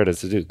where it's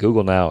credit's due.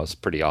 Google Now is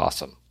pretty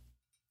awesome.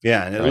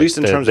 Yeah, and at least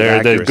in terms of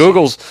accuracy.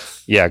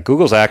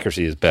 Google's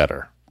accuracy is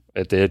better.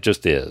 It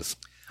just is.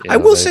 I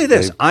will say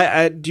this.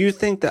 I do you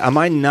think that, am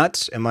I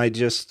nuts? Am I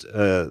just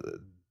am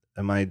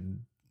I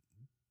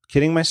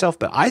kidding myself?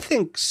 But I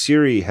think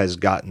Siri has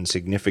gotten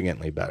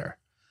significantly better.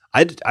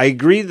 I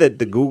agree that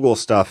the Google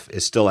stuff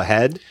is still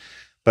ahead,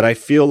 but I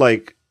feel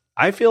like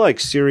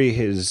Siri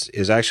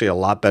is actually a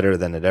lot better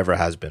than it ever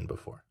has been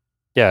before.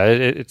 Yeah,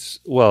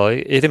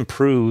 it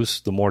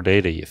improves the more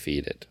data you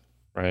feed it,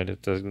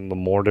 right? The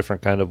more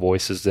different kind of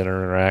voices that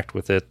interact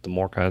with it, the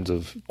more kinds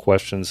of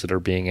questions that are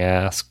being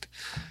asked.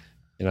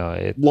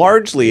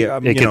 Largely,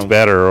 it gets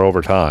better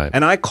over time.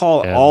 And I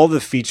call all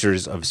the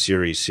features of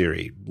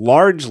Siri.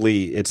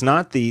 Largely, it's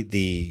not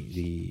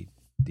the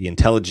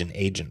intelligent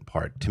agent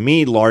part. To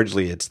me,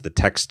 largely, it's the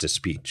text to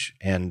speech.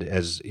 And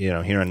as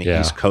here on the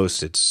East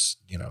Coast, it's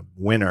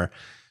winter.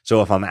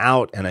 So if I'm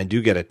out and I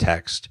do get a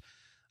text,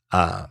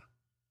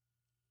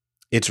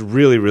 it's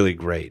really, really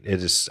great.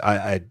 It is.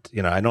 I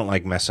don't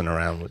like messing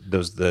around with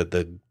those.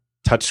 The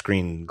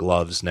touchscreen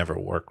gloves never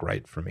work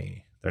right for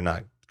me. They're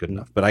not good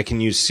enough. But I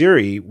can use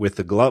Siri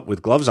with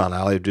gloves on.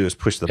 All I do is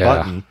push the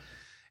button,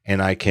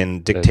 and I can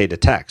dictate a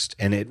text,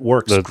 and it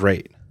works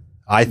great.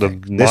 I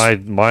think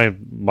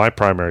my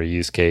primary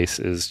use case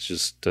is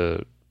just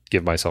to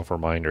give myself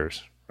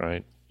reminders.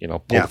 Right,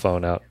 pull the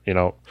phone out.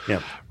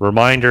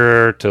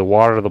 Reminder to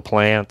water the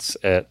plants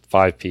at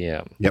 5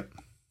 p.m. Yep,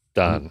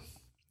 done.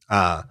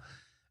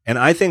 And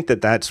I think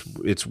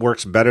it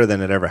works better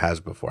than it ever has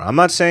before. I'm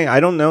not saying I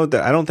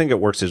don't think it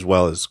works as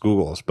well as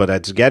Google's, but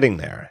it's getting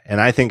there, and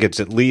I think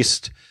it's at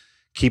least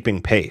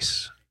keeping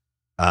pace.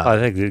 I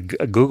think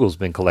Google's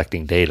been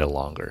collecting data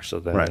longer, so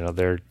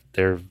that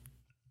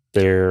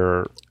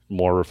they're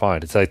more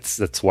refined.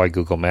 That's why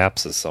Google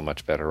Maps is so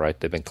much better, right?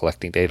 They've been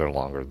collecting data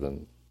longer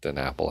than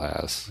Apple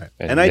has,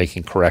 and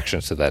making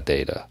corrections to that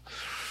data.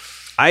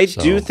 I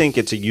do think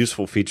it's a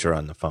useful feature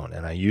on the phone,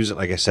 and I use it,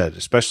 like I said,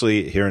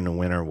 especially here in the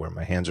winter where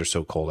my hands are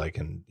so cold. I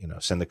can,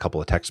 send a couple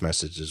of text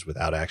messages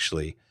without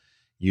actually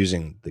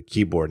using the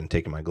keyboard and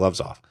taking my gloves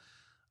off.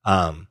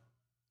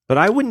 But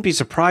I wouldn't be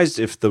surprised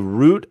if the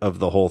root of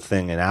the whole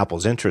thing and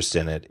Apple's interest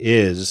in it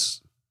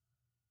is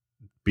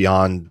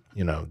beyond,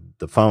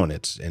 the phone.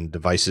 It's in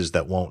devices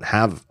that won't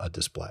have a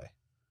display,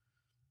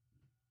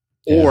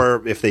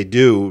 or if they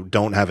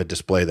don't have a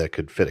display that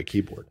could fit a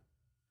keyboard.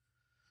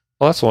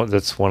 Well,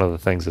 that's one of the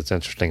things that's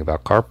interesting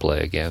about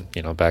CarPlay. Again,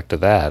 back to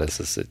that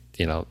is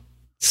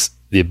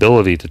the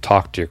ability to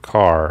talk to your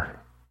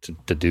car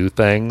to do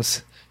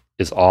things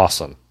is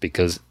awesome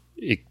because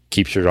it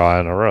keeps your eye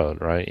on the road,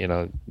 right?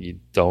 You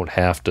don't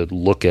have to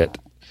look at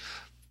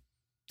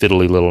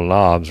fiddly little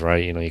knobs,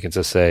 right? You know, you can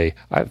just say,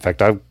 in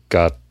fact, I've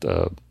got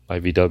my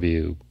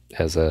VW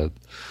has a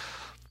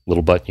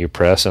little button you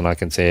press, and I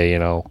can say, you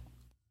know,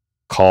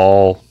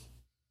 call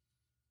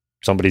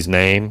somebody's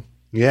name.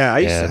 Yeah, I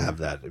used to have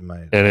that in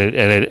my,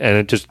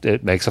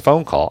 it makes a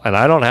phone call, and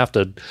I don't have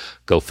to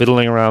go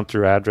fiddling around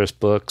through address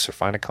books or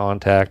find a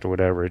contact or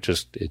whatever.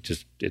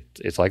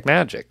 It's like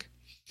magic,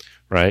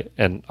 right?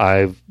 And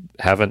I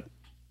haven't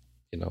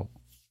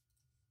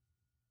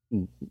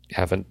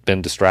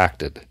been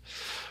distracted.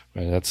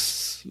 Right?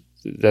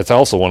 That's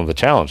also one of the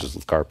challenges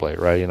with CarPlay,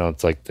 right? You know,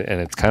 it's like, and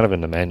it's kind of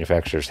in the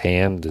manufacturer's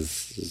hand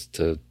is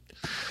to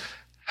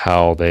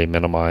how they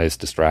minimize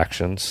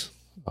distractions,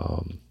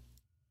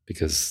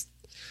 because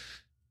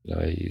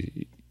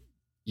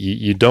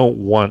you don't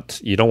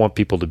want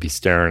people to be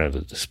staring at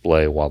a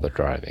display while they're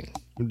driving.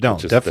 No,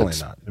 definitely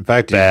not. In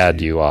fact, bad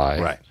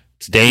UI. Right.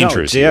 It's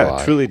dangerous.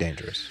 Yeah, truly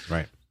dangerous.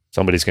 Right.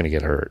 Somebody's going to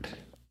get hurt.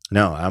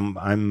 No,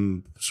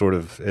 I'm sort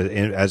of,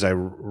 as I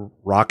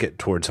rocket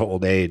towards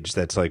old age,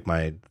 that's like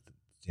my,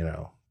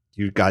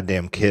 you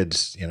goddamn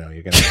kids, you're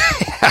going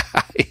to.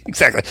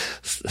 Exactly.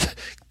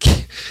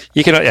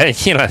 You can,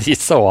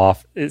 it's so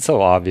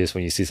obvious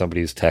when you see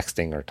somebody who's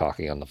texting or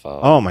talking on the phone.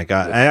 Oh my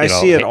God. I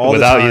see it all the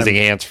time. Without using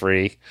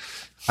hands-free.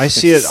 I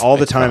see it all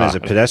the time as a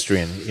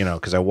pedestrian,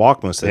 because I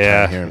walk most of the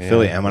time here in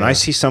Philly. And when I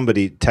see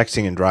somebody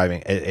texting and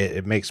driving,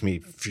 it makes me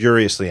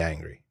furiously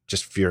angry,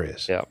 just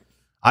furious. Yeah.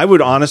 I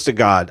would, honest to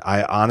God,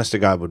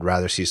 would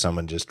rather see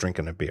someone just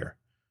drinking a beer.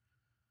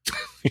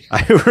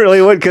 I really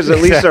would, because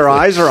at least their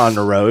eyes are on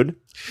the road.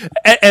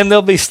 And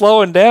they'll be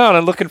slowing down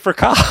and looking for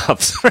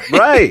cops.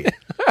 Right.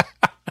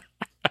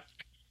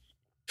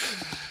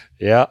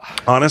 Yeah.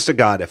 Honest to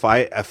God, if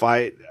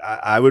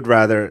I would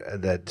rather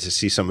that to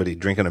see somebody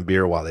drinking a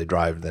beer while they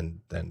drive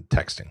than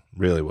texting.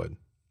 Really would.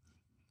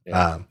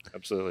 Yeah,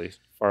 absolutely.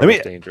 Far more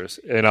dangerous.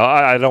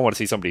 I don't want to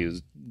see somebody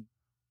who's,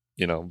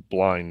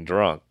 blind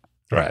drunk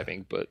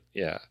driving, but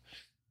yeah.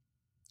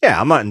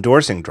 Yeah, I'm not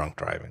endorsing drunk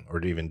driving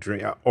or even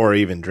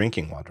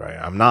drinking while driving.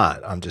 I'm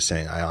not. I'm just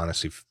saying I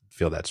honestly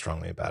feel that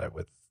strongly about it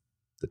with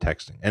the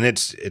texting. And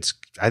it's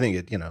I think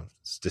it,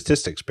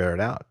 statistics bear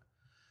it out.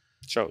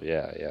 So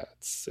yeah,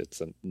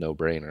 it's a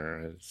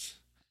no-brainer.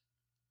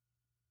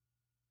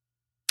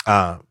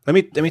 Let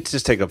me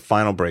just take a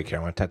final break here.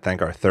 I want to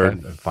thank our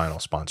third and final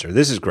sponsor.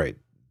 This is great.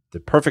 The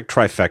perfect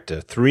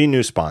trifecta, 3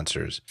 new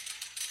sponsors.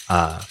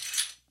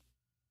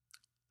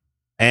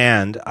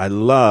 And I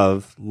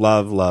love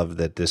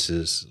that this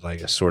is like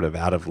a sort of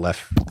out of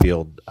left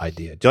field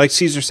idea. Do you like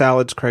Caesar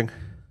salads, Craig?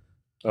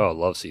 Oh, I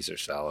love Caesar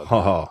salad.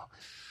 Oh,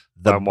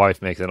 my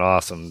wife makes an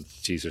awesome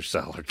Caesar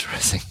salad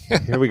dressing.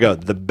 Here we go.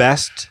 The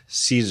best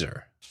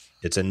Caesar.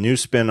 It's a new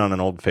spin on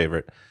an old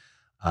favorite.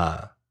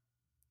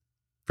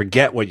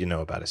 Forget what you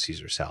know about a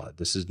Caesar salad.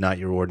 This is not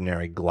your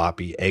ordinary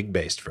gloppy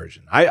egg-based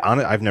version.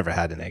 I've never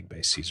had an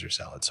egg-based Caesar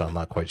salad, so I'm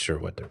not quite sure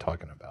what they're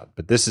talking about.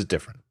 But this is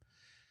different.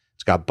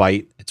 It's got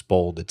bite. It's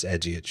bold. It's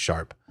edgy. It's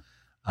sharp.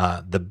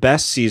 The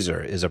best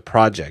Caesar is a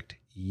project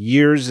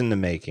years in the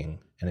making,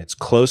 and it's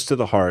close to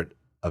the heart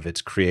of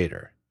its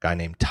creator, a guy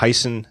named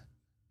Tyson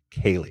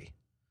Cayley.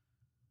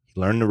 He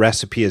learned the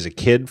recipe as a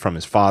kid from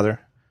his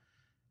father,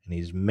 and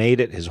he's made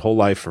it his whole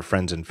life for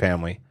friends and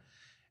family.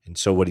 And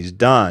so what he's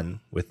done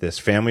with this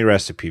family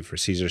recipe for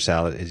Caesar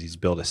salad is he's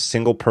built a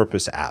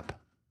single-purpose app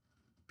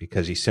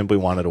because he simply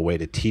wanted a way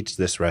to teach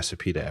this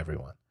recipe to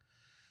everyone.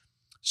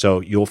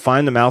 So you'll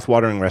find the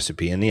mouth-watering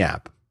recipe in the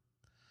app,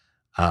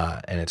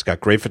 and it's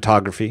got great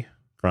photography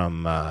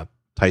from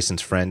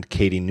Tyson's friend,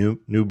 Katie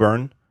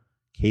Newburn.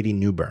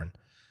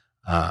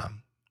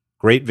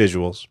 Great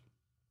visuals.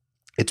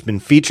 It's been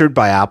featured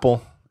by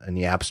Apple in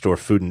the App Store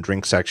food and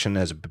drink section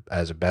as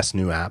a best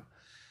new app,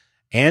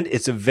 and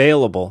it's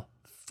available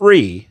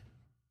free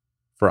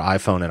for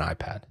iPhone and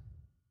iPad.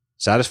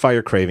 Satisfy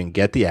your craving,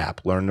 get the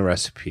app, learn the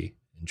recipe,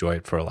 enjoy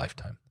it for a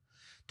lifetime.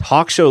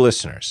 Talk show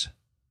listeners,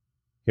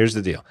 here's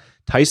the deal.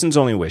 Tyson's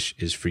only wish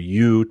is for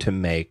you to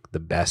make the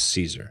best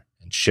Caesar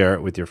and share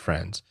it with your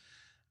friends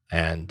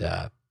and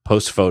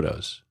post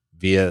photos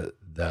via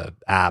the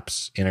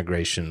app's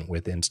integration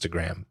with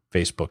Instagram,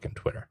 Facebook, and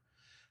Twitter.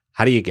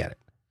 How do you get it?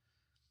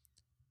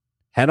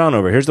 Head on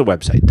over. Here's the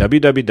website,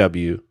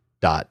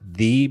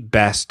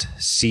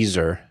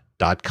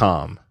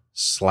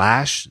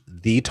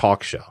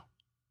 www.thebestcaesar.com/thetalkshow.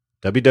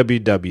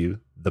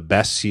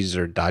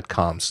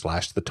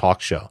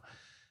 www.thebestcaesar.com/thetalkshow.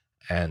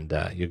 And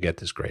you'll get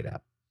this great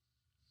app.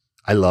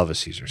 I love a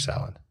Caesar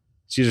salad.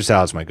 Caesar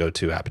salad's my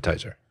go-to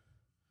appetizer.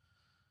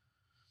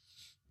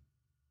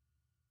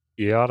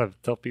 You ought to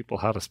tell people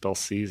how to spell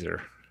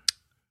Caesar.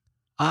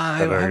 There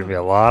are going to be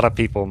a lot of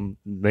people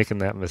making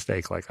that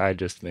mistake like I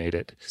just made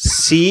it.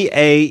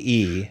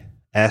 Caesar.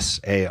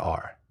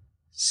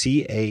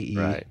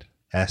 Caesar.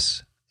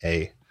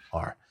 Do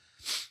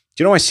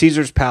you know why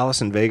Caesar's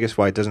Palace in Vegas,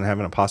 why it doesn't have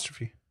an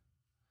apostrophe?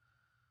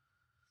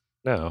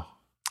 No.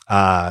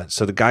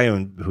 So the guy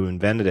who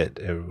invented it,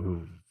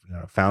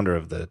 founder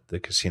of the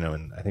casino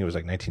in, I think it was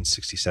like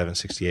 1967,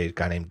 68, a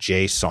guy named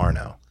Jay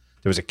Sarno.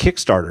 There was a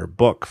Kickstarter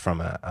book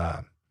from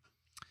a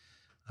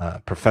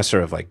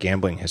professor of like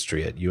gambling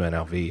history at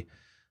UNLV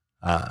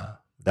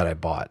that I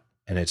bought,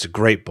 and it's a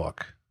great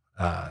book.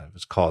 It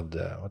was called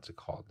what's it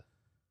called?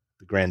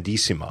 The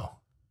Grandissimo,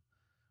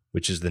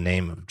 which is the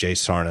name of Jay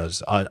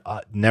Sarno's.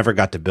 Never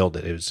got to build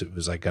it. It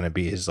was like going to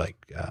be his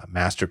like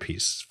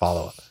masterpiece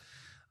follow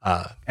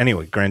up.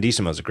 Anyway,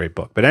 Grandissimo is a great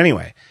book. But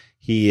anyway,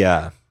 he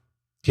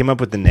came up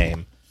with the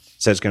name.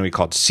 Said it's going to be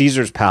called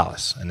Caesar's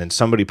Palace, and then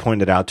somebody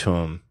pointed out to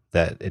him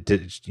that it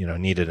did,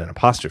 needed an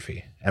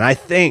apostrophe. And I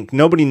think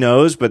nobody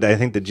knows, but I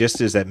think the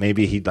gist is that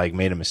maybe he like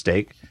made a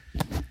mistake.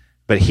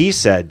 But he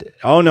said,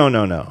 "Oh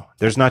no!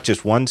 There's not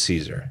just one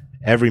Caesar.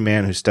 Every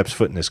man who steps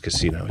foot in this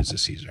casino is a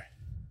Caesar."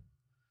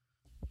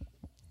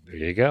 There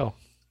you go.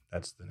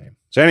 That's the name.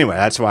 So anyway,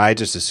 that's why I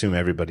just assume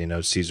everybody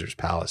knows Caesar's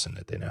Palace and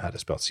that they know how to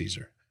spell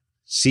Caesar.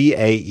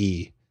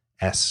 Caesar.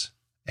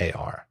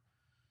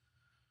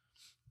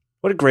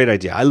 What a great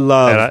idea! I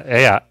love.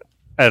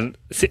 And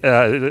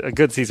a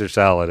good Caesar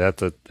salad.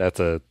 That's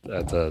a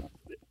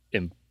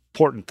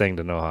important thing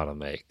to know how to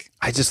make.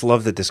 I just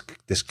love that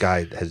this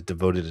guy has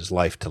devoted his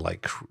life to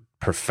like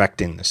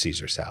perfecting the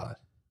Caesar salad.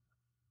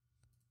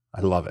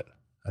 I love it.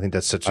 I think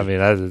that's such.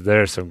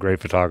 There's some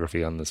great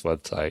photography on this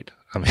website.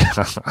 I mean,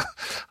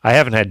 I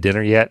haven't had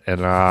dinner yet,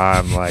 and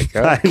I'm like,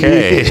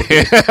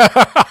 okay.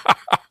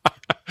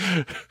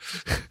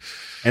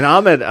 And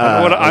I'm at.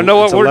 I know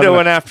what we're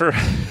doing after.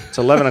 It's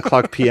 11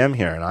 o'clock p.m.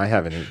 here, and I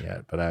haven't eaten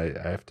yet. But I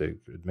have to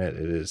admit,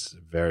 it is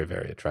a very,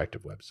 very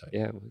attractive website.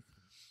 Yeah,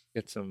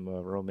 get some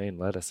romaine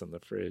lettuce in the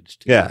fridge,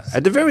 too. Yeah,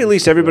 at the very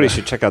least, everybody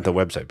should check out the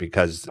website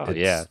because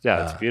it's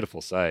a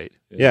beautiful site.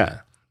 Yeah.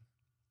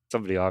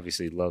 Somebody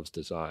obviously loves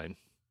design.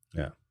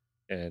 Yeah.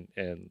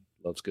 And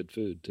loves good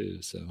food,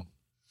 too. So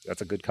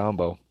that's a good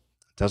combo.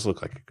 It does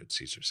look like a good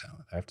Caesar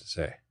salad, I have to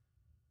say.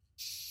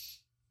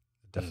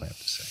 Definitely have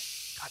to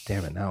say. God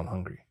damn it, now I'm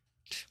hungry.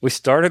 We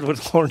started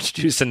with orange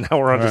juice, and now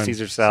we're on to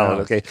Caesar salad.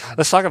 Okay,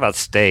 let's talk about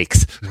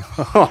steaks.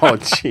 Oh,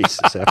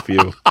 Jesus, F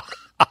you.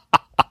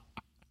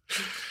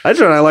 That's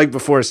what I like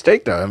before a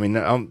steak, though. I mean,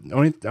 the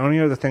only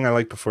other thing I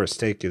like before a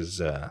steak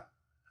is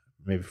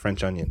maybe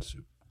French onion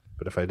soup.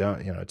 But if I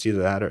don't, it's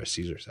either that or a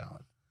Caesar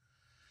salad.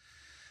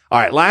 All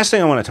right, last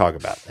thing I want to talk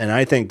about, and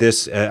I think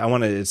this,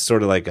 it's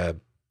sort of like a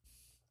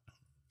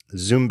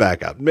zoom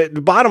back out.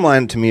 The bottom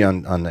line to me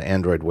on the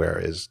Android Wear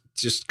is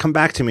just come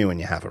back to me when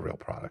you have a real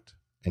product.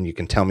 And you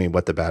can tell me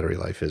what the battery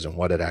life is and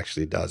what it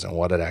actually does and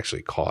what it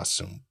actually costs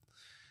and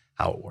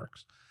how it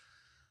works.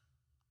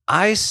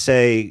 I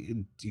say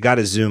you got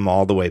to zoom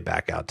all the way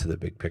back out to the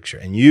big picture.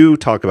 And you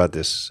talk about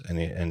this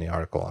in the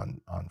article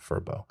on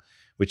Furbo,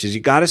 which is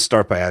you got to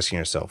start by asking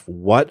yourself,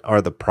 what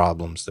are the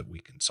problems that we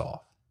can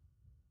solve?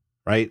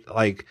 Right?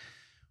 Like,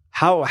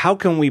 how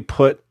can we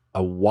put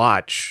a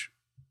watch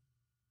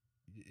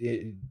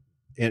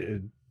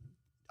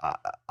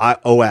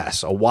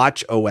OS, a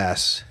watch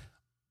OS,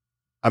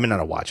 I mean,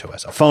 not a watch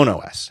OS, a phone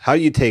OS. How do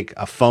you take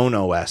a phone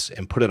OS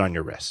and put it on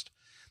your wrist?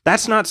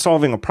 That's not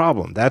solving a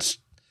problem. That's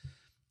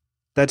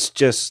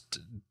just,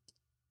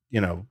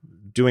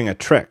 doing a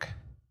trick,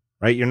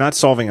 right? You're not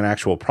solving an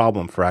actual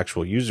problem for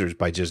actual users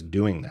by just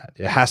doing that.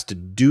 It has to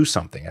do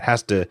something. It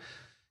has to,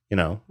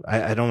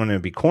 I don't want to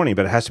be corny,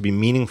 but it has to be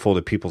meaningful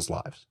to people's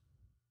lives.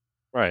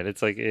 Right.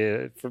 It's like,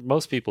 for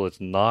most people, it's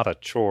not a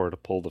chore to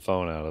pull the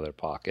phone out of their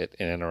pocket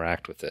and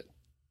interact with it.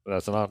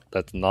 That's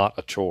not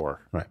a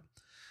chore. Right.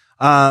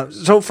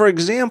 So for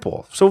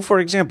example,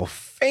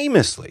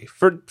 famously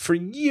for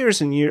years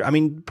and years, I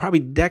mean,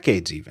 probably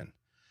decades even,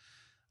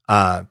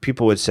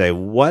 people would say,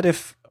 what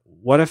if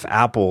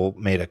Apple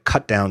made a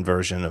cut down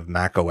version of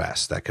Mac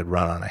OS that could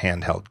run on a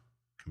handheld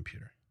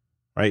computer,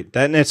 right?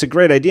 And it's a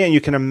great idea. And you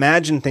can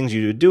imagine things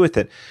you would do with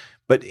it,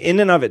 but in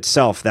and of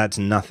itself, that's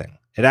nothing.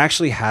 It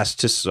actually has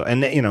to,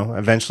 and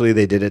eventually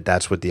they did it.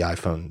 That's what the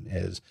iPhone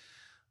is.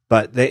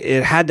 But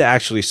it had to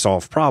actually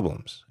solve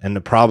problems. And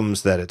the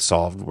problems that it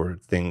solved were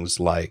things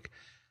like,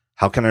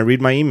 how can I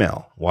read my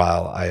email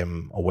while I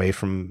am away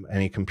from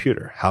any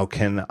computer? How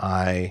can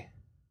I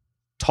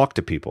talk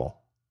to people?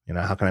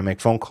 How can I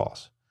make phone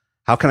calls?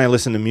 How can I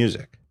listen to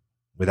music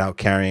without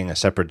carrying a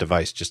separate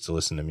device just to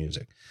listen to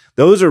music?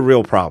 Those are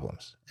real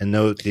problems. And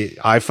the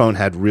iPhone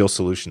had real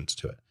solutions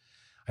to it.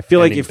 I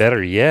feel like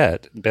better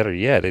yet,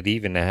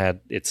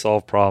 it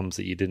solved problems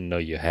that you didn't know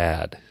you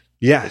had.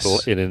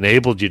 Yes. It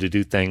enabled you to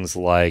do things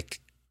like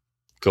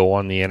go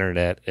on the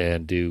internet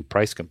and do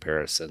price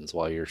comparisons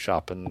while you're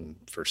shopping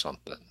for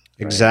something. Right?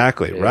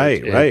 Exactly.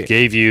 Right. It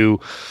gave you,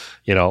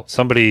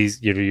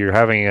 you're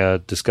having a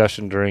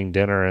discussion during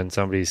dinner and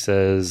somebody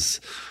says,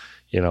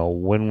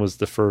 when was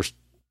the first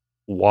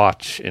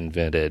watch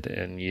invented?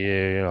 And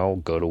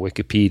go to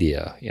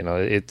Wikipedia.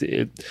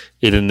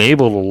 It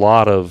enabled a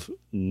lot of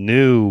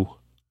new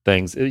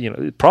things,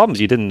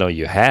 problems you didn't know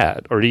you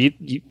had, or you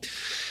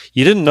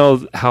didn't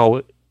know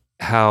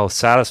how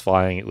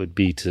satisfying it would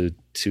be to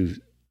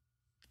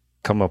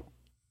come up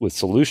with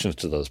solutions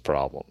to those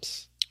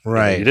problems.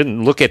 Right. You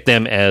didn't look at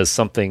them as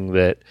something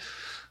that,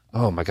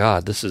 oh my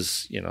God, this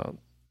is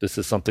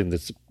something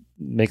that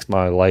makes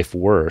my life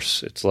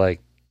worse. It's like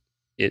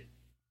it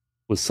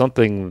was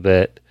something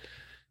that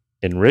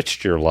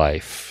enriched your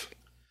life.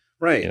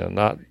 Right. You know,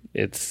 not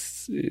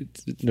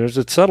there's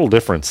a subtle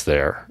difference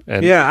there.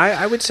 And yeah,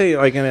 I would say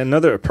like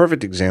a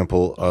perfect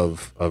example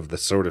of the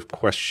sort of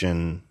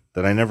question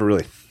that I never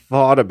really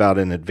thought about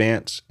in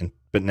advance,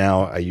 but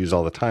now I use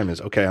all the time is,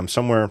 okay, I'm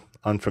somewhere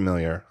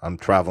unfamiliar. I'm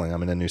traveling.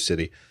 I'm in a new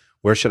city.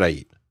 Where should I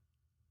eat?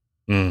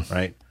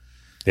 Right.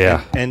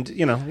 Yeah. And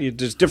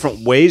there's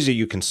different ways that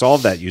you can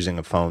solve that using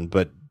a phone,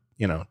 but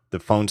the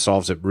phone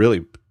solves it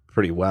really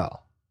pretty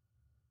well.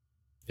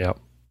 Yep.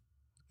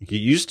 It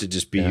used to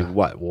just be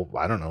what? Well,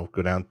 I don't know.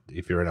 Go down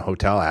if you're in a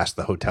hotel, ask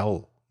the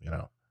hotel.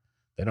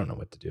 They don't know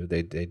what to do.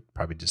 They'd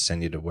probably just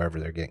send you to wherever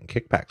they're getting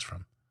kickbacks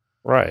from.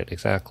 Right.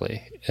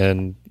 Exactly.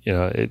 And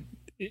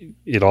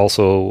it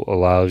also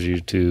allows you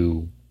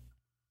to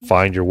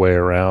find your way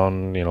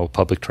around.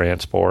 Public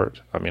transport.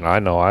 I mean, I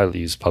know I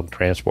use public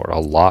transport a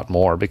lot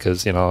more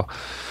because I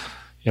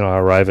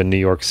arrive in New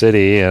York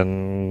City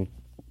and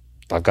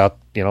I've got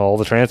all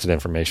the transit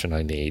information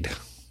I need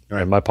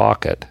in my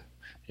pocket.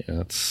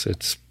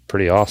 It's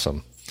pretty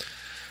awesome.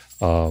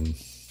 I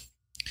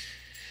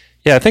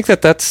think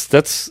that's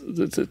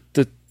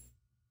the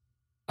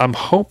I'm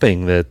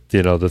hoping that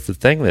that the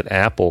thing that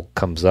Apple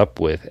comes up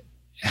with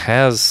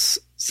has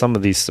some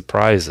of these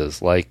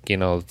surprises, like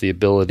the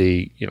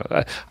ability.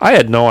 I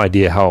had no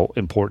idea how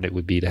important it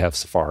would be to have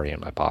Safari in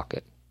my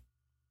pocket.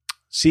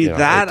 See,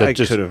 that I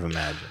could have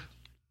imagined.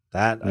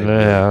 That I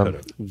really could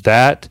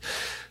have.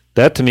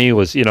 That to me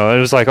was, it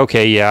was like,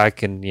 okay, I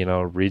can,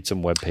 read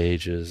some web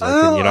pages.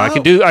 I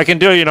can do,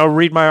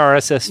 read my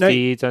RSS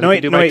feeds. I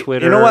can do my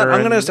Twitter. You know what?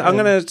 I'm gonna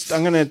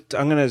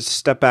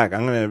step back.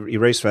 I'm gonna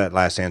erase that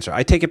last answer.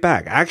 I take it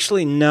back.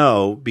 Actually,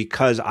 no,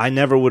 because I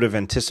never would have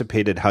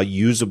anticipated how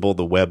usable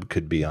the web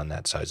could be on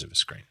that size of a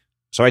screen.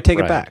 So I take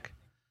it back.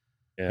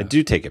 Yeah. I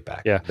do take it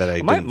back. Yeah.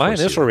 That my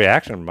initial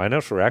reaction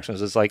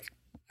is like,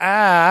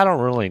 I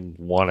don't really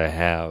want to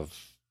have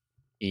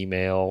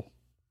email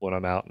when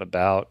I'm out and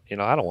about.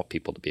 I don't want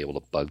people to be able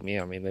to bug me.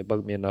 I mean, they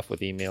bug me enough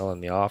with email in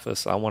the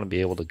office. I want to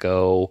be able to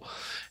go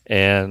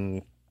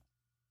and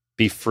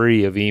be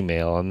free of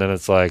email. And then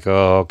it's like,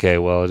 oh, okay,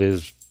 well, it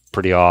is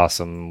pretty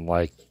awesome.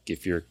 Like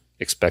if you're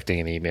expecting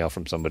an email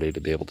from somebody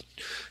to be able to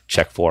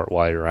check for it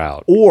while you're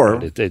out. We'll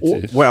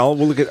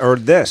look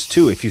at this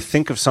too. If you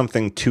think of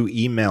something to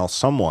email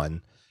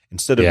someone,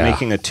 instead of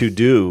making a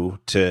to-do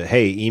to,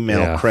 hey,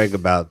 email Craig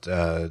about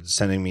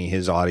sending me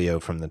his audio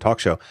from the talk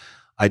show,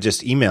 I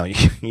just email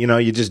you.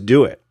 You just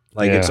do it.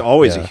 Like it's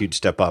always a huge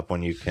step up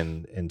when you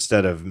can,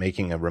 instead of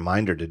making a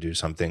reminder to do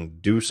something,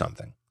 do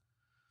something.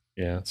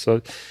 Yeah.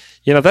 So,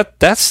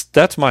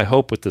 that's my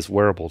hope with this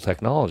wearable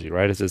technology,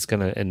 right? Is it's going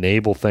to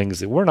enable things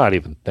that we're not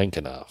even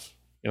thinking of.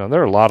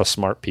 There are a lot of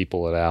smart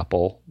people at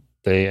Apple.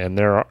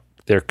 They're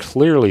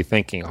clearly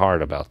thinking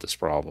hard about this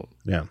problem.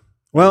 Yeah.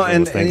 Well,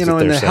 and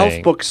the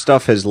health book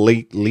stuff has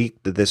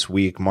leaked this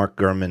week. Mark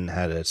Gurman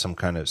had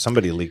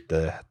somebody leaked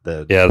the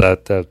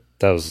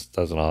That was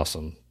an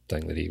awesome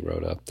thing that he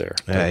wrote up there.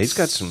 Yeah, he's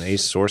got some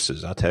ace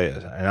sources, I'll tell you.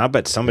 And I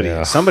bet somebody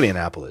in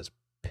Apple is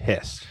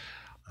pissed.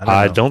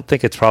 I don't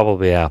think it's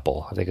probably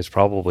Apple. I think it's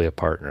probably a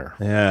partner.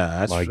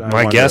 Yeah,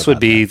 my guess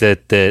would be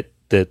that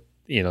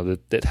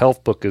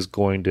HealthBook is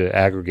going to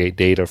aggregate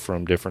data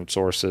from different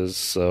sources.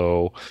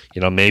 So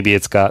maybe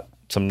it's got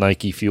some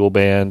Nike Fuel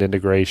Band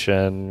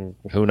integration.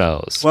 Who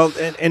knows? Well,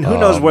 and who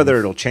knows whether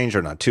it'll change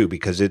or not too,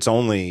 because it's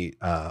only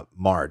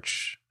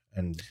March,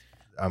 and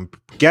I'm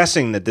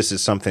guessing that this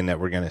is something that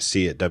we're going to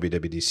see at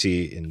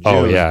WWDC in June.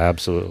 Oh yeah,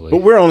 absolutely.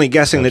 But we're only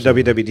guessing that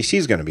WWDC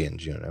is going to be in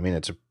June. I mean,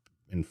 it's an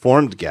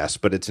informed guess,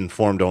 but it's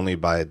informed only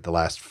by the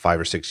last 5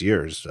 or 6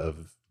 years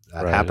of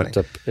that happening.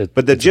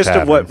 But the gist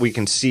of what we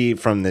can see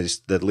from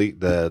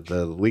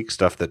the leak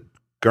stuff that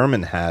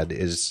Gurman had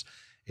is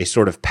a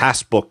sort of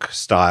Passbook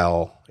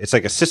style. It's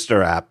like a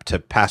sister app to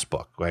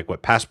Passbook. Like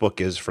what Passbook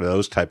is for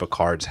those type of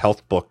cards,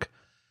 HealthBook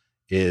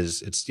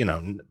it's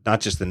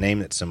not just the name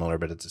that's similar,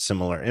 but it's a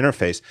similar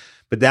interface.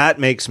 But that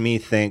makes me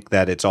think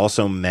that it's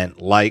also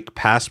meant like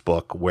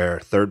Passbook, where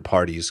third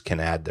parties can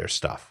add their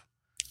stuff.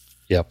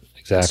 Yep,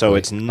 exactly. So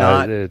it's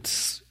not.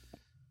 It's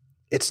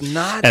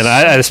not. And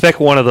I expect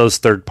one of those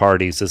third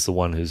parties is the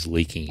one who's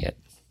leaking it.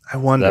 I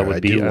wonder. I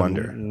do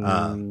wonder.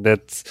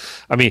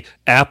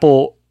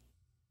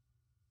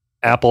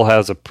 Apple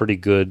has a pretty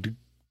good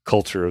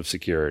culture of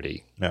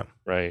security. Yeah.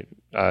 Right.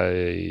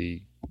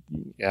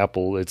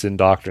 Apple, it's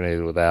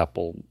indoctrinated with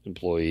Apple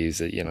employees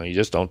that you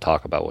just don't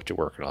talk about what you're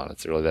working on.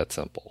 It's really that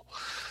simple.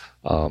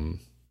 And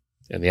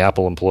the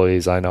Apple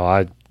employees, I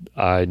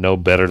know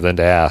better than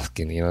to ask,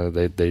 and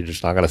they're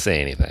just not going to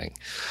say anything.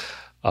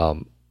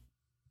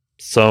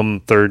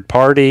 Some third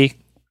party,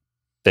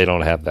 they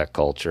don't have that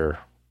culture.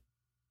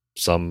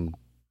 Some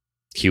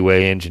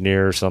QA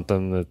engineer or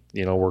something that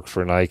worked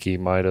for Nike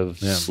might have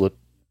slipped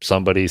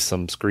somebody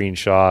some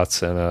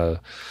screenshots and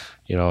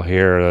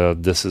here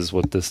this is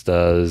what this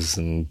does,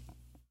 and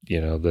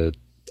that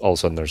all of a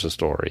sudden there's a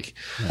story.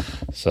 Yeah.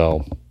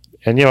 So,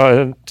 and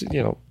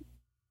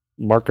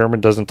Mark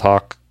Gurman doesn't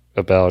talk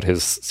about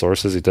his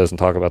sources. He doesn't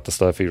talk about the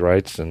stuff he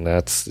writes, and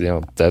that's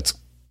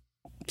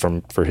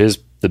for his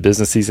the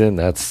business he's in,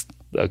 that's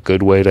a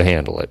good way to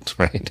handle it,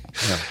 right?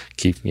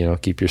 Yeah.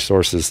 Keep your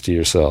sources to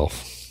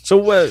yourself. So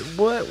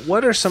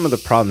what are some of the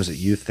problems that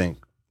you think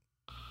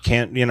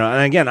can't, and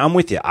again, I'm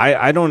with you.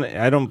 I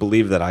don't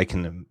believe that I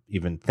can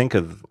even think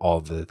of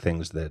all the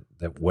things that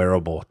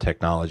wearable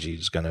technology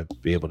is going to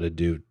be able to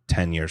do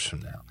 10 years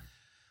from now.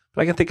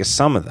 But I can think of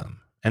some of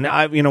them. And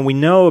we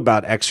know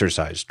about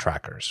exercise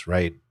trackers,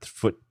 right?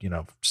 Foot,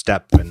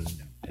 step and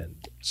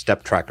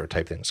step tracker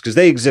type things, because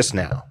they exist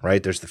now,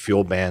 right? There's the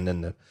Fuel Band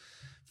and the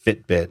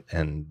Fitbit,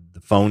 and the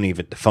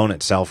phone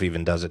itself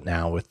even does it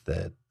now with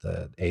the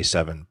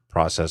A7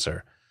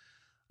 processor.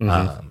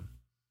 Mm-hmm.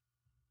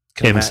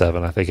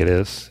 M7, I think it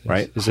is.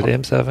 Right? Is it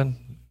M7?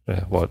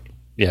 Yeah, what?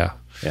 Yeah.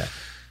 Yeah.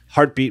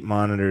 Heartbeat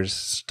monitors,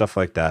 stuff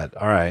like that.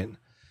 All right.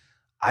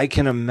 I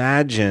can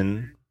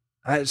imagine.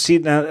 I see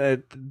now,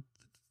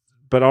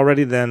 but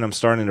already then I'm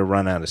starting to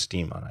run out of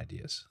steam on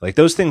ideas. Like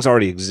those things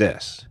already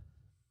exist.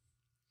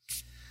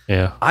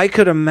 Yeah. I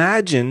could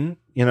imagine,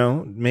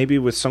 maybe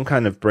with some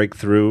kind of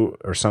breakthrough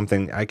or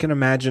something, I can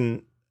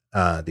imagine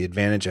the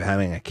advantage of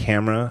having a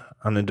camera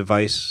on a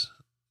device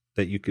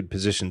that you could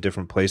position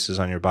different places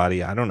on your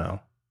body. I don't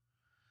know.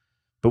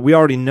 But we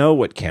already know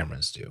what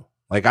cameras do.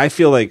 Like, I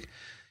feel like,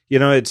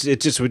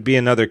 it just would be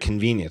another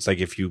convenience. Like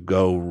if you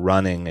go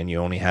running and you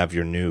only have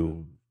your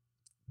new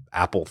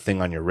Apple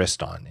thing on your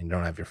wrist on and you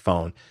don't have your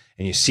phone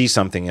and you see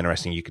something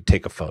interesting, you could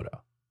take a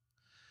photo.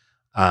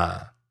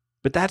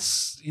 But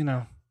that's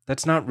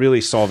not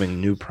really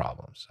solving new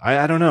problems.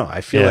 I don't know.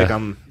 I feel like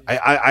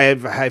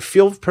I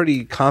feel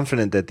pretty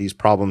confident that these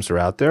problems are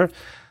out there,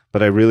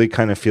 but I really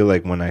kind of feel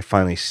like when I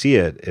finally see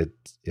it,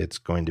 it's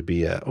going to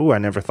be I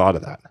never thought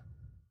of that.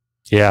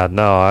 Yeah,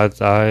 no,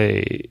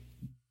 I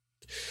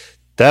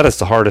that is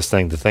the hardest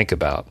thing to think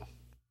about,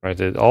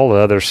 right? All the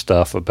other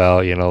stuff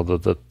about,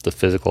 the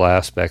physical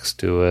aspects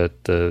to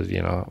it,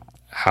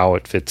 how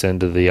it fits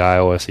into the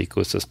iOS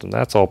ecosystem,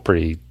 that's all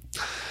pretty,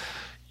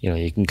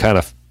 you can kind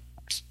of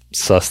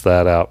suss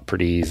that out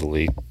pretty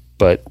easily.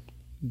 But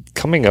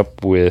coming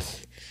up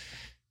with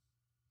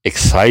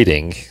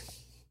exciting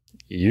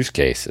use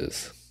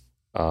cases,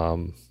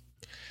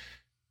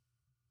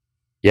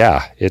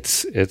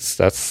 that's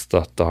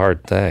the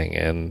hard thing.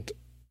 And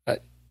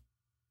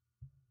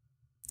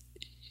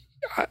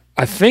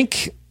I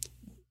think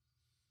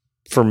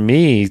for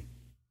me,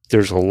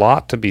 there's a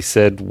lot to be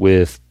said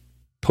with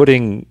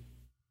putting,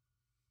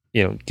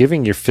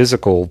 giving your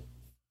physical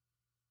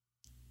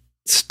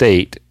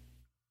state,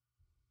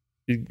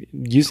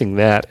 using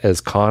that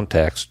as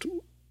context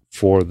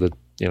for the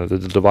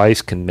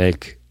device can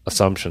make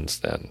assumptions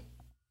then.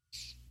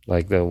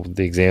 Like the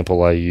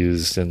example I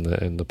used in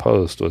the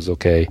post was,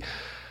 okay,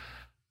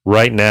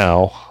 right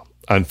now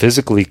I'm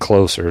physically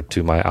closer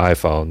to my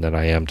iPhone than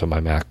I am to my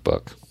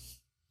MacBook.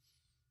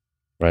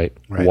 Right?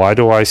 Why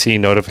do I see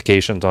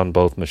notifications on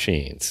both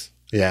machines?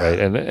 Yeah. Right.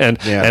 And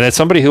as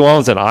somebody who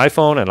owns an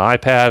iPhone, an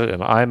iPad, an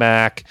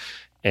iMac,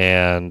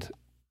 and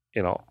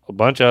a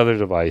bunch of other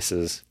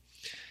devices,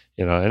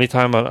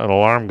 anytime an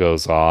alarm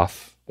goes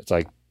off, it's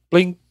like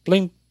blink,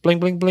 blink, blink,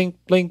 blink, blink,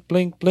 blink,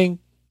 blink, blink.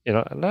 And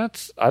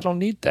I don't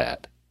need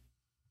that.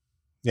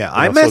 Yeah,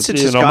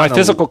 iMessage has my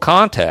physical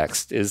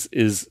context is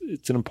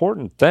it's an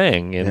important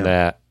thing in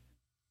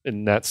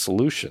that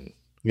solution.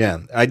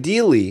 Yeah,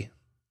 ideally,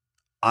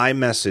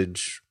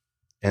 iMessage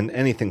and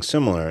anything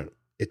similar,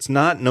 it's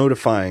not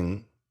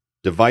notifying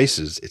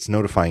devices; it's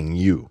notifying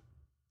you.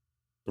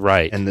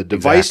 Right, and the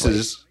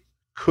devices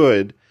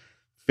could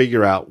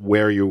figure out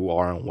where you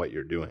are and what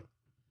you're doing.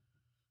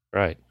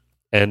 Right,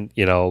 and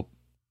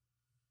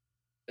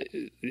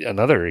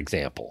another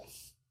example,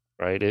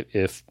 right?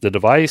 If the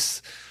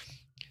device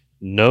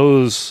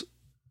knows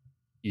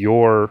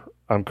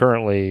I'm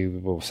currently,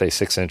 we'll say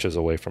 6 inches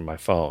away from my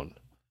phone.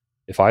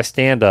 If I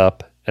stand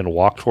up and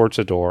walk towards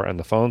the door and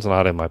the phone's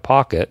not in my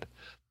pocket,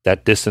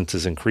 that distance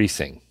is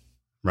increasing.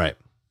 Right.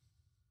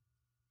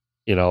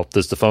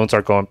 Does the phone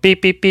start going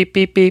beep, beep, beep,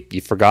 beep, beep? You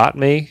forgot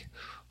me?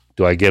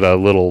 Do I get a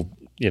little,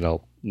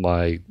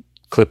 my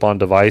clip-on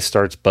device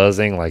starts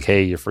buzzing like,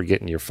 hey, you're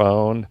forgetting your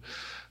phone?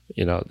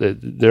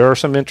 There are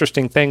some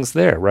interesting things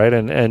there, right?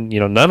 And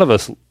none of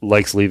us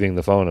likes leaving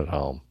the phone at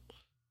home.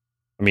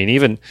 I mean,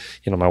 even,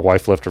 my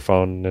wife left her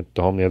phone at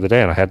home the other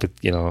day, and I had to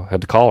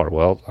call her.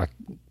 Well,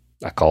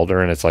 I called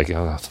her, and it's like,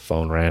 the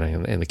phone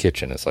rang in the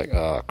kitchen. It's like,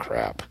 oh,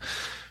 crap.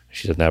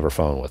 She doesn't have her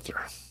phone with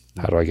her.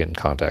 How do I get in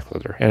contact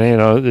with her?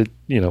 And,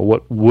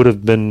 what would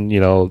have been,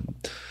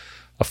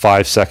 a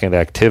 5-second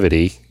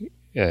activity,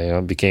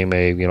 became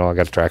I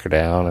got to track her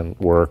down and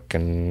work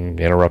and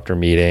interrupt her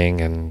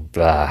meeting and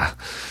blah,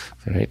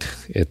 right?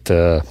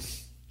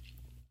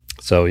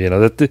 So,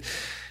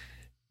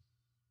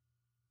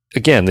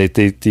 again,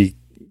 the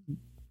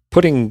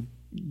putting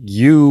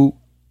you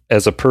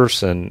as a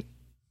person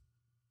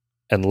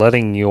and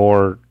letting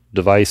your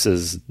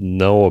devices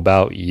know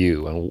about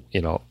you and,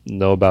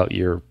 know about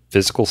your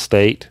physical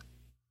state,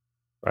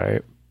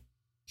 right?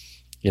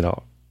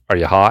 Are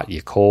you hot?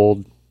 You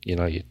cold?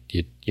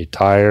 You're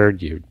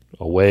tired? You're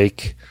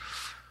awake?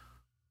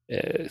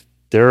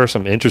 there are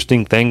some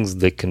interesting things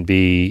that can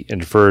be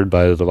inferred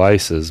by the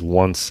devices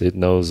once it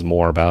knows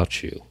more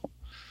about you.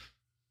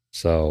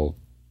 So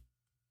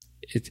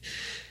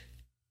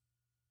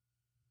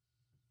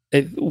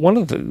one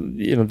of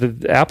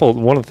the Apple,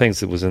 one of the things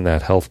that was in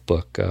that health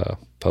book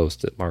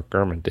post that Mark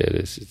Gurman did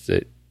is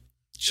it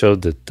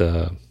showed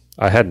that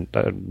I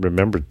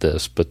remembered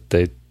this, but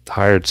they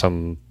hired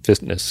some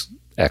fitness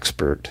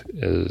expert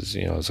as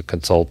a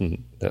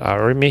consultant.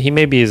 Or he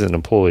maybe is an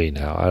employee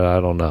now.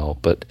 I don't know,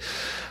 but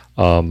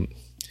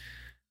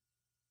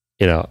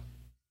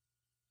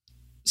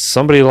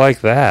somebody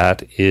like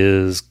that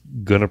is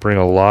going to bring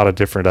a lot of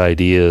different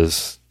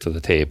ideas to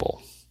the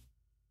table.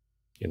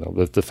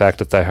 The fact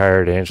that they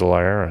hired Angela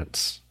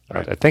Ahrendts,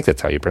 right. I think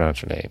that's how you pronounce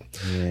her name,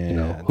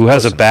 who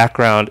has a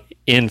background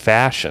in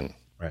fashion,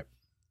 right?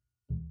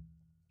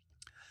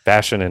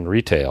 Fashion and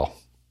retail.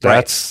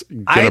 That's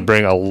going to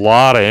bring a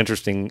lot of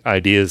interesting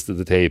ideas to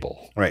the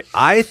table. Right.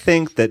 I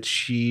think that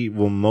she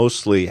will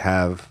mostly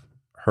have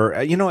her,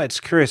 it's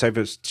curious. I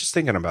was just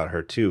thinking about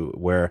her too,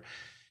 where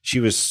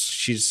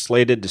she's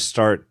slated to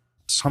start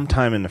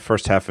sometime in the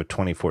first half of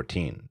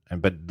 2014.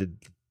 But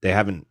they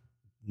haven't,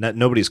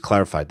 nobody's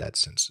clarified that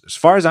since. As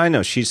far as I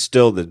know, she's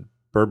still the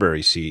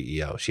Burberry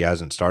CEO. She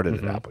hasn't started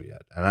at Apple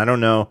yet. And I don't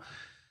know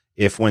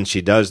if when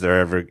she does,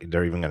 they're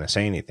even going to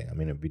say anything. I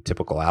mean, it'd be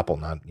typical Apple.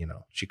 Not,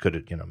 she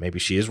could, maybe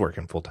she is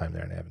working full time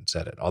there and they haven't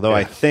said it. Although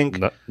I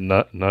think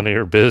none of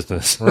your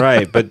business,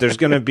 right? But there's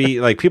going to be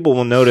people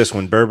will notice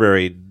when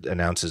Burberry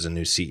announces a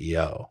new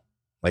CEO.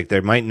 Like they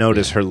might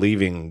notice her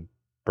leaving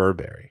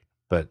Burberry,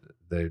 but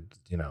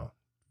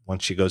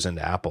once she goes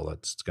into Apple,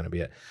 it's going to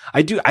be it.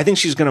 I think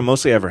she's going to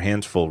mostly have her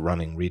hands full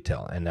running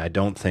retail, and I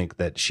don't think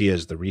that she,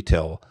 as the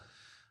retail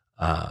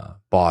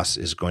boss,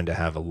 is going to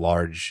have a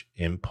large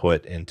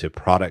input into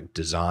product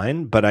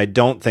design, but I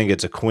don't think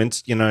it's a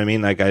coincidence. You know what I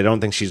mean? Like, I don't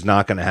think she's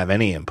not going to have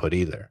any input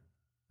either.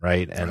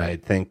 Right. And I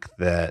think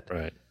that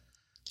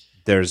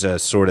there's a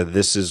sort of,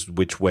 this is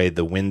which way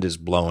the wind is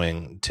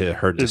blowing to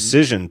her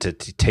decision to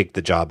take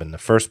the job in the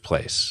first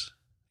place.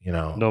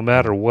 No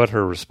matter what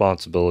her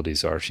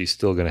responsibilities are, she's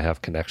still going to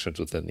have connections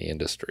within the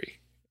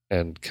industry,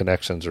 and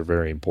connections are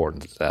very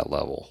important at that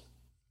level.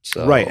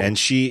 So. Right, and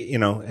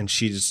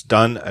she's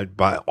done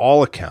by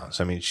all accounts.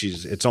 I mean,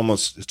 it's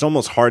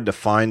almost hard to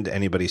find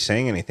anybody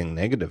saying anything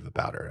negative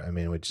about her. I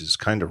mean, which is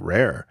kind of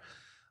rare.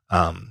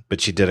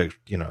 But she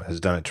has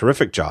done a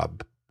terrific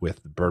job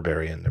with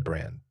Burberry and the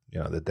brand.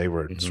 That they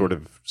were sort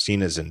of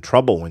seen as in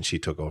trouble when she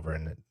took over,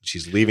 and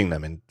she's leaving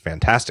them in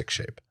fantastic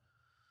shape.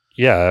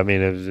 Yeah, I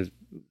mean,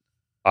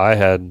 I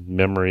had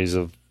memories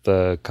of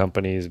the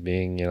companies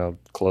being,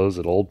 clothes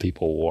that old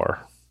people wore.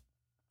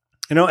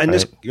 And right?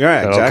 This,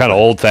 exactly. Kind of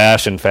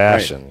old-fashioned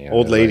fashion. Right.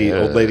 Old lady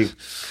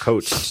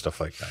coats and stuff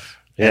like that.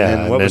 Yeah,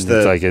 and then what was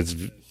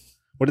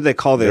what did they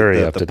call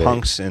the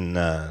punks in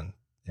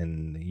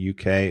the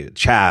UK?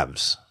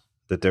 Chavs.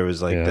 That there was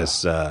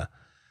this. I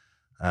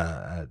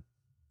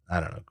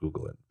don't know.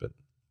 Google it, but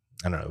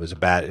I don't know. It was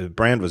the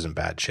brand was in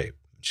bad shape.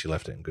 She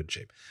left it in good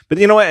shape. But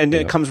you know what? And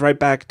it comes right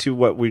back to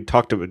what we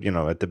talked about,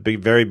 at the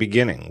very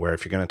beginning, where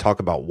if you're going to talk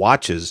about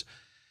watches,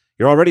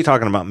 you're already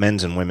talking about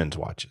men's and women's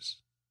watches.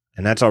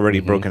 And that's already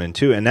broken in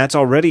two. And that's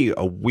already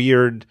a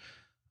weird,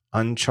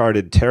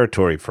 uncharted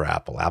territory for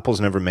Apple.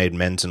 Apple's never made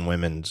men's and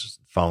women's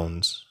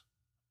phones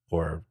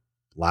or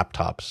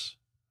laptops.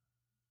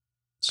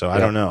 So I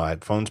don't know.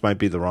 Phones might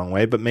be the wrong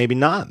way, but maybe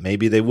not.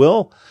 Maybe they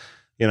will,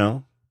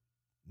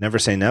 never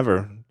say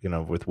never,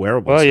 with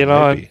wearables.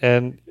 Well,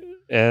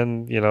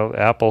 and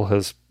Apple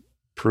has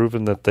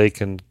proven that they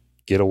can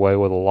get away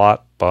with a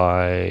lot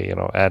by,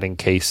 adding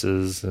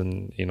cases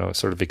and,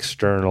 sort of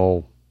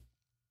external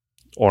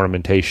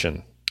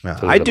ornamentation.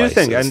 I do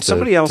think, and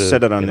somebody else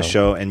said it on the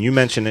show, and you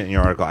mentioned it in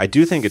your article, I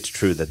do think it's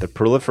true that the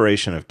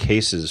proliferation of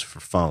cases for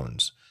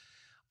phones,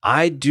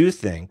 I do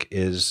think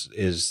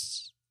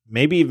is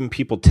maybe even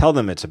people tell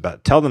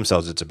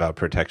themselves it's about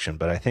protection,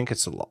 but I think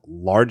it's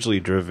largely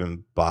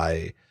driven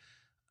by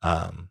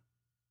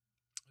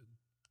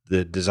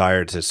the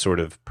desire to sort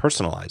of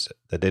personalize it,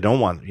 that they don't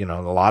want,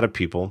 a lot of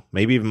people,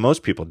 maybe even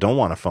most people, don't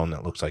want a phone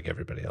that looks like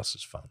everybody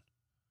else's phone.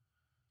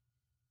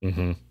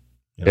 Mm-hmm.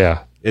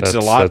 Yeah. It's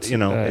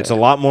a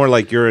lot more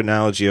like your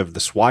analogy of the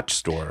Swatch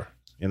store.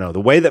 The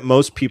way that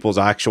most people's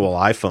actual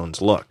iPhones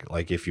look.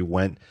 Like if you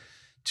went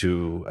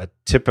to a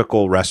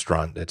typical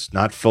restaurant that's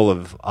not full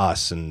of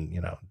us and,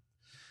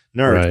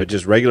 nerds, but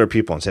just regular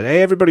people, and said,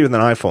 hey, everybody with an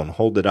iPhone,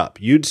 hold it up.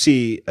 You'd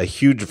see a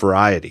huge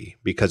variety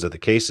because of the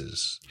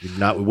cases. You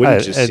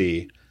wouldn't just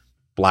see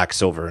black,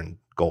 silver, and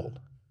gold.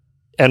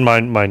 And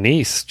my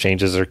niece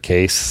changes her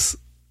case,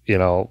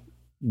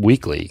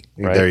 weekly.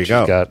 Right? There you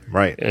go.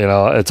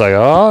 It's like,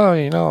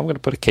 I'm going to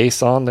put a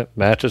case on that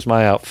matches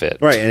my outfit.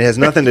 Right, and it has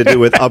nothing to do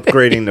with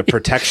upgrading the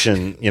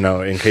protection,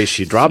 in case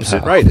she drops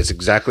it. Right, it's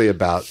exactly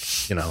about,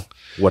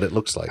 what it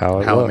looks like, how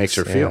it makes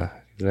her feel. Yeah,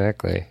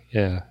 exactly.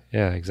 Yeah,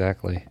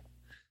 exactly.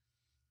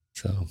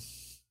 So, I'm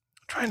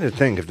trying to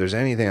think if there's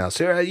anything else.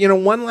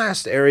 One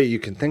last area you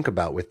can think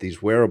about with these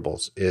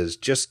wearables is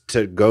just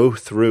to go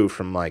through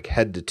from like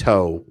head to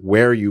toe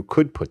where you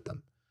could put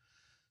them.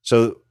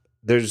 So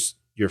there's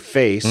your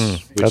face,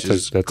 which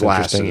is that's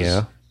glasses,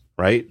 yeah.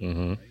 right?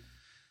 Mm-hmm.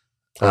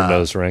 Or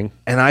nose ring.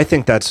 And I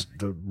think that's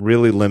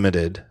really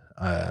limited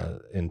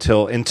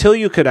until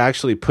you could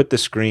actually put the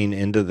screen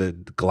into the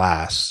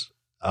glass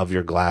of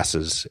your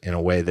glasses in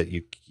a way that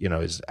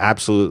is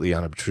absolutely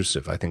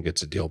unobtrusive. I think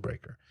it's a deal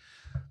breaker.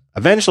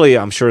 Eventually,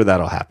 I'm sure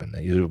that'll happen.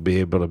 That you'll be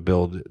able to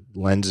build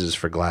lenses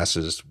for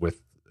glasses with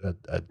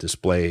a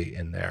display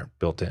in there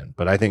built in.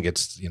 But I think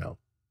it's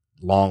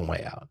long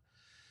way out.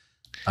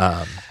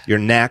 Your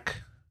neck,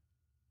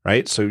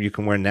 right? So you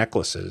can wear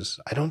necklaces.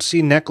 I don't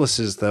see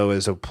necklaces though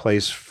as a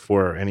place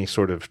for any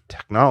sort of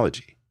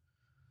technology.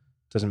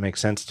 Doesn't make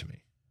sense to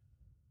me.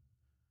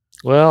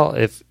 Well,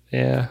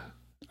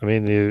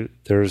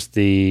 there's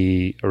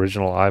the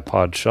original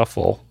iPod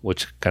Shuffle,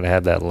 which kind of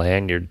had that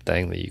lanyard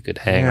thing that you could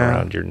hang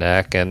around your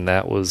neck, and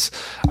that was,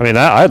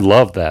 I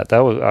loved that. That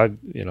was,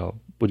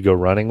 would go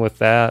running with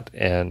that,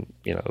 and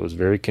it was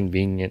very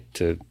convenient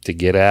to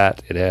get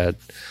at. It had,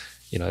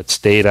 it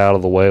stayed out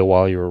of the way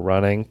while you were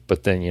running,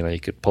 but then you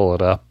could pull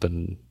it up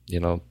and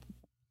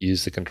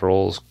use the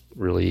controls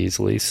really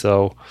easily.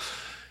 So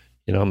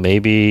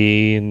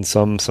maybe in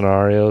some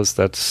scenarios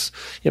that's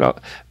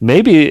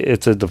maybe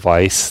it's a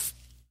device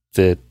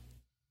that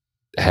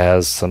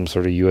has some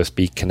sort of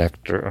USB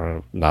connector,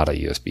 or not a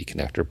USB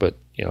connector, but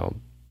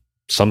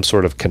some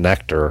sort of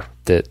connector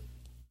that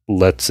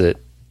lets it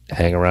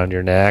hang around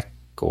your neck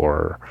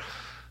or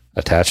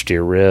attach to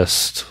your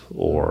wrist,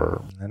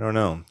 or I don't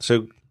know.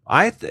 So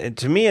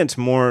to me, it's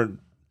more.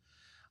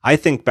 I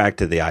think back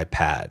to the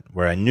iPad,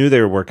 where I knew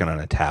they were working on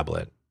a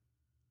tablet,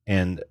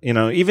 and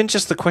even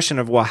just the question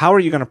of, well, how are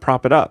you going to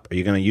prop it up? Are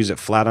you going to use it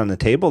flat on the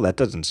table? That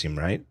doesn't seem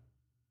right.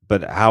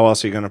 But how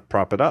else are you going to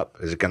prop it up?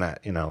 Is it going to,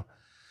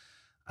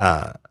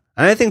 and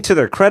I think to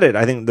their credit,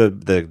 I think the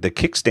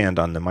kickstand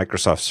on the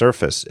Microsoft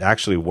Surface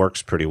actually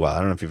works pretty well. I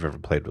don't know if you've ever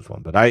played with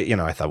one, but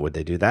I thought, would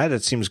they do that?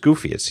 It seems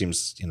goofy. It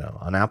seems,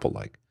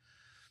 un-Apple-like.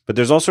 But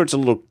there's all sorts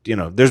of little,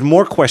 there's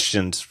more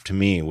questions to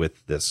me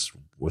with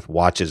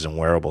watches and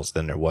wearables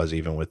than there was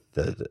even with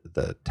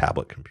the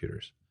tablet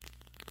computers.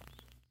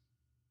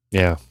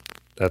 Yeah,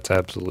 that's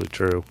absolutely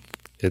true.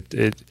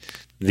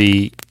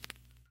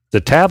 The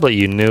tablet,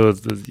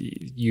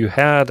 you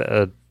had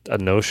a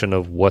notion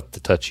of what the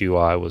touch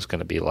UI was going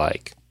to be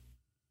like.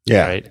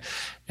 Yeah. Right.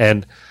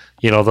 And,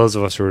 those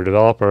of us who were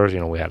developers,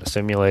 we had a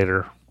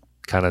simulator,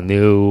 kind of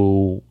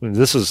knew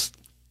this is,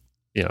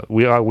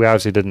 we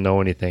obviously didn't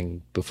know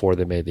anything before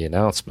they made the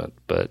announcement,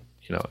 but,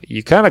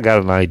 you kind of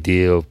got an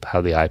idea of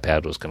how the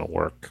iPad was going to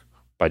work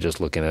by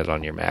just looking at it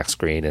on your Mac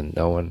screen and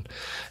knowing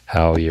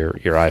how your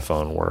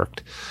iPhone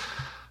worked.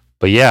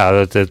 But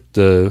yeah,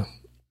 the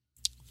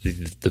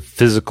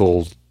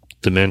physical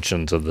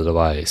dimensions of the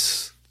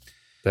device,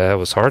 that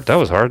was hard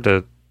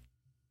to,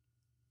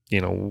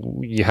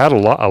 you had a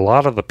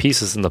lot of the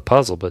pieces in the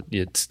puzzle, but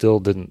it still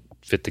didn't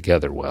fit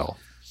together well.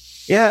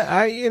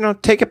 Yeah,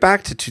 take it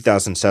back to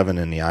 2007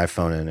 and the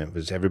iPhone, and it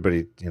was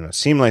everybody,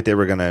 seemed like they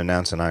were going to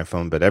announce an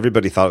iPhone, but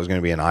everybody thought it was going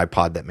to be an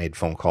iPod that made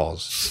phone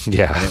calls.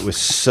 Yeah. And it was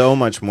so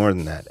much more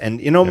than that. And,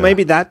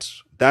 maybe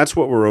that's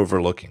what we're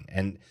overlooking.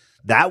 And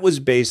that was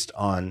based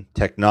on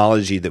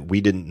technology that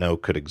we didn't know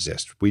could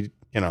exist.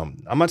 I'm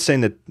not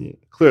saying that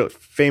clearly,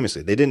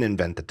 famously, they didn't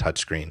invent the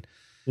touchscreen.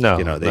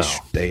 No,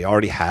 they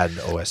already had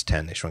OS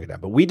 10. They shrunk it down,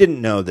 but we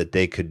didn't know that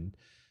they could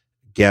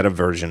get a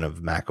version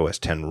of Mac OS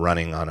 10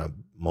 running on a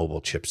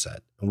mobile chipset.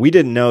 We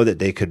didn't know that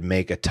they could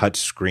make a touch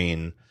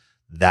screen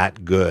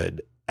that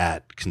good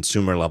at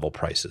consumer level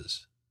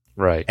prices.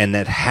 Right. And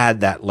that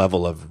had that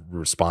level of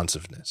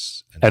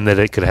responsiveness. And that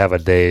it could have a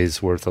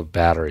day's worth of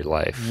battery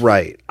life.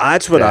 Right.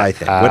 That's what I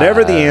think.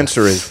 Whatever the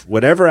answer is,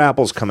 whatever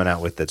Apple's coming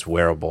out with that's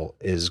wearable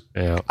is,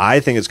 I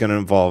think it's going to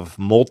involve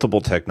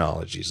multiple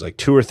technologies, like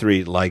 2 or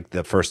 3, like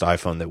the first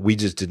iPhone that we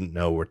just didn't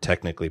know were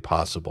technically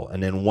possible.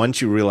 And then once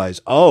you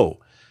realize,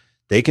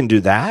 they can do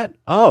that?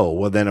 Oh,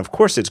 well then of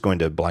course it's going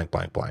to blank,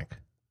 blank, blank.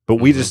 But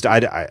we just, I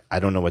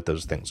don't know what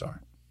those things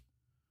are.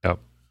 Yep.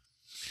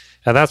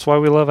 And that's why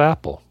we love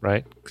Apple,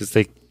 right? Because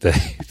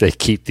they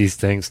keep these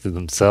things to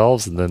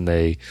themselves, and then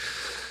they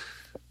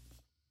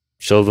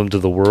show them to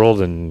the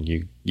world, and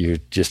you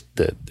just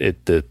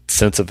the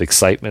sense of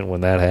excitement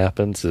when that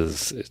happens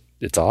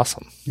it's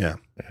awesome. Yeah.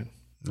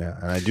 Yeah,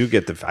 and I do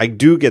get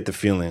the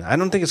feeling. I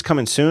don't think it's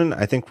coming soon.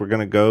 I think we're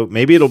going to go.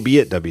 Maybe it'll be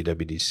at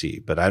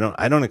WWDC, but I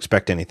don't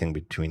expect anything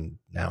between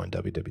now and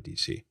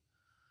WWDC.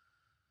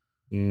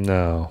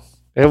 No.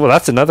 Yeah, well,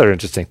 that's another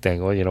interesting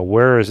thing. Well,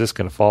 where is this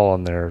going to fall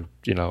on their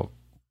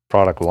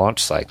product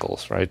launch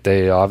cycles? Right?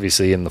 They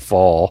obviously in the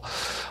fall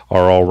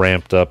are all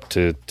ramped up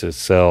to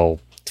sell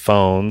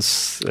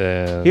phones.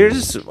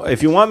 Here's,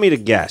 if you want me to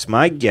guess,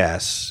 my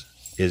guess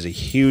is a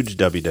huge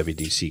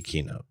WWDC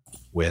keynote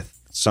with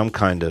some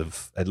kind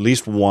of, at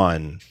least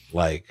one,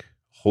 like,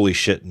 holy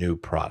shit, new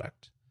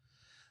product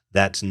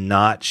that's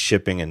not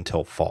shipping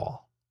until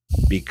fall.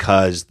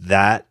 Because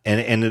that,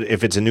 and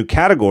if it's a new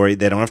category,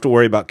 they don't have to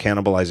worry about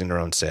cannibalizing their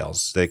own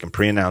sales. They can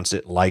pre-announce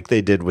it like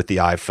they did with the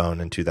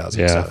iPhone in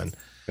 2007.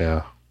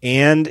 Yeah.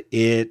 And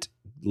it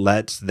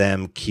lets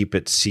them keep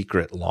it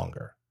secret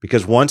longer.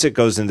 Because once it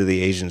goes into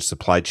the Asian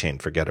supply chain,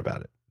 forget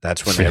about it.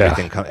 That's when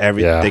everything comes.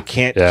 They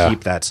can't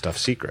keep that stuff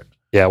secret.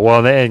 Yeah,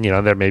 well, then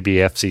there may be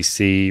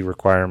FCC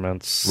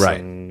requirements, right?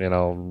 And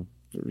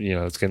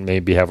it's going to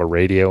maybe have a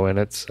radio in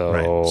it,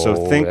 so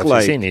think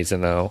FCC needs to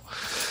know.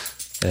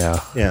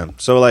 Yeah.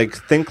 So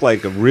think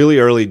like a really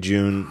early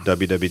June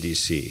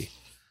WWDC,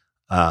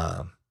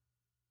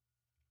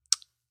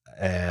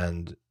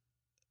 and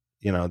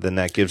then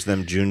that gives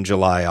them June,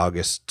 July,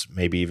 August,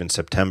 maybe even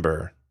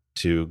September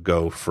to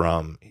go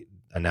from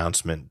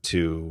announcement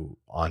to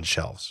on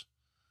shelves.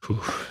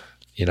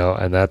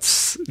 And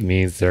that's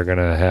means they're going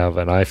to have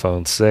an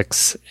iPhone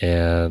 6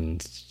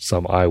 and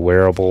some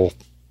wearable.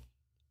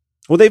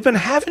 Well, they've been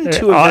having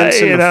two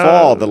events in the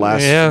fall the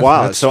last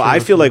while. So I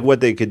feel like what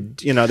they could,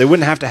 they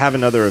wouldn't have to have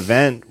another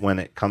event when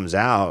it comes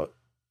out,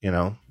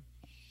 Yeah.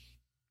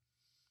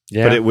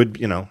 But it would,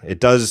 it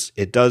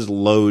does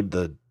load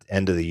the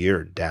end of the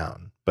year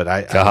down. But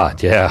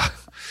yeah.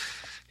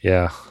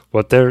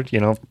 But they're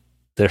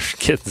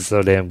getting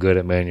so damn good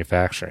at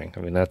manufacturing. I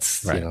mean,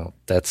 that's,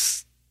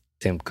 that's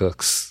Tim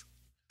Cook's.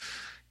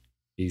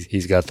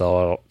 He's got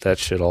that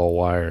shit all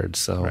wired.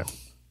 So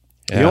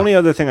the only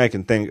other thing I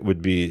can think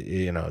would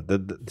be,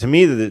 to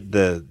me,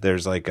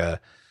 there's like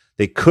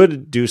they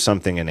could do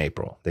something in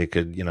April. They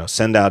could,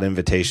 send out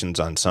invitations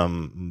on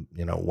some,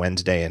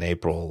 Wednesday in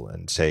April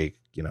and say,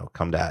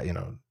 come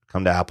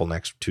to Apple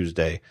next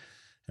Tuesday,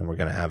 and we're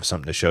going to have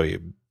something to show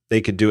you.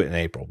 They could do it in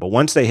April, but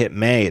once they hit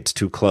May, it's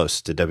too close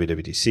to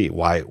WWDC.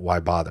 Why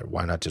bother?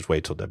 Why not just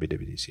wait till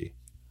WWDC?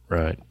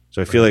 Right.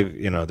 So I feel like,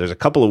 there's a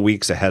couple of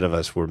weeks ahead of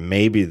us where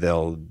maybe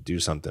they'll do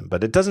something,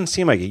 but it doesn't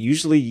seem like it.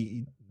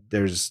 Usually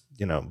there's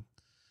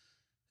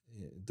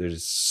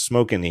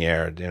smoke in the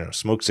air,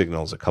 smoke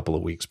signals a couple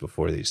of weeks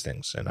before these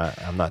things, and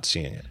I'm not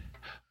seeing it.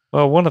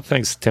 Well, one of the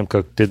things Tim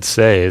Cook did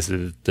say is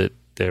that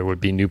there would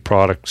be new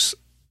products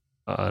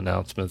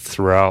announcements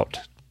throughout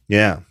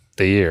the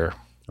year.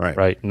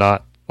 Right.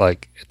 Not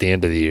like at the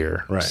end of the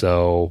year. Right.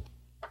 So,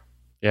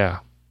 yeah.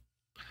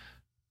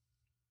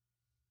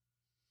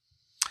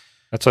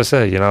 That's what I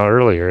said,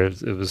 earlier.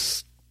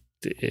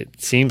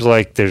 It seems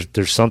like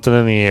there's something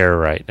in the air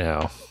right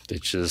now.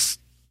 It's just,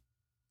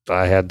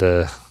 I'm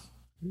the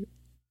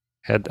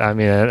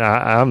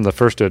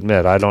first to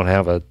admit I don't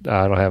have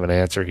an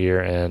answer here,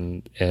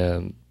 and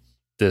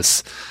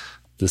this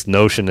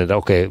notion that,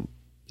 okay,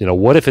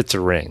 what if it's a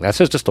ring? That's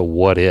just a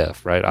what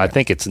if, right? I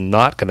think it's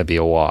not going to be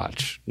a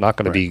watch, not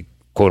going to be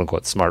quote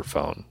unquote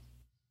smartphone.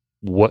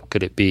 What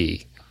could it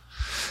be?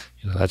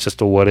 That's just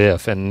a what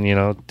if, and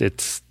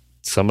it's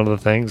some of the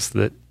things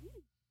that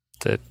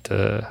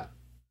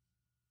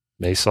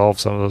may solve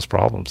some of those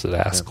problems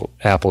that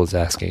Apple is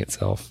asking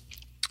itself.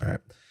 All right.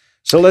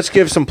 So let's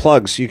give some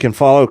plugs. You can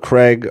follow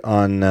Craig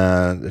on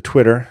the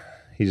Twitter.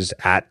 He's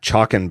at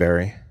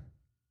Hockenberry.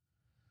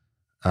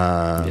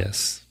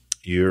 Yes.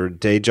 Your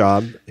day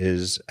job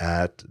is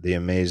at the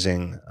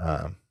amazing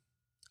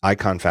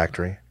Icon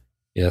Factory.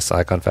 Yes,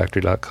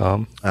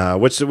 iconfactory.com.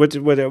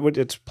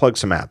 Let's plug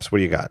some apps. What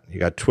do you got? You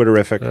got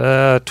Twitterific?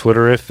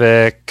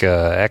 Twitterific,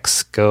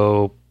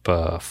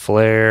 Xscope,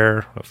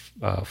 Flare,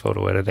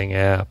 photo editing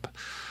app.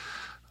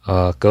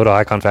 Go to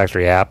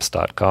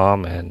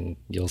iconfactoryapps.com and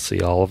you'll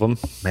see all of them.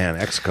 Man,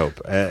 Xscope.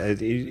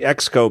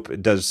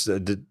 Xscope does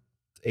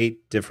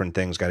 8 different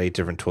things, got 8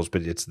 different tools,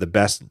 but it's the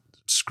best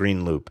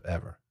screen loop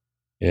ever.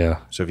 Yeah.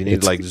 So if you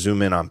need to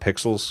zoom in on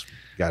pixels,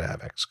 you got to have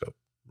Xscope.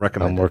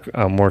 Recommend.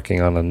 I'm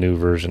working on a new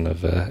version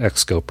of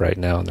Xscope right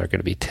now, and there are going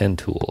to be 10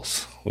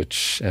 tools,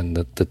 and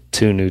the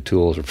 2 new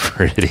tools are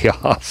pretty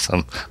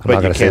awesome. I'm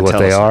not going to say what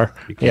they are.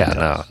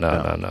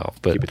 No.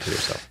 But keep it to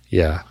yourself.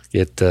 Yeah,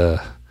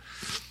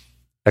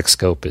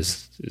 Xscope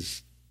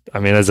is. I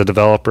mean, as a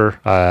developer,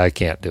 I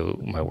can't do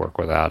my work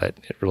without it.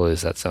 It really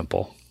is that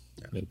simple.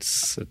 Yeah.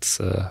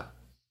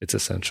 It's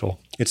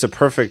essential. It's a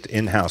perfect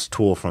in-house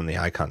tool from the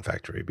Icon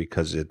Factory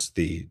because it's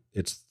the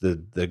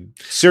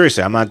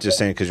seriously, I'm not just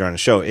saying because you're on a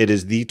show. It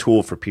is the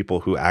tool for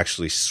people who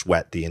actually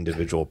sweat the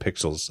individual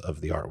pixels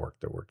of the artwork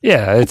they're working.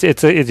 Yeah, it's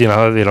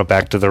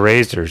back to the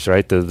razors,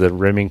 right? The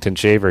Remington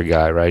shaver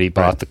guy, right? He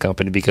bought the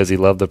company because he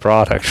loved the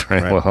product,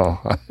 right?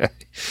 Well,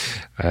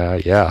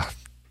 yeah,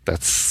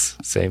 that's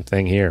same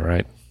thing here,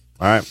 right?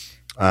 All right.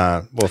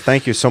 Well,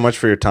 thank you so much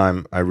for your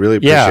time. I really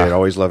appreciate it.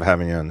 Always love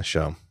having you on the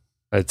show.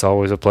 It's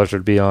always a pleasure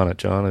to be on it,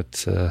 John.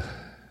 It's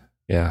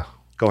yeah.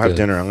 Go have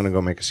dinner. I'm going to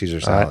go make a Caesar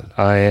salad.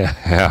 I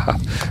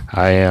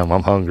am.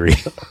 I'm hungry.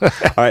 All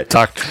right.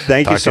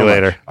 Thank you so much.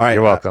 Later. All right.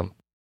 You're welcome.